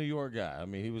was a New York guy. I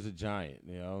mean, he was a giant.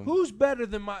 You know. Who's better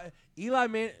than my Eli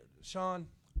Man? Sean.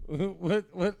 what?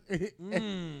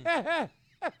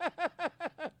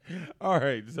 All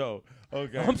right. So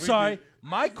okay. I'm sorry.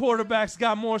 My quarterback's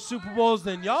got more Super Bowls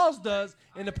than y'all's does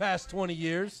in the past 20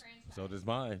 years, So does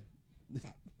mine. Are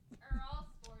all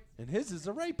sports. and his is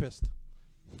a rapist.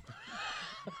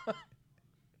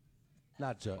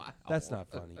 Not joke. That's not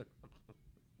funny.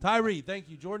 Tyree, thank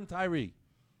you, Jordan Tyree.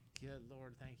 Good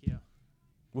Lord, thank you.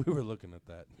 We were looking at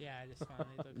that. Yeah, I just finally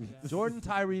looked at that. Jordan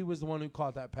Tyree was the one who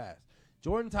caught that pass.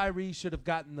 Jordan Tyree should have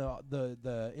gotten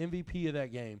the MVP of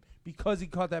that game because he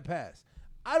caught that pass.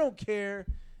 I don't care.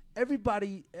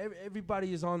 Everybody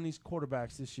is on these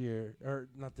quarterbacks this year, or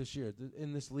not this year,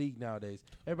 in this league nowadays.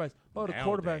 Everybody's the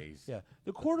quarterback. Nowadays. Yeah,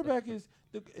 the quarterback is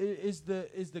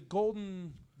the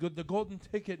golden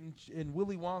ticket in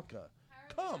Willy Wonka.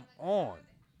 Come on.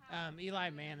 Eli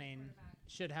Manning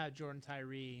should have Jordan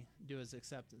Tyree do his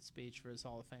acceptance speech for his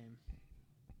Hall of Fame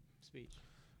speech.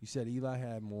 You said Eli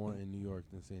had more in New York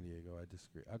than San Diego. I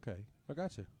disagree. Okay, I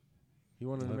got you. He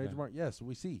won in the major market. Yes,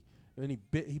 we see. And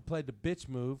he played the bitch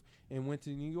move and went to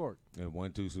New York. And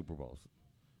won 2 Super Bowls.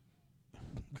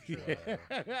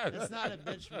 It's not a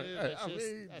bitch move. It's I just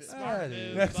mean, a smart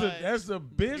move. That's a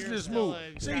business still move.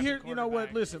 a See drafted here, you know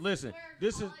what? quarterback. Listen.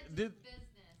 This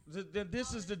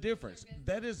is the difference.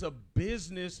 That is a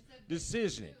business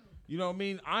decision. You know what I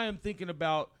mean? I am thinking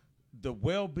about the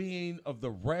well-being of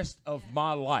the rest of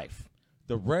my life,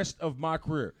 the rest of my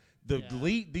career.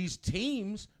 These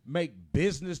teams make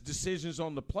business decisions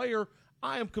on the player.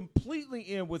 I am completely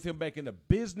in with him making a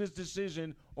business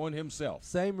decision on himself.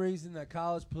 Same reason that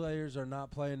college players are not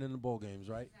playing in the bowl games,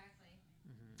 right?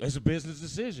 Exactly. It's a business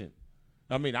decision.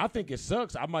 I mean, I think it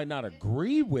sucks. I might not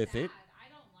agree with it. I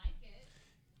don't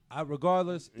like it.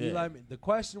 Regardless, Yeah. The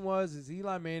question was: is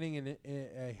Eli Manning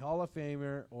a Hall of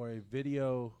Famer or a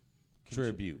video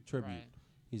Tribute. Tribute. Right.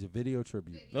 He's a video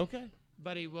tribute. Okay.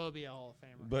 But he will be a Hall of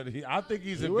Famer. But I think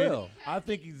he's He a will. I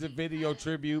think he's a video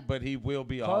tribute, but he will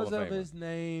be a Hall Because of of Famer. his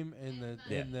name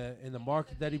and the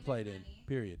market that he played in.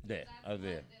 Period. Yeah,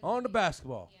 there. On to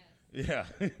basketball. Yeah.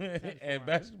 And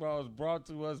basketball is brought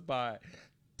to us by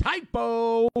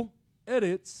Typo.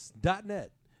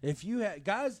 Edits.net. If you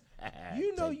guys,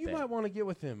 you know Take you that. might want to get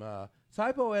with him.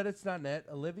 Typoedits.net.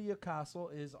 Olivia Castle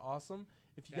is awesome.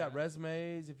 If you got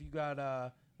resumes, if you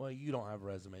got well, you don't have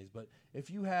resumes, but if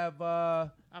you have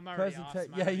I'm already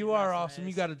awesome. I yeah, don't you need are resumes. awesome.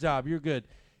 You got a job. You're good.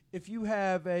 If you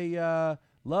have a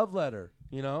love letter,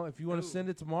 if you want to send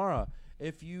it tomorrow,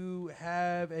 if you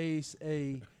have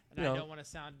And I don't want to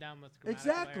sound dumb with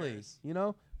grammatical exactly, errors.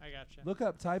 I gotcha. look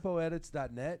up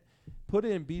typoedits.net, put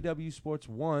in BW Sports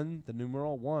 1, the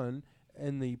numeral 1,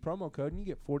 and the promo code, and you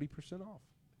get 40% off.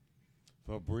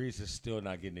 Fabrice is still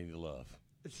not getting any love.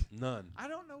 None. I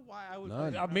don't know why I would.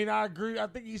 None. I mean, I agree. I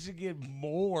think he should get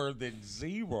more than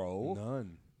 0.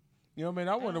 None. You know what I mean?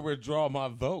 I want to withdraw my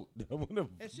vote.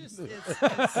 It's just it's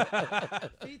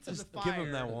feet to the fire. Give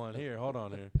him that one. Here, hold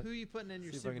on here. Who are you putting in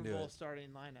your See if I Super can do Bowl it. starting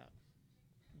lineup?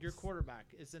 Your quarterback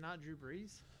is it not Drew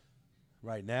Brees?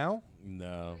 Right now?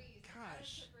 No,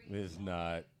 Gosh, it's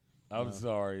not. I'm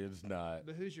sorry, it's not.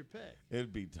 but who's your pick?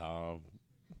 It'd be Tom.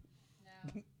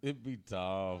 No. It'd be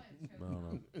Tom.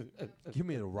 No. Give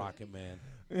me the Rocket Man.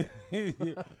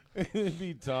 It'd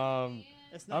be Tom.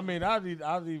 It's I mean, I'd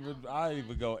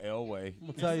even go Elway.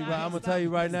 I'm gonna tell you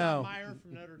right now. Meyer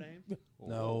from Notre Dame.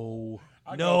 No.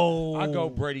 I No. go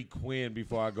Brady Quinn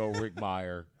before I go Rick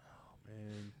Meyer.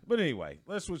 Man. But anyway,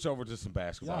 let's switch over to some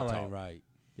basketball Y'all talk. ain't right.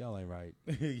 Y'all ain't right.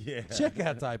 Yeah. Check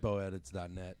out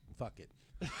typoedits.net. Fuck it.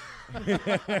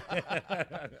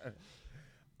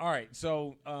 All right.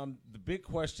 So the big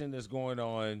question that's going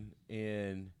on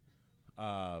in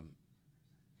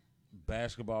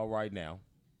basketball right now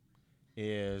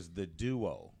is the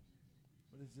duo.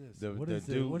 What is this? The- What the is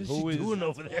it? dude What is who she is- doing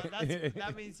over there?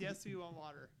 That means yes, we want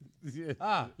water. Yes. You need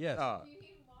water.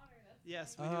 That's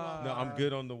Yes, fine. we do want No, water. I'm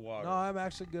good on the water. No, I'm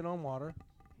actually good on water.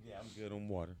 Yeah, I'm good on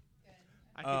water.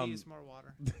 I could use more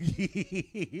water.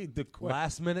 The question.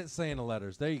 Last minute Santa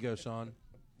letters. There you go, Sean.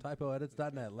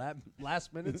 Typoedits.net.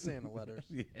 Last minute Santa letters.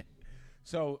 Yeah.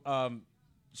 So,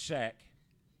 Shaq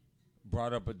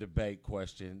brought up a debate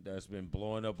question that's been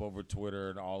blowing up over Twitter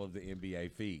and all of the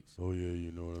NBA feeds. Oh yeah,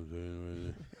 you know what I'm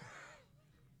saying.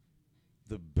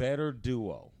 The better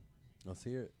duo, Let's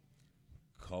hear it.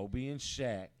 Kobe and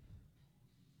Shaq,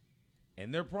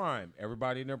 in their prime,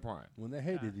 everybody in their prime. When they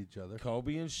hated each other.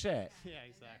 Kobe and Shaq, Yeah,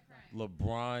 exactly.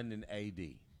 LeBron and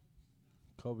AD.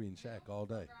 Kobe and Shaq all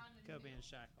day. Kobe and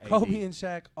Shaq. AD. Kobe and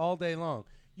Shaq all day long.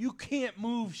 You can't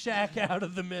move Shaq out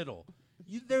of the middle.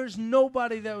 There's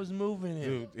nobody that was moving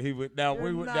him. Dude, he would now. You're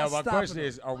We would not now. My stopping question him.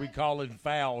 is: are we calling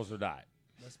fouls or not?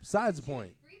 That's besides the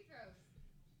point. Free throws.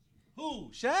 Who?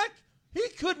 Shaq? He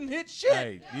couldn't hit shit.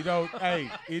 Hey,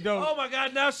 you know. Oh my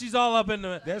God! Now she's all up in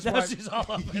the. That's now why. she's all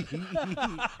up. In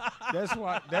That's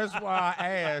why I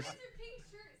asked. What's your pink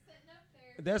shirt sitting up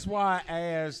there? That's why I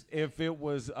asked if it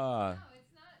was. No,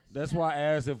 it's not. That's why I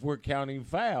asked if we're counting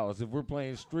fouls, if we're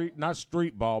playing not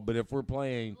street ball, but if we're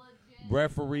playing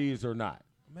referees or not.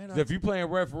 Man, 'Cause if you're playing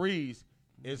referees,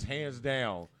 it's hands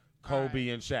down Kobe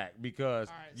and Shaq because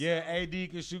AD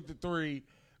can shoot the three,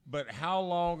 but how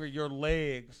long are your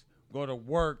legs going to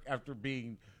work after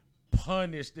being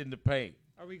punished in the paint?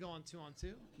 Are we going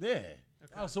 2-on-2? Yeah,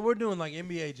 Oh, so we're doing like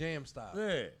NBA Jam style.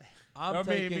 yeah. I'm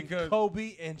taking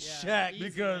Kobe and Shaq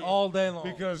because all day long.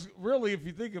 Because really, if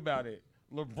you think about it,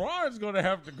 LeBron's going to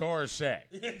have to guard Shaq.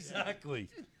 Exactly.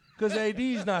 Because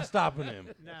AD's not stopping him.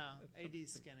 No,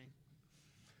 AD's skinny.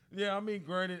 Yeah, I mean,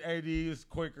 granted, AD is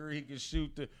quicker. He can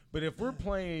shoot but if we're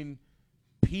playing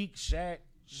peak Shaq,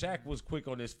 Shaq was quick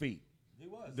on his feet. He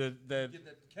was. Get that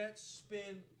catch,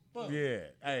 spin, boom. Yeah.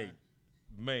 Hey,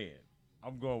 man,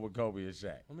 I'm going with Kobe and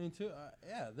Shaq. I mean,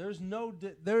 there is no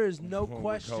I'm going with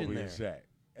question Kobe there. and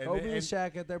Shaq. Kobe and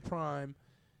Shaq at their prime,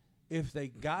 if they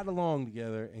got along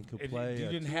together and could play. You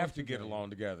a didn't 2-on-2 have to get game. along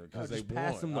together because No, they just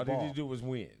pass won. them the All they ball. need to do was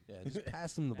win. Yeah, just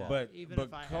pass them the ball. But Even but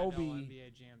if I Kobe, had no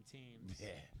NBA Jam teams.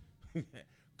 yeah,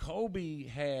 Kobe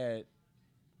had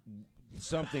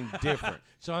something different.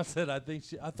 Sean said, I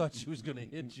thought she was going to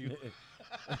hit you.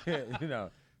 You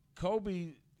know,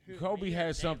 Kobe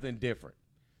had something different.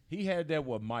 He had that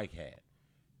what Mike had.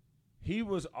 He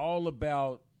was all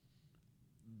about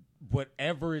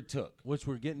whatever it took. Which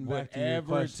we're getting back to your Whatever it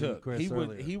question, took. Chris,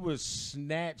 earlier. He would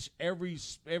snatch every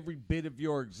bit of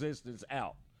your existence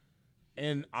out.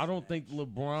 And I don't think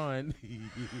LeBron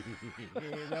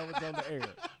that was on the air.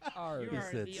 All right. You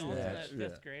are said the snatch. ultimate Yeah.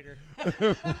 fifth grader.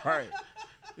 Right.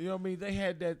 You know what I mean? They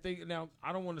had that thing. Now,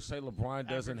 I don't want to say LeBron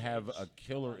doesn't have a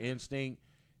killer instinct.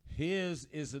 His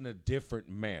is in a different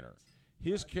manner.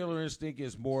 His killer instinct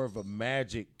is more of a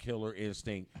magic killer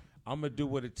instinct. I'm going to do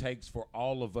what it takes for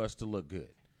all of us to look good.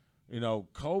 You know,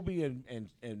 Kobe and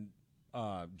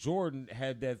Jordan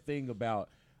had that thing about,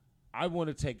 I want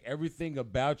to take everything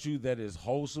about you that is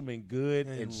wholesome and good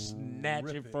and snatch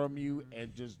rip it it. from you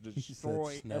and just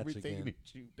destroy snatch everything again.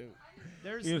 that you do.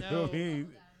 There's You no. know what I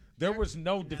mean? There was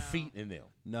no defeat in them.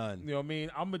 None. You know what I mean?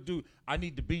 I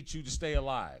need to beat you to stay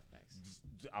alive.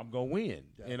 I'm gonna win.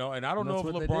 You know, and I don't And know that's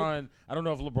if what they LeBron. I don't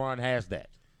know if LeBron has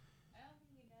that.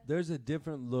 There's a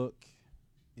different look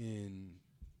in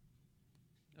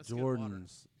That's good water.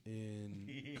 Jordan's,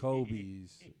 in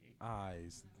Kobe's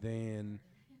eyes than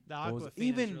The was Aquafina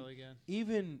even is really good.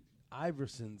 even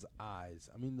Iverson's eyes.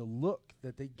 I mean, the look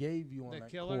that they gave you on The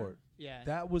that killer? court. Yeah.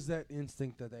 That was that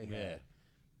instinct that they Yeah. had.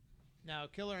 Now,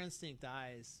 Killer Instinct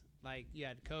eyes. Like, you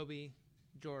had Kobe,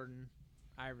 Jordan,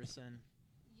 Iverson.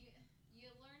 You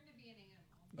learn to be an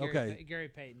animal. Okay. Gary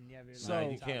Payton. You have your So-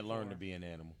 You top can't learn four. to be an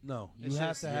animal. No, you It's have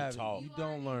just- to you're have taught. it. You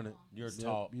don't learn it. You're Yep,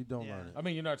 taught. You don't Yeah. learn it. I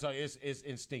mean, you're not talking. It's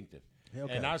instinctive.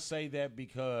 Okay. And I say that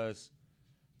because,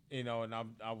 you know, and I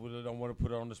really don't want to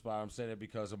put her on the spot. I'm saying that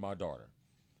because of my daughter.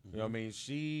 You know what I mean?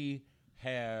 She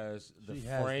has the She has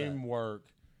that.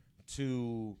 framework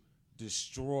to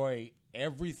destroy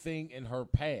everything in her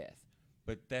path,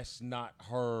 but that's not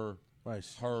her Right.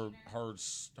 her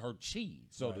chi,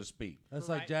 so to speak. That's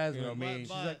Right. like Jasmine. You know what I mean? She's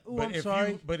like, "Ooh, But I'm if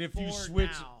sorry." You, but if you For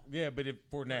switch, now. yeah, but if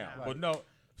for now, now. but no.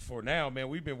 for now, man,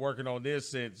 we've been working on this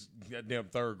since goddamn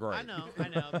third grade. I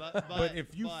know, but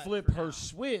if you flip her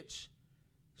switch,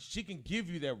 she can give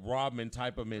you that Rodman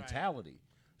type of mentality.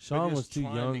 Sean But was just too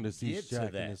trying young to to see get to Shaq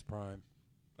in that. his prime.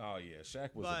 Oh yeah,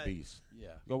 Shaq was But- a beast. Yeah.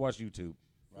 Go watch YouTube.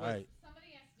 Right.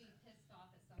 Somebody has to be pissed off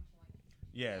at some point.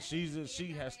 Yeah, she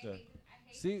has to.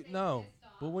 See, no,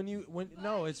 but when you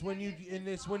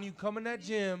come in that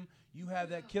gym, you have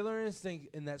that killer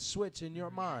instinct and that switch in your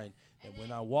mind that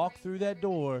when I walk through that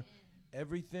door,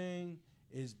 everything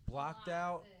is blocked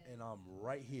out and I'm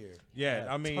right here. Yeah,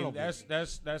 I tunnel mean vision.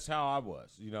 that's how I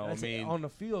was. You know, That's I mean, on the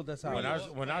field, that's how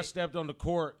when I stepped on the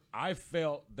court, I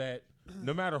felt that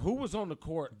no matter who was on the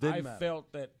court, Didn't I matter.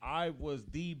 felt that I was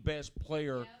the best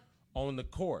player on the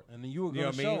court. And then you were You know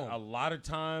going what to I mean? show A 'em. lot of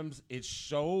times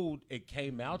it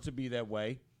came out to be that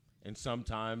way, and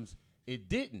sometimes it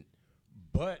didn't.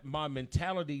 But my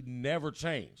mentality never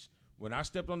changed. When I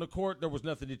stepped on the court, there was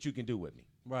nothing that you can do with me.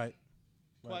 Right.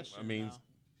 Question. I mean,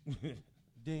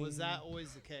 Ding. was that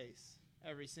always the case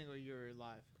every single year of your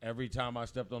life? every time I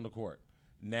stepped on the court.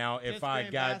 Now, if Fifth I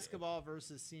grade got, basketball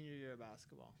versus senior year of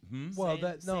basketball. Well,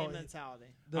 Same mentality.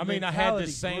 the I mean, I had the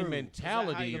mentality same grew.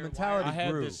 mentality. The mentality I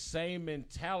had grew. the same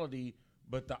mentality,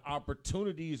 but the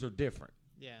opportunities are different.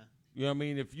 Yeah. You know what I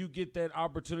mean? If you get that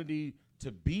opportunity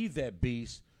to be that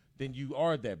beast, then you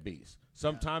are that beast.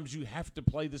 Sometimes you have to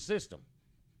play the system.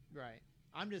 Right.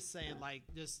 I'm just saying, like,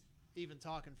 just even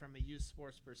talking from a youth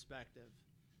sports perspective.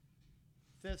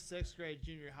 5th, 6th grade,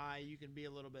 junior high, you can be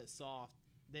a little bit soft.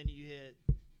 Then you hit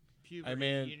puberty. I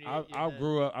mean, junior, I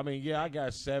grew up. I mean, yeah, I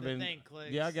got seven. thing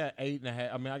clicks. Yeah, I got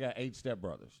 8.5. I mean, I got 8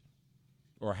 stepbrothers,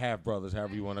 or half brothers,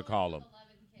 however you want to call them.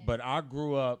 But I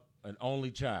grew up an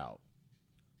only child.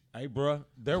 Hey, bruh,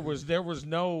 there was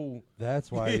no. That's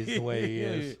why he's the way he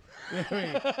is. I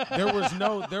mean,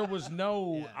 there was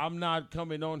no. I'm not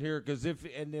coming on here because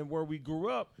and then where we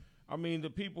grew up. I mean, the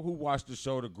people who watched the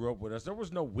show that grew up with us, there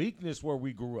was no weakness where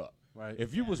we grew up. Right.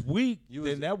 If you was weak,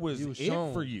 then that was it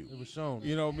shown. for you. It was shown.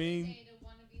 You know what I mean?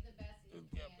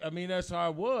 I mean, that's how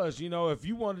it was. You know, if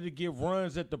you wanted to get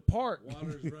runs at the park,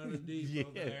 Water's running deep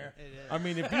over there. I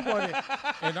mean, if you wanted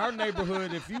in our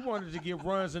neighborhood, if you wanted to get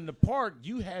runs in the park,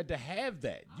 you had to have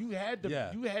that. You had to.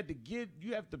 Yeah. You had to get.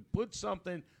 You have to put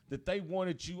something that they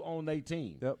wanted you on their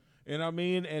team. Yep. And I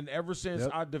mean, and ever since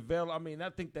Yep. I developed, I mean, I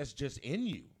think that's just in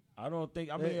you. I don't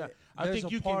think. I mean, I There's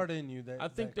think a you part can. in you that I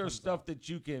think that there's comes stuff out. that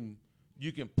you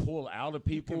can pull out of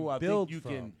people. I build think you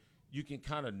from. can. You can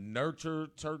kind of nurture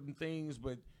certain things,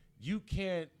 but you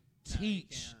can't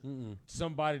teach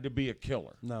somebody to be a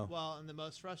killer No. Well, and the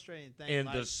most frustrating thing in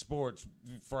like, the sports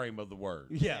frame of the word.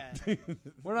 Yeah.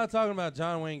 We're not talking about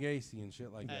John Wayne Gacy and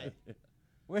shit like Hey. that.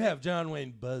 We have John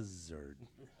Wayne Buzzard.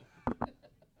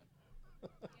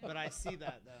 but I see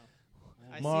that though.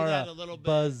 I Mara see that a little bit.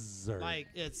 Buzzard. Like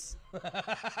it's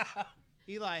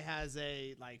Eli has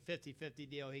a like 50-50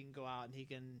 deal. He can go out and he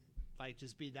can like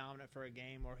just be dominant for a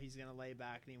game, or he's going to lay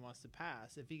back and he wants to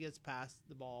pass. If he gets past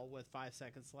the ball with 5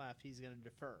 seconds left, he's going to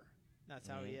defer. That's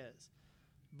how he is.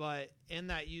 But in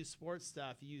that youth sports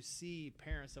stuff, you see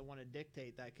parents that want to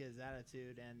dictate that kid's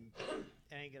attitude, and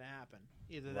it ain't going to happen.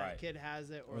 Either Right. that kid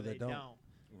has it or they don't.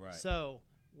 Right. So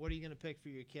what are you going to pick for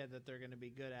your kid that they're going to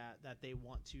be good at, that they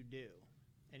want to do?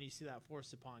 And you see that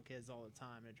forced upon kids all the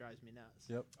time. It drives me nuts.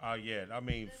 Yep. Yeah. I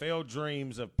mean, failed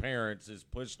dreams of parents is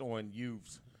pushed on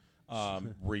youths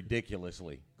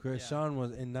ridiculously. Chris, Sean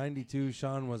was in '92.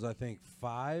 Sean was, I think,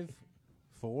 5,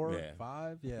 4, Yeah.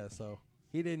 5. Yeah, so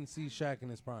he didn't see Shaq in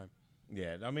his prime.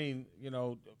 Yeah, I mean, you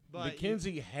know, But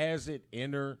Mackenzie has it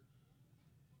in her,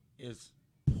 is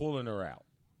pulling her out.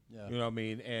 Yeah. You know what I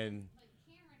mean? And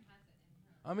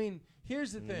I mean,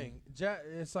 here's the thing.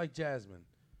 It's like Jasmine.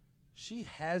 She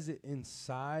has it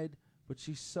inside, but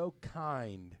she's so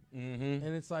kind. Mhm.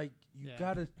 And it's like, you Yeah.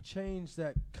 got to change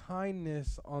that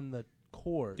kindness on the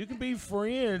court. you can be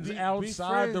friends Be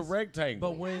outside the friends,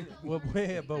 rectangle.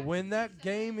 But when that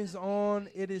game is on,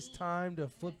 it is time to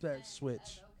flip that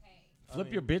switch.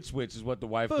 Flip your bitch switch is what the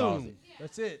wife calls Boom. it.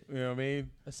 That's it. You know what I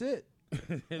mean? That's it.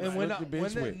 And Flip when your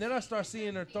bitch switch. then I start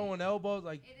seeing her throwing elbows,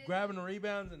 like grabbing the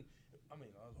rebounds, and I mean,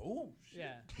 oh shit.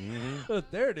 Yeah.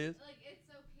 There it is. Like, it's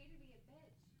okay to be a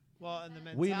bitch. Well, and the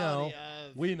We know. mentality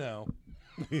of We know.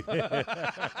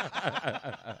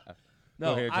 Go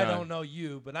No, ahead, I John. don't know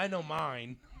you, but I know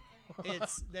mine.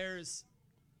 it's the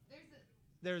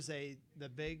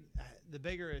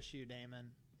bigger issue,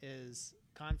 Damon, is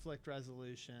conflict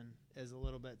resolution is a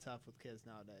little bit tough with kids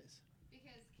nowadays.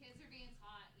 Because kids are being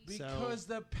taught. Because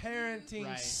the parenting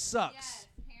Right. sucks. Yes,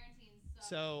 parenting sucks.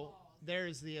 So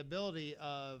there's the ability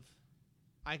of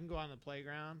I can go on the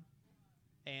playground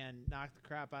and knock the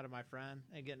crap out of my friend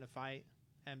and get in a fight,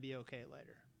 and be okay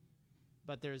later.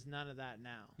 But there's none of that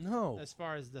now. No. As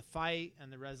far as the fight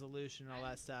and the resolution and all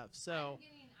that stuff. So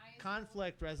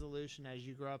conflict resolution as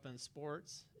you grow up in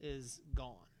sports is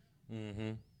gone.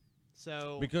 Mm-hmm.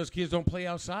 So because kids don't play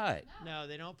outside. No,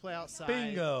 they don't play outside.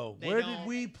 Bingo. They Where don't- did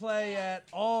we play at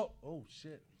all? Oh,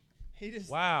 shit. He just.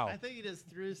 Wow. I think he just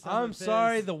threw some. I'm of his-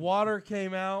 sorry. The water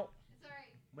came out. It's all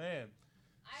right. Man.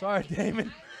 Sorry,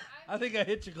 Damon. I think I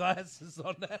hit your glasses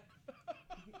on that.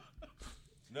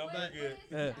 No, What- they're what good. is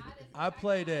bad is I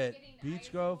played I'm at getting Beach ice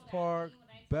Grove rolled at Park, me when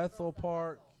I took Bethel the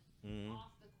Park. hustle Mhm.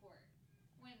 Off the court.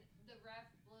 When the ref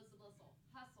blows the whistle,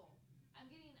 hustle. I'm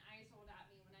getting ice rolled at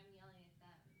me when I'm yelling at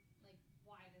them. Like,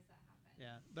 why does that happen?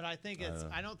 Yeah, but I think it's.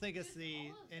 I don't think it's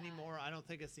the anymore. I don't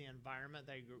think it's the environment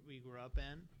that we grew up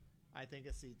in. I think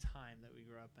it's the time that we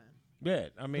grew up in. Yeah,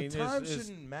 I mean, the time it's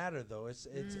shouldn't matter though.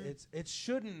 It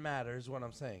shouldn't matter is what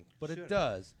I'm saying, but it Shouldn't.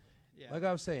 does. Yeah. Like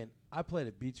I was saying, I played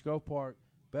at Beach Grove Park,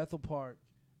 Bethel Park,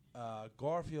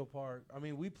 Garfield Park. I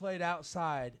mean, we played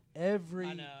outside every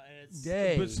I know, and it's-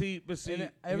 day. But see, and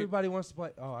everybody wants to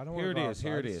play. Oh, I don't want Here to it go is. outside.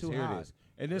 Here it It's is. too Here hot. it is.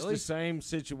 And it's Really? the same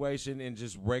situation in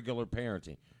just regular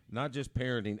parenting, not just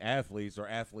parenting athletes or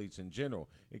athletes in general.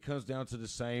 It comes down to the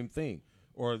same thing.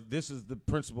 Or this is the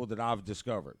principle that I've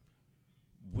discovered.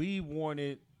 We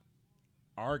wanted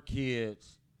our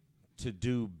kids to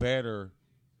do better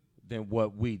than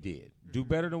what we did. Do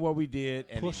better than what we did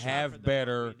and Push have harder than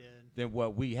better what we did. than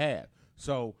what we have.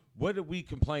 So what did we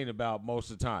complain about most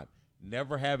of the time?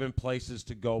 Never having places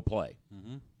to go play.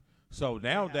 Mm-hmm. So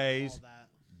nowadays, all that.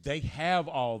 they have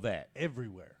all that.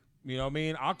 Everywhere. You know what I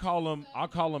mean? I call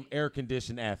them air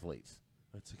conditioned athletes.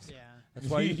 Yeah. That's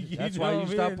why you, You that's know why what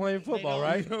you I stopped mean? playing football, don't-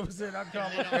 right? You know what I'm saying? I call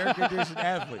them air conditioned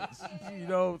athletes. You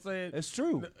know what I'm saying? It's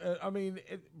true. I mean,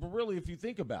 but really, if you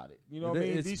think about it, you know what I It-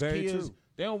 mean? it's These very kids, true.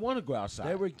 they don't want to go outside.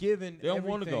 They were given. They don't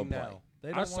want to go everything play. now. They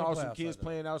don't I wanna saw play some outside kids though.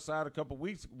 playing outside a couple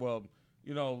weeks. Well,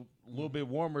 you know, a little bit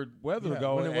warmer weather Yeah,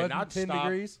 ago, when it and wasn't I'd 10 stop.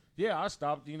 degrees? Yeah, I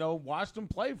stopped. You know, watched them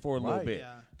play for a little Right. bit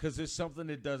Yeah. because it's something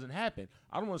that doesn't happen.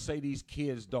 I don't want to say these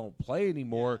kids don't play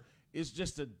anymore. It's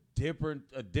just a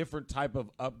different type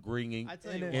of upbringing I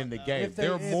tell you in what, the though. game. If they-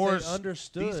 They're if they more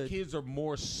understood- These kids are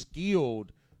more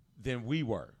skilled than we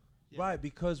were. Right,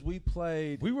 because we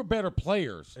played. We were better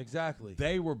players. Exactly.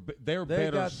 They're They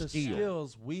better got the skilled.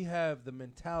 skills. We have the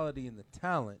mentality and the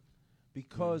talent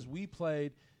because we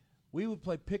played. We would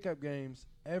play pickup games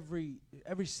every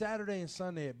Saturday and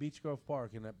Sunday at Beach Grove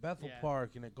Park and at Bethel Yeah.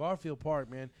 Park and at Garfield Park.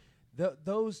 Man,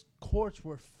 those courts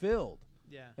were filled,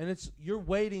 Yeah. and you're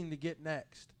waiting to get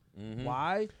next.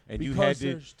 Why? And because you had to,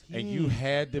 there's and you teams.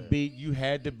 had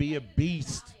to be a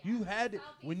beast. You had to,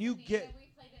 when you get. We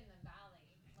played in the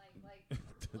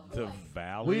valley. The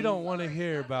valley. We don't want to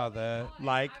hear about that.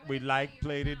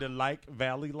 Played in the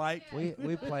valley like.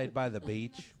 We played by the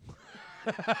beach.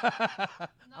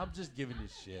 I'm just giving you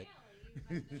shit.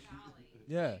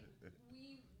 Yeah.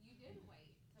 You did wait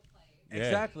to play. Yeah.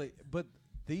 Exactly. But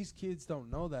these kids don't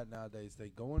know that nowadays. They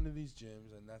go into these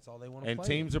gyms and that's all they want to And play.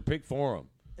 teams are picked for them.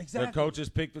 Exactly. Their coaches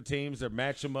pick the teams. They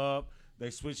match them up. They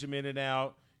switch them in and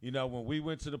out. You know, when we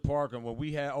went to the park and when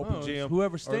we had open it's gym,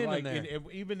 whoever's or standing there.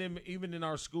 even in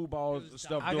our school ball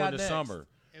stuff I during got the next. summer,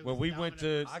 It when was we went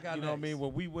to, dominant. I got you know what I mean, next.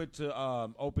 when we went to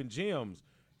open gyms,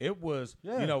 it was,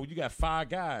 Yeah. you know, you got 5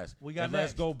 guys. We got and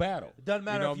let's next. go battle. It doesn't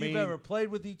matter you know if what I you've mean? ever played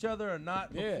with each other or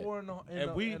not Yeah. before in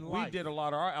And we life. did a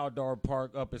lot of our outdoor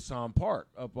park up at Som Park,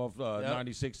 up off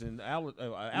 96 in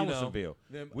Allisonville.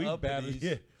 them We battled,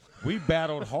 uppity. we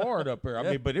battled hard up there. I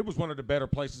Yeah. mean, but it was one of the better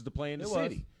places to play in the It was.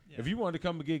 city. Yeah. If you wanted to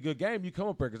come and get a good game, you come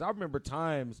up there. Because I remember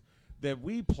times that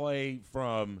we played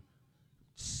from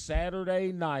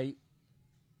Saturday night.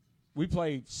 We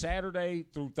played Saturday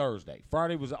through Thursday.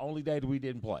 Friday was the only day that we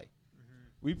didn't play.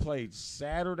 We played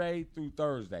Saturday through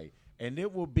Thursday, and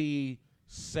it will be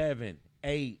 7,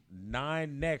 8,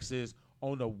 9 nexus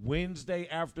on a Wednesday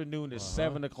afternoon at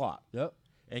 7 o'clock. Yep.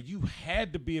 And you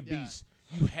had to be a Yeah. beast.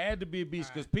 You had to be a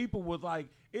beast because people would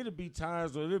it'd be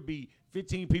times where there'd be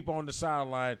 15 people on the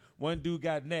sideline. One dude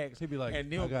got next. He'd be like,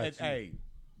 and "I got you." hey,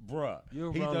 bruh,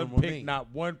 You're he running done with picked me.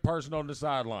 not one person on the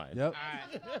sideline. Yep. All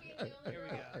right. Talk about being the only Here we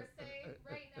girl go. per se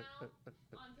right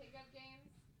now on pickup games.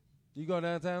 You go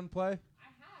downtown and play? I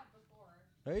have before.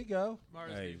 There you go.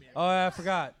 Mars Hey. gave me Oh, I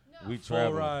forgot. No. We Full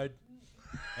travel. ride.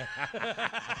 Here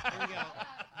we go.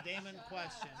 Damon,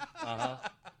 question.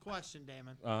 Question,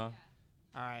 Damon. All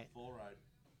right. Full ride.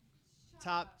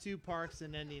 Top 2 parks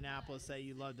in Indianapolis that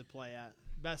you love to play at.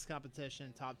 Best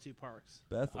competition, top 2 parks.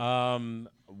 Bethel.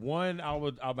 One, I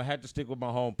would have to stick with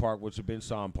my home park, which would have been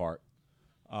Som Park.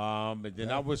 And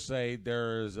then I would say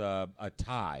there's a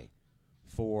tie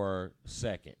for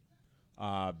second.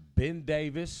 Ben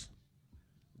Davis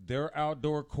their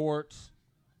outdoor courts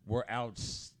were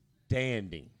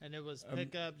outstanding. And it was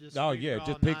pick up, just oh free yeah, for all,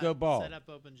 just pick not up ball. Set up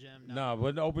open gym. No, it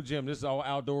wasn't open gym. This is all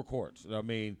outdoor courts. I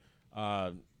mean,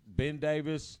 Ben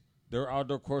Davis, their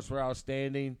outdoor courts were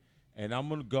outstanding, and I'm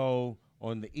gonna go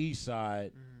on the east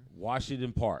side,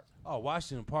 Washington Park. Oh,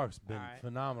 Washington Park's been All right.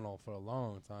 phenomenal for a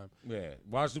long time. Yeah,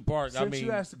 Washington Park. Since I mean,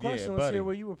 you asked the question, yeah, let's buddy. hear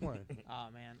where you were playing. Oh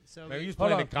man, so Man, he was Hold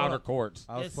playing on, in counter hold on. courts.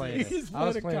 I was This playing is- it. He's I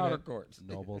was playing playing counter it. courts.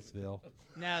 Noblesville.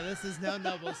 no, this is no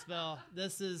Noblesville.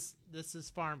 This is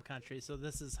farm country. So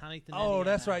this is Huntington. Oh, Indiana.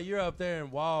 that's right. You're up there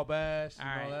in Wabash and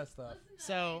All all right. that stuff.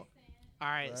 So, all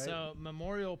right, Right. so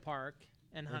Memorial Park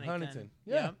in In Huntington.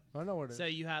 Yeah, Yep. I know where it is. So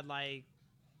you had like,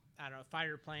 I don't know,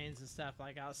 fighter planes and stuff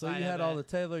like So outside. you had of all it.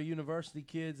 the Taylor University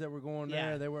kids that were going Yeah.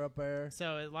 there. They were up there.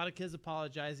 So a lot of kids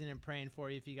apologizing and praying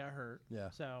for you if you got hurt. Yeah.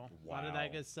 So a lot of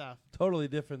that good stuff. Totally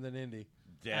different than Indy.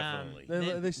 Definitely.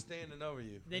 They're standing over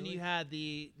you. Then Really? you had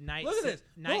the night. Look at this.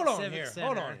 Night Hold on Civic here. Center.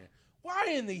 Hold on here. Why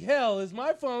in the hell is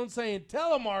my phone saying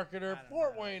telemarketer,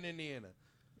 Fort Wayne, Indiana?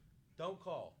 Don't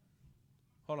call.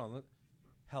 Hold on. Look.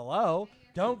 Hello?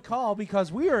 Don't call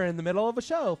because we are in the middle of a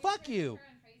show. Fuck you.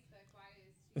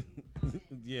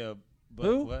 Yeah, but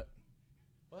Who? what?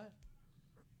 What?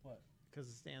 What? Because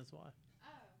it stands wife.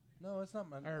 No, it's not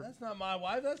my. Or- That's not my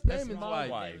wife. That's That's Damon's my wife.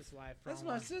 wife. David's wife. That's wrong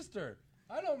my one. sister.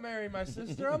 I don't marry my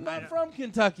sister. I'm I not know. from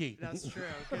Kentucky. That's true.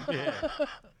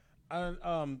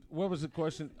 What was the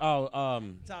question? Oh,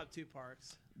 Top two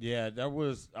parks. yeah, there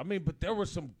was. I mean, but there were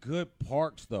some good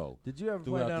parks though. Did you ever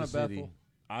play throughout down the at city. Bethel?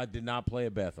 I did not play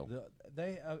at Bethel.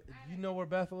 They, you know where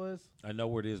Bethel is? I know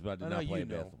where it is, but I I did know not play you at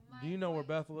know. Bethel. Do you know where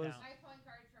Bethel is?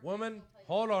 No. Woman,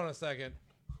 hold on a second.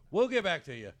 We'll get back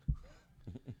to you.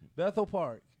 Bethel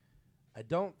Park. I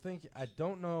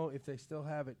don't know if they still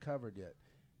have it covered yet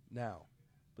now,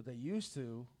 but they used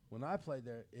to. When I played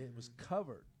there, it was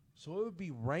covered, so it would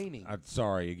be raining. I'm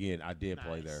sorry again. I did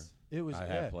play Nice. there. It was. I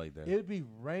have played there. It'd be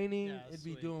raining. Yeah, it'd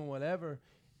be sweet. doing whatever,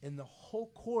 and the whole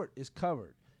court is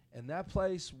covered, and that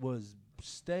place was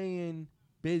staying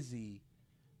busy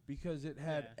because it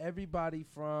had Yeah. everybody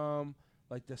from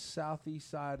like the southeast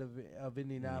side of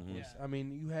Indianapolis. Yeah. I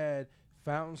mean, you had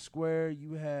Fountain Square.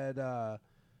 You had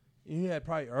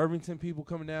probably Irvington people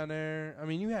coming down there. I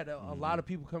mean, you had a lot of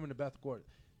people coming to Bethel Court.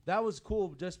 That was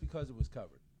cool just because it was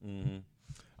covered. Mm-hmm.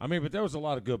 I mean, but there was a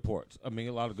lot of good ports. I mean,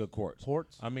 a lot of good courts.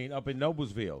 Courts? I mean, up in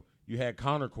Noblesville, you had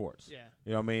Connor courts. Yeah.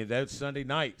 You know what I mean? That's Sunday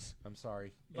nights. I'm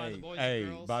sorry. By the Boys and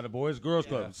Girls. By the Boys Girls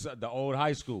Yeah. Club, the old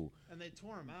high school. And they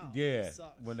tore them out. Yeah, It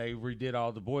sucks. when they redid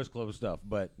all the boys club stuff.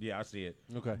 But yeah, I see it.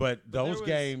 Okay. But there those was-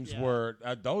 games yeah. were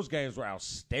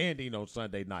outstanding on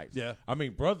Sunday nights. Yeah. I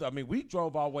mean, brother. I mean, we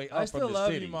drove all the way up I still from the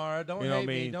love city. you, Mara. Don't You know hate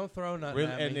what I me. mean? Don't throw nothing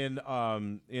Really, at and me.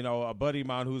 then, a buddy of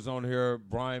mine who's on here,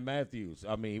 Brian Matthews.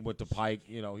 I mean, he went to Pike.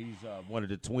 You know, he's one of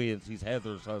the twins. He's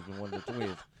Heather's husband, one of the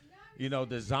twins. You know,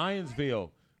 the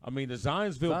Zionsville. I mean, the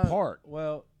Zionsville Park.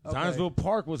 Well, okay. Zionsville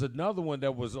Park was another one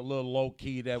that was a little low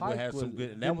key that Pike had some was-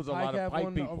 good, and that didn't was a Pike lot of have Pike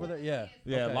one people. over there? Yeah.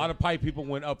 Yeah, Okay. a lot of Pike people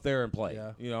went up there and played.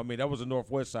 Yeah. You know, I mean, that was the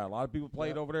northwest side. A lot of people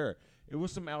played Yeah. over there. It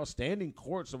was some outstanding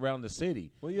courts around the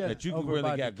city Well, yeah, that you could over really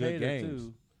by got good Decatur, games.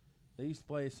 Too. They used to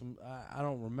play some. I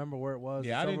don't remember where it was.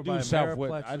 Yeah, I It's didn't over do by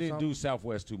Southwest. Ameriplex I or didn't do something.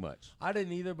 Southwest too much. I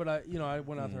didn't either, but I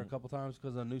went out there a couple times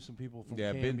because I knew some people from.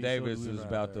 Yeah, Canby, Ben so Davis we is went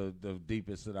out about there. the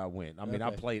deepest that I went. I mean, I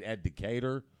Okay. played at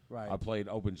Decatur. Right. I played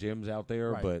open gyms out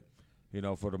there, Right.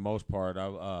 but for the most part,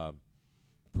 I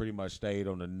pretty much stayed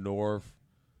on the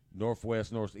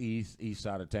northwest, northeast, east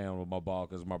side of town with my ball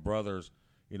because my brothers,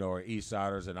 are East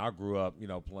Siders, and I grew up,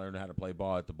 learning how to play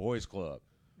ball at the Boys Club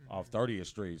off 30th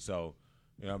Street. So,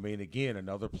 again,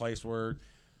 another place where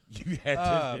you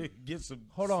had to get some.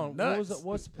 Hold some on. nuts.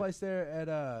 What's the place there at?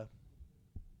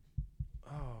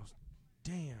 Oh,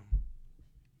 damn.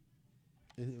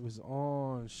 It was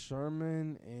on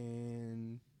Sherman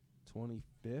and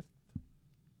 25th.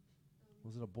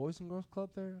 Was it a Boys and Girls Club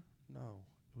there? No,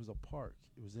 it was a park.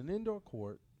 It was an indoor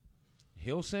court.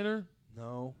 Hill Center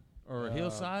No. or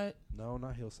Hillside? No,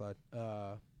 not Hillside. Courtney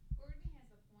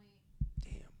has a point.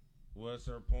 Damn. What's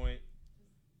her point?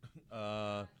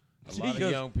 A She lot of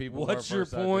goes, young people "What's who are your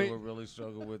first out there point?" will really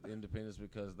struggle with independence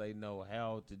because they know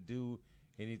how to do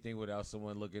anything without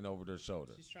someone looking over their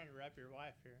shoulder. She's trying to rep your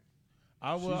wife here.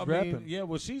 I She's mean, rapping. yeah,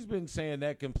 well, she's been saying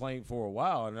that complaint for a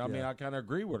while, and I mean, Yeah. I kind of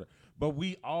agree with her. But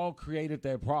we all created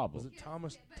that problem. Was it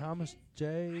Thomas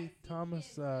J?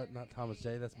 Not Thomas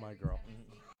J. That's my girl.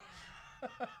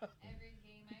 Every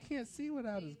game You can't see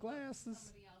without his glasses.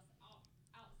 somebody else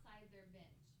outside their bench,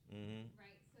 Mm-hmm.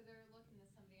 right? So they're looking to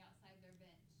somebody outside their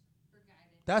bench for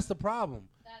guidance. That's the problem.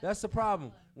 That's That's the the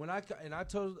problem. problem. When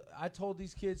I told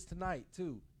these kids tonight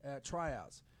too at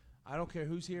tryouts. I don't care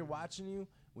who's here watching you.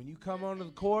 when you come onto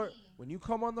the court,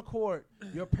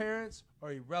 your parents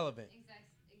are irrelevant.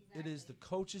 It is the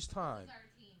coach's time.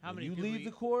 How when many you people leave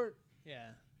the court, Yeah.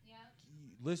 Yeah. you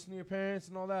listen to your parents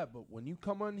and all that, but when you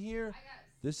come on here,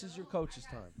 this is your coach's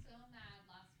time. So mad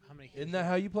last week. How many kids? Isn't that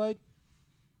how you played?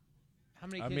 How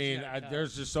many I kids? mean, you gotta cut?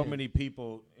 there's just so many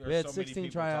people. We had so many 16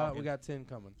 people tryout. talking. We got 10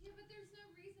 coming. Yeah, but there's no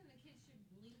reason the kids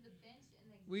should leave the bench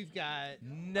and then. We've got.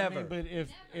 Never. I mean,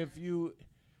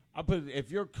 but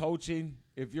if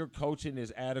your coaching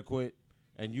is adequate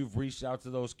and you've reached out to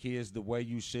those kids the way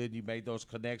you should, you made those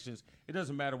connections. It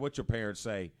doesn't matter what your parents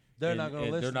say. They're not going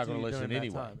to listen. They're not going to listen during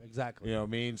anyway. that time. Exactly. You know what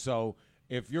I mean? So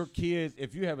if you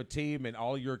have a team and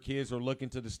all your kids are looking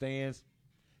to the stands,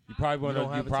 you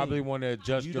probably want to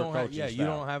adjust your coaching style. You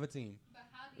don't have a team. But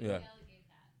how do you delegate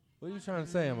that? What are you trying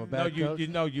to say? I'm a bad coach?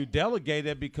 You delegate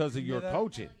it because of your that?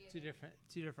 coaching. Two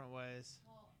different ways.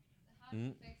 Well, how do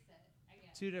you fix it? I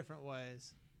guess. Two different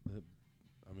ways.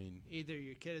 I mean, Either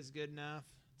your kid is good enough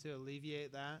to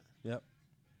alleviate that. yep.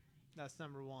 That's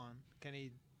number one. Can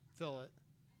he fill it?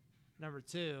 Number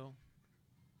two,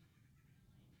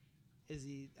 is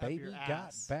he up Baby your got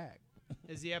ass? back.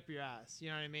 Is he up your ass? You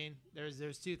know what I mean?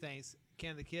 There's two things.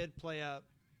 Can the kid play up?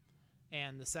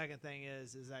 And the second thing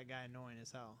is that guy annoying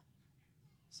as hell?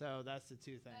 So that's the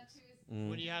two things. That's who is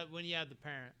When you have the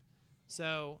parent.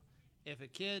 So if a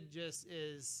kid just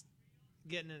is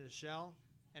getting in a shell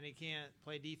and he can't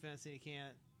play defense and he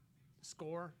can't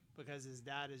score because his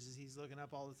dad he's looking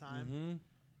up all the time,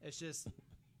 Mm-hmm. it's just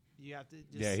you have to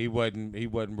just Yeah, he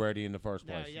wasn't ready in the first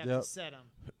no, place. you have to set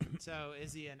him. So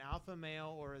is he an alpha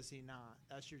male or is he not?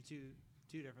 That's your two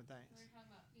different We're things. talking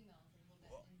about females a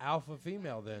little bit. Alpha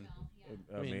female then.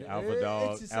 Yeah. I mean, alpha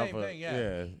dog. It's the same thing,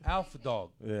 yeah. Alpha dog.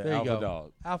 Yeah, There you alpha go.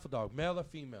 dog. Alpha dog, male or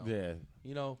female. Yeah.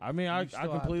 You know. I mean, I you still have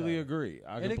completely that. agree.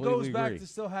 I And it completely goes back agree. to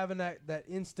still having that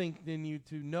instinct in you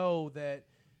to know that,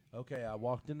 okay, I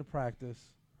walked into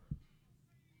practice.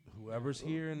 Whoever's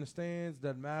here in the stands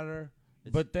doesn't matter.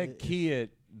 But that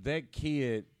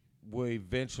kid will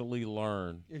eventually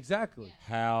learn exactly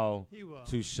how He will.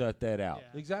 to shut that out.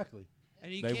 Yeah. exactly.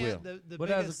 And you They can't. will. The But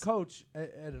biggest, as a coach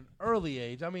at an early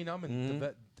age, I mean, I'm in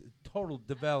total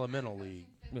developmental league.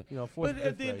 You know, fourth, But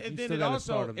fifth then, grade. and You then still it gotta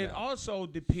start also 'em it now. also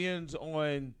depends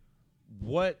on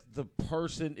what the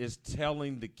person is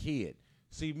telling the kid.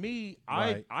 See, me,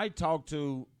 Right. I talk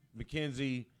to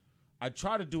Mackenzie. I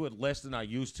try to do it less than I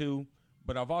used to,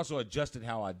 but I've also adjusted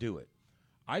how I do it.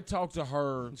 I talk to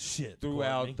her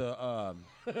throughout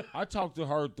I talk to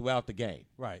her throughout the game.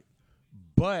 Right.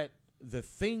 But the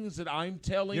things that I'm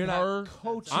telling You're not her,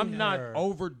 coaching I'm not her.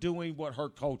 overdoing what her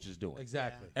coach is doing.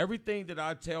 Exactly. Everything that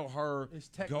I tell her It's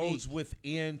technique. goes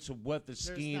within to what the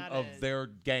scheme not of a- their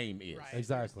game is. right,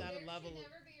 Exactly. There's There not a should level.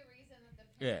 never be a reason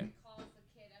that the Yeah. parent calls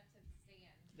the kid up to the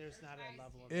stand. There's not a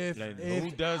level of. If, Then if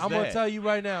who does I'm gonna that? tell you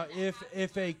right now, if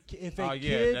a Oh yeah,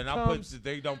 kid then comes,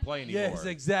 they don't play anymore. yes,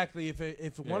 exactly.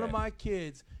 If one of Yeah. my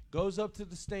kids goes up to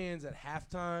the stands at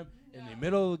halftime in the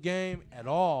middle of the game at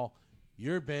all,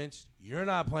 you're benched. You're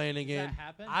not playing again. that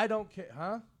happen? I don't care,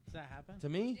 huh? Does that happen? To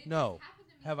me, no.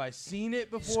 Have I seen it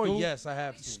before? School- Yes, I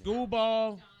have seen it.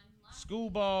 School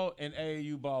ball and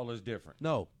AAU ball is different.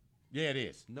 No. Yeah, it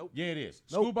is. Nope. Yeah, it is.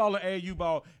 Nope. School ball and AAU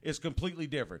ball is completely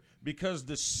different because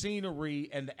the scenery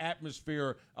and the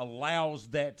atmosphere allows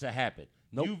that to happen.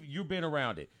 Nope. You've been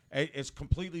around it. It's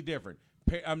completely different.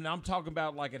 I'm talking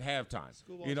about like at halftime,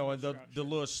 School you know, ball's and more the structured.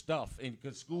 little stuff, and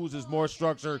because schools is more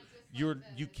structured, you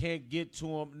can't get to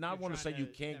them. Not want to say you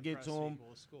can't get to them.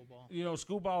 School ball. You know,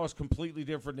 school ball is completely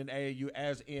different than AAU,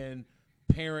 as in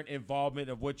parent involvement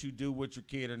of what you do with your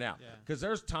kid and out. Yeah. Because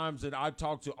there's times that I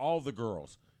talk to all the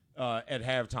girls at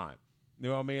halftime. You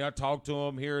know what I mean? I talk to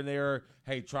them here and there.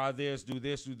 Hey, try this, do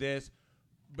this, do this.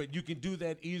 But you can do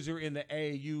that easier in the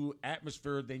AAU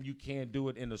atmosphere than you can do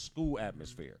it in the school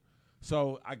atmosphere.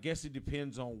 So I guess it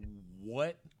depends on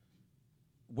what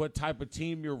type of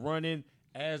team you're running,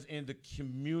 as in the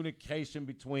communication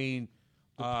between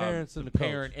The parents and the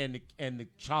parent coach. and the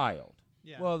child.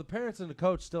 Yeah. Well, the parents and the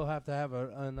coach still have to have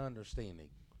an understanding.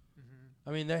 I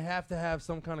mean, they have to have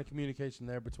some kind of communication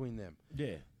there between them.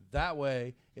 Yeah. That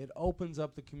way, it opens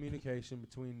up the communication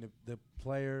between the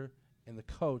player and the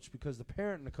coach, because the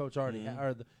parent and the coach already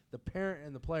or the parent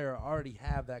and the player already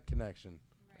have that connection.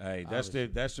 Hey,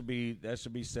 that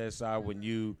should be set aside when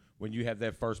you have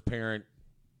that first parent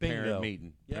Bingo.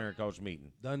 meeting, Yep. parent coach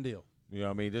meeting. Done deal. You know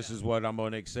what I mean? This is what I'm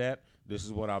going to accept. This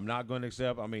is what I'm not going to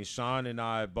accept. I mean, Sean and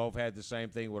I both had the same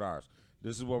thing with ours.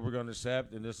 This is what we're going to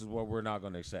accept, and this is what we're not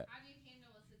going to accept. How do you handle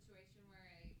a situation where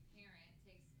a parent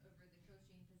takes over the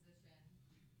coaching position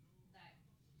that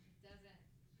doesn't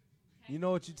Okay. You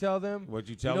know what you tell them? What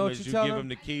you tell know them what is you you tell give them? them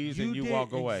the keys You and you did-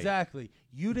 walk away. Exactly.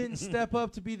 You didn't step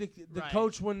up to be the Right.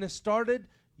 coach when this started.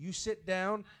 You sit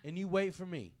down and you wait for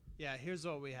me. Yeah, here's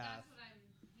what we have. That's what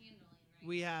I'm handling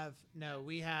right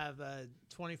We have a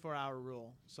 24-hour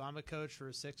rule. So I'm a coach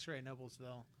for 6th grade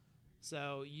Noblesville.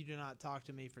 So you do not talk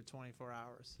to me for 24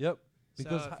 hours. Yep.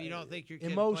 Because if you don't think your kid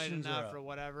played emotions are enough up. or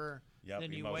whatever, Yep,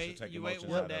 then you emotions wait. take You wait emotions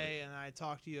one out of day, it. and I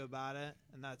talk to you about it,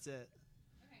 and that's it.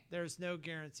 Okay. There's no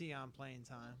guarantee on playing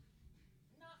time.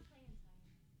 Not playing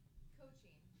time.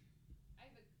 Coaching.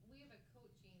 We have a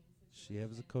coaching situation. She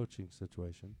has a coaching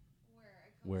situation where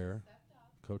a where coach stepped up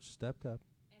coach stepped up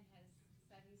and has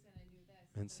said he's going to do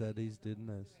this. and but said he he's hasn't doing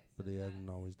always this, do it. but So he hasn't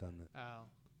that's- always done it. Oh,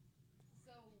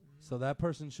 So, So that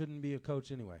person shouldn't be a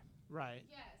coach anyway. right.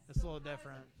 yes. It's a so little how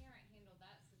different. Does a parent handle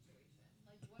that situation?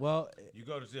 Like, what Well, You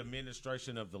go to the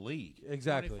administration of the league.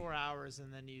 exactly. 24 hours,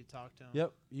 and then you talk to them.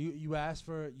 Yep. You ask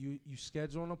for you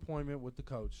schedule an appointment with the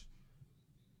coach.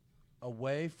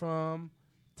 Away from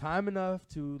time enough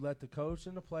to let the coach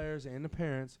and the players and the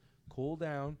parents cool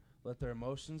down, let their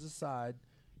emotions aside,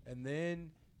 and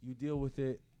then you deal with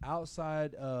it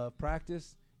outside of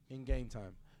practice in game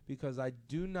time. Because I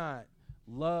do not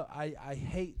love I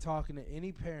hate talking to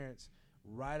any parents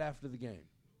right after the game.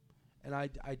 And I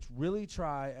really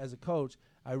try, as a coach,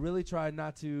 I really try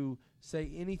not to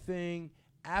say anything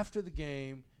after the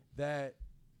game that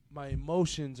my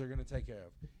emotions are going to take care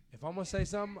of. If I'm going to say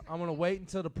something, I'm going to wait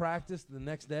until the practice the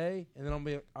next day, and then I'm going to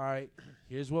be like, all right,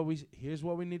 here's what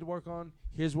we need to work on.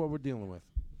 Here's what we're dealing with.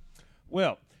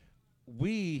 Well,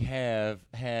 we have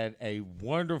had a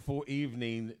wonderful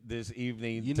evening this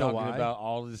evening You know talking why? about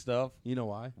all this stuff. You know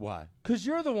why? Why? Because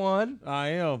you're the one. I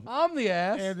am. I'm the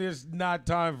ass. And there's not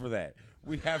time for that.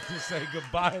 We have to say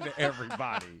goodbye to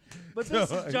everybody. But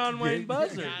this is John Wayne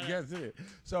Buzzard. Yes, it is.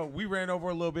 So we ran over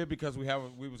a little bit because we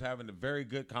was having a very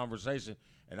good conversation,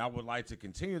 and I would like to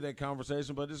continue that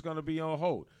conversation, but it's going to be on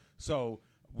hold. So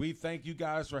we thank you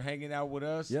guys for hanging out with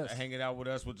us. Yes. Hanging out with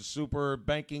us with the super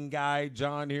banking guy,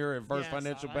 John, here at First Yes,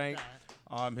 Financial I like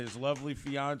Bank. His lovely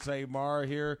fiance, Mara,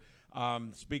 here.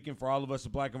 Speaking for all of us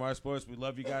at Black and White Sports, we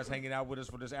love you guys hanging out with us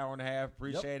for this hour and a half.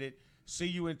 Appreciate it. See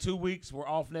you in 2 weeks. We're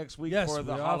off next week Yes, for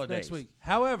the we're holidays. off next week.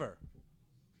 However,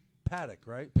 Paddock,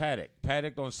 right?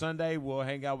 Paddock on Sunday. We'll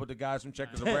hang out with the guys from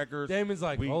Checkers and Records. Damon's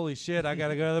like, holy shit, I got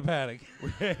to go to the Paddock.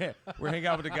 We're hanging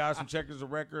out with the guys from Checkers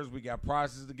and Records. We got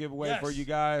prizes to give away Yes. for you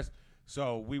guys.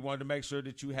 So we wanted to make sure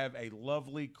that you have a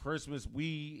lovely Christmas.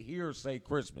 We here say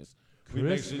Christmas. We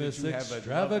make sure that Christmas you have a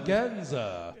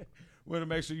extravaganza. we want to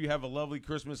make sure you have a lovely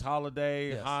Christmas holiday,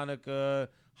 Yes. Hanukkah,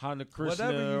 Whatever you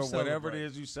Krishna, whatever it celebrate.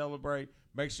 is you celebrate.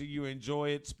 Make sure you enjoy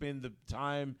it. Spend the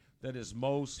time that is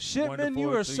most Shipman, wonderful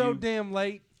you are to so you. damn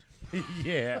late.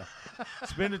 Yeah.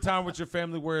 Spend the time with your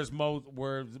family where it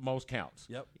most counts.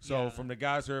 Yep. So from the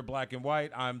guys here at Black and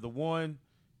White, I'm the one.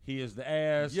 He is the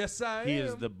ass. Yes, I He am.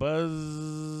 is the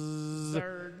buzz.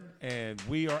 And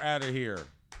we are out of here.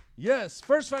 Yes,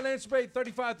 First Financial Bank,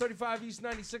 3535 East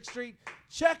 96th Street.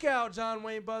 Check out John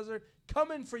Wayne Buzzard.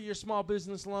 Come in for your small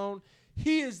business loan.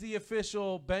 He is the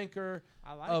official banker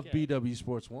I like of it. BW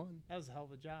Sports One. That was a hell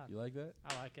of a job. You like that?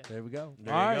 I like it. There we go.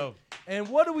 There All you right. go. And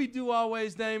what do we do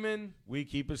always, Damon? We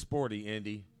keep it sporty,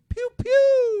 Indy. Pew,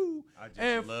 pew. I just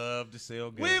And love to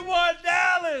sell good. we won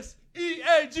Dallas.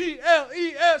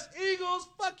 EAGLES Eagles.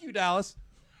 Fuck you, Dallas.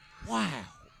 Wow.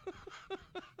 That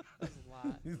was a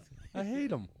lot. I hate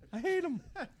them. I hate them.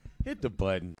 Hit the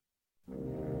button.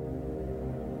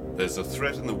 There's a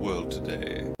threat in the world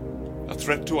today. A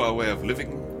threat to our way of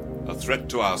living, a threat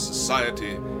to our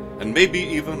society, and maybe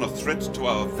even a threat to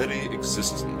our very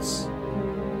existence.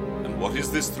 And what is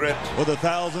this threat? For the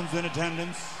thousands in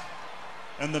attendance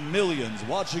and the millions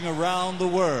watching around the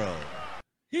world.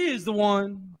 He is the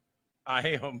one. I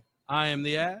am. I am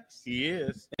the ass. He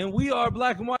is. And we are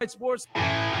Black and White Sports.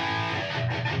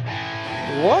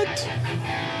 What?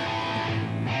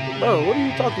 Bro, what are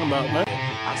you talking about, man?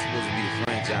 I'm supposed to be the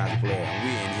franchise player, and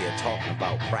we in here talking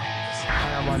about practice.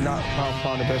 How am I not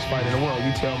found the best fighter in the world?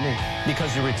 You tell me. Because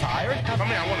you're retired? I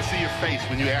mean, I want to see your face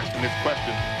when you ask him this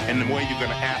question and the way you're going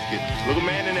to ask it. Look a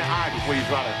man in the eye before you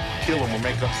try to kill him or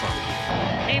make up something.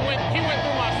 He went through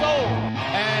my soul.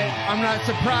 And I'm not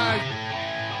surprised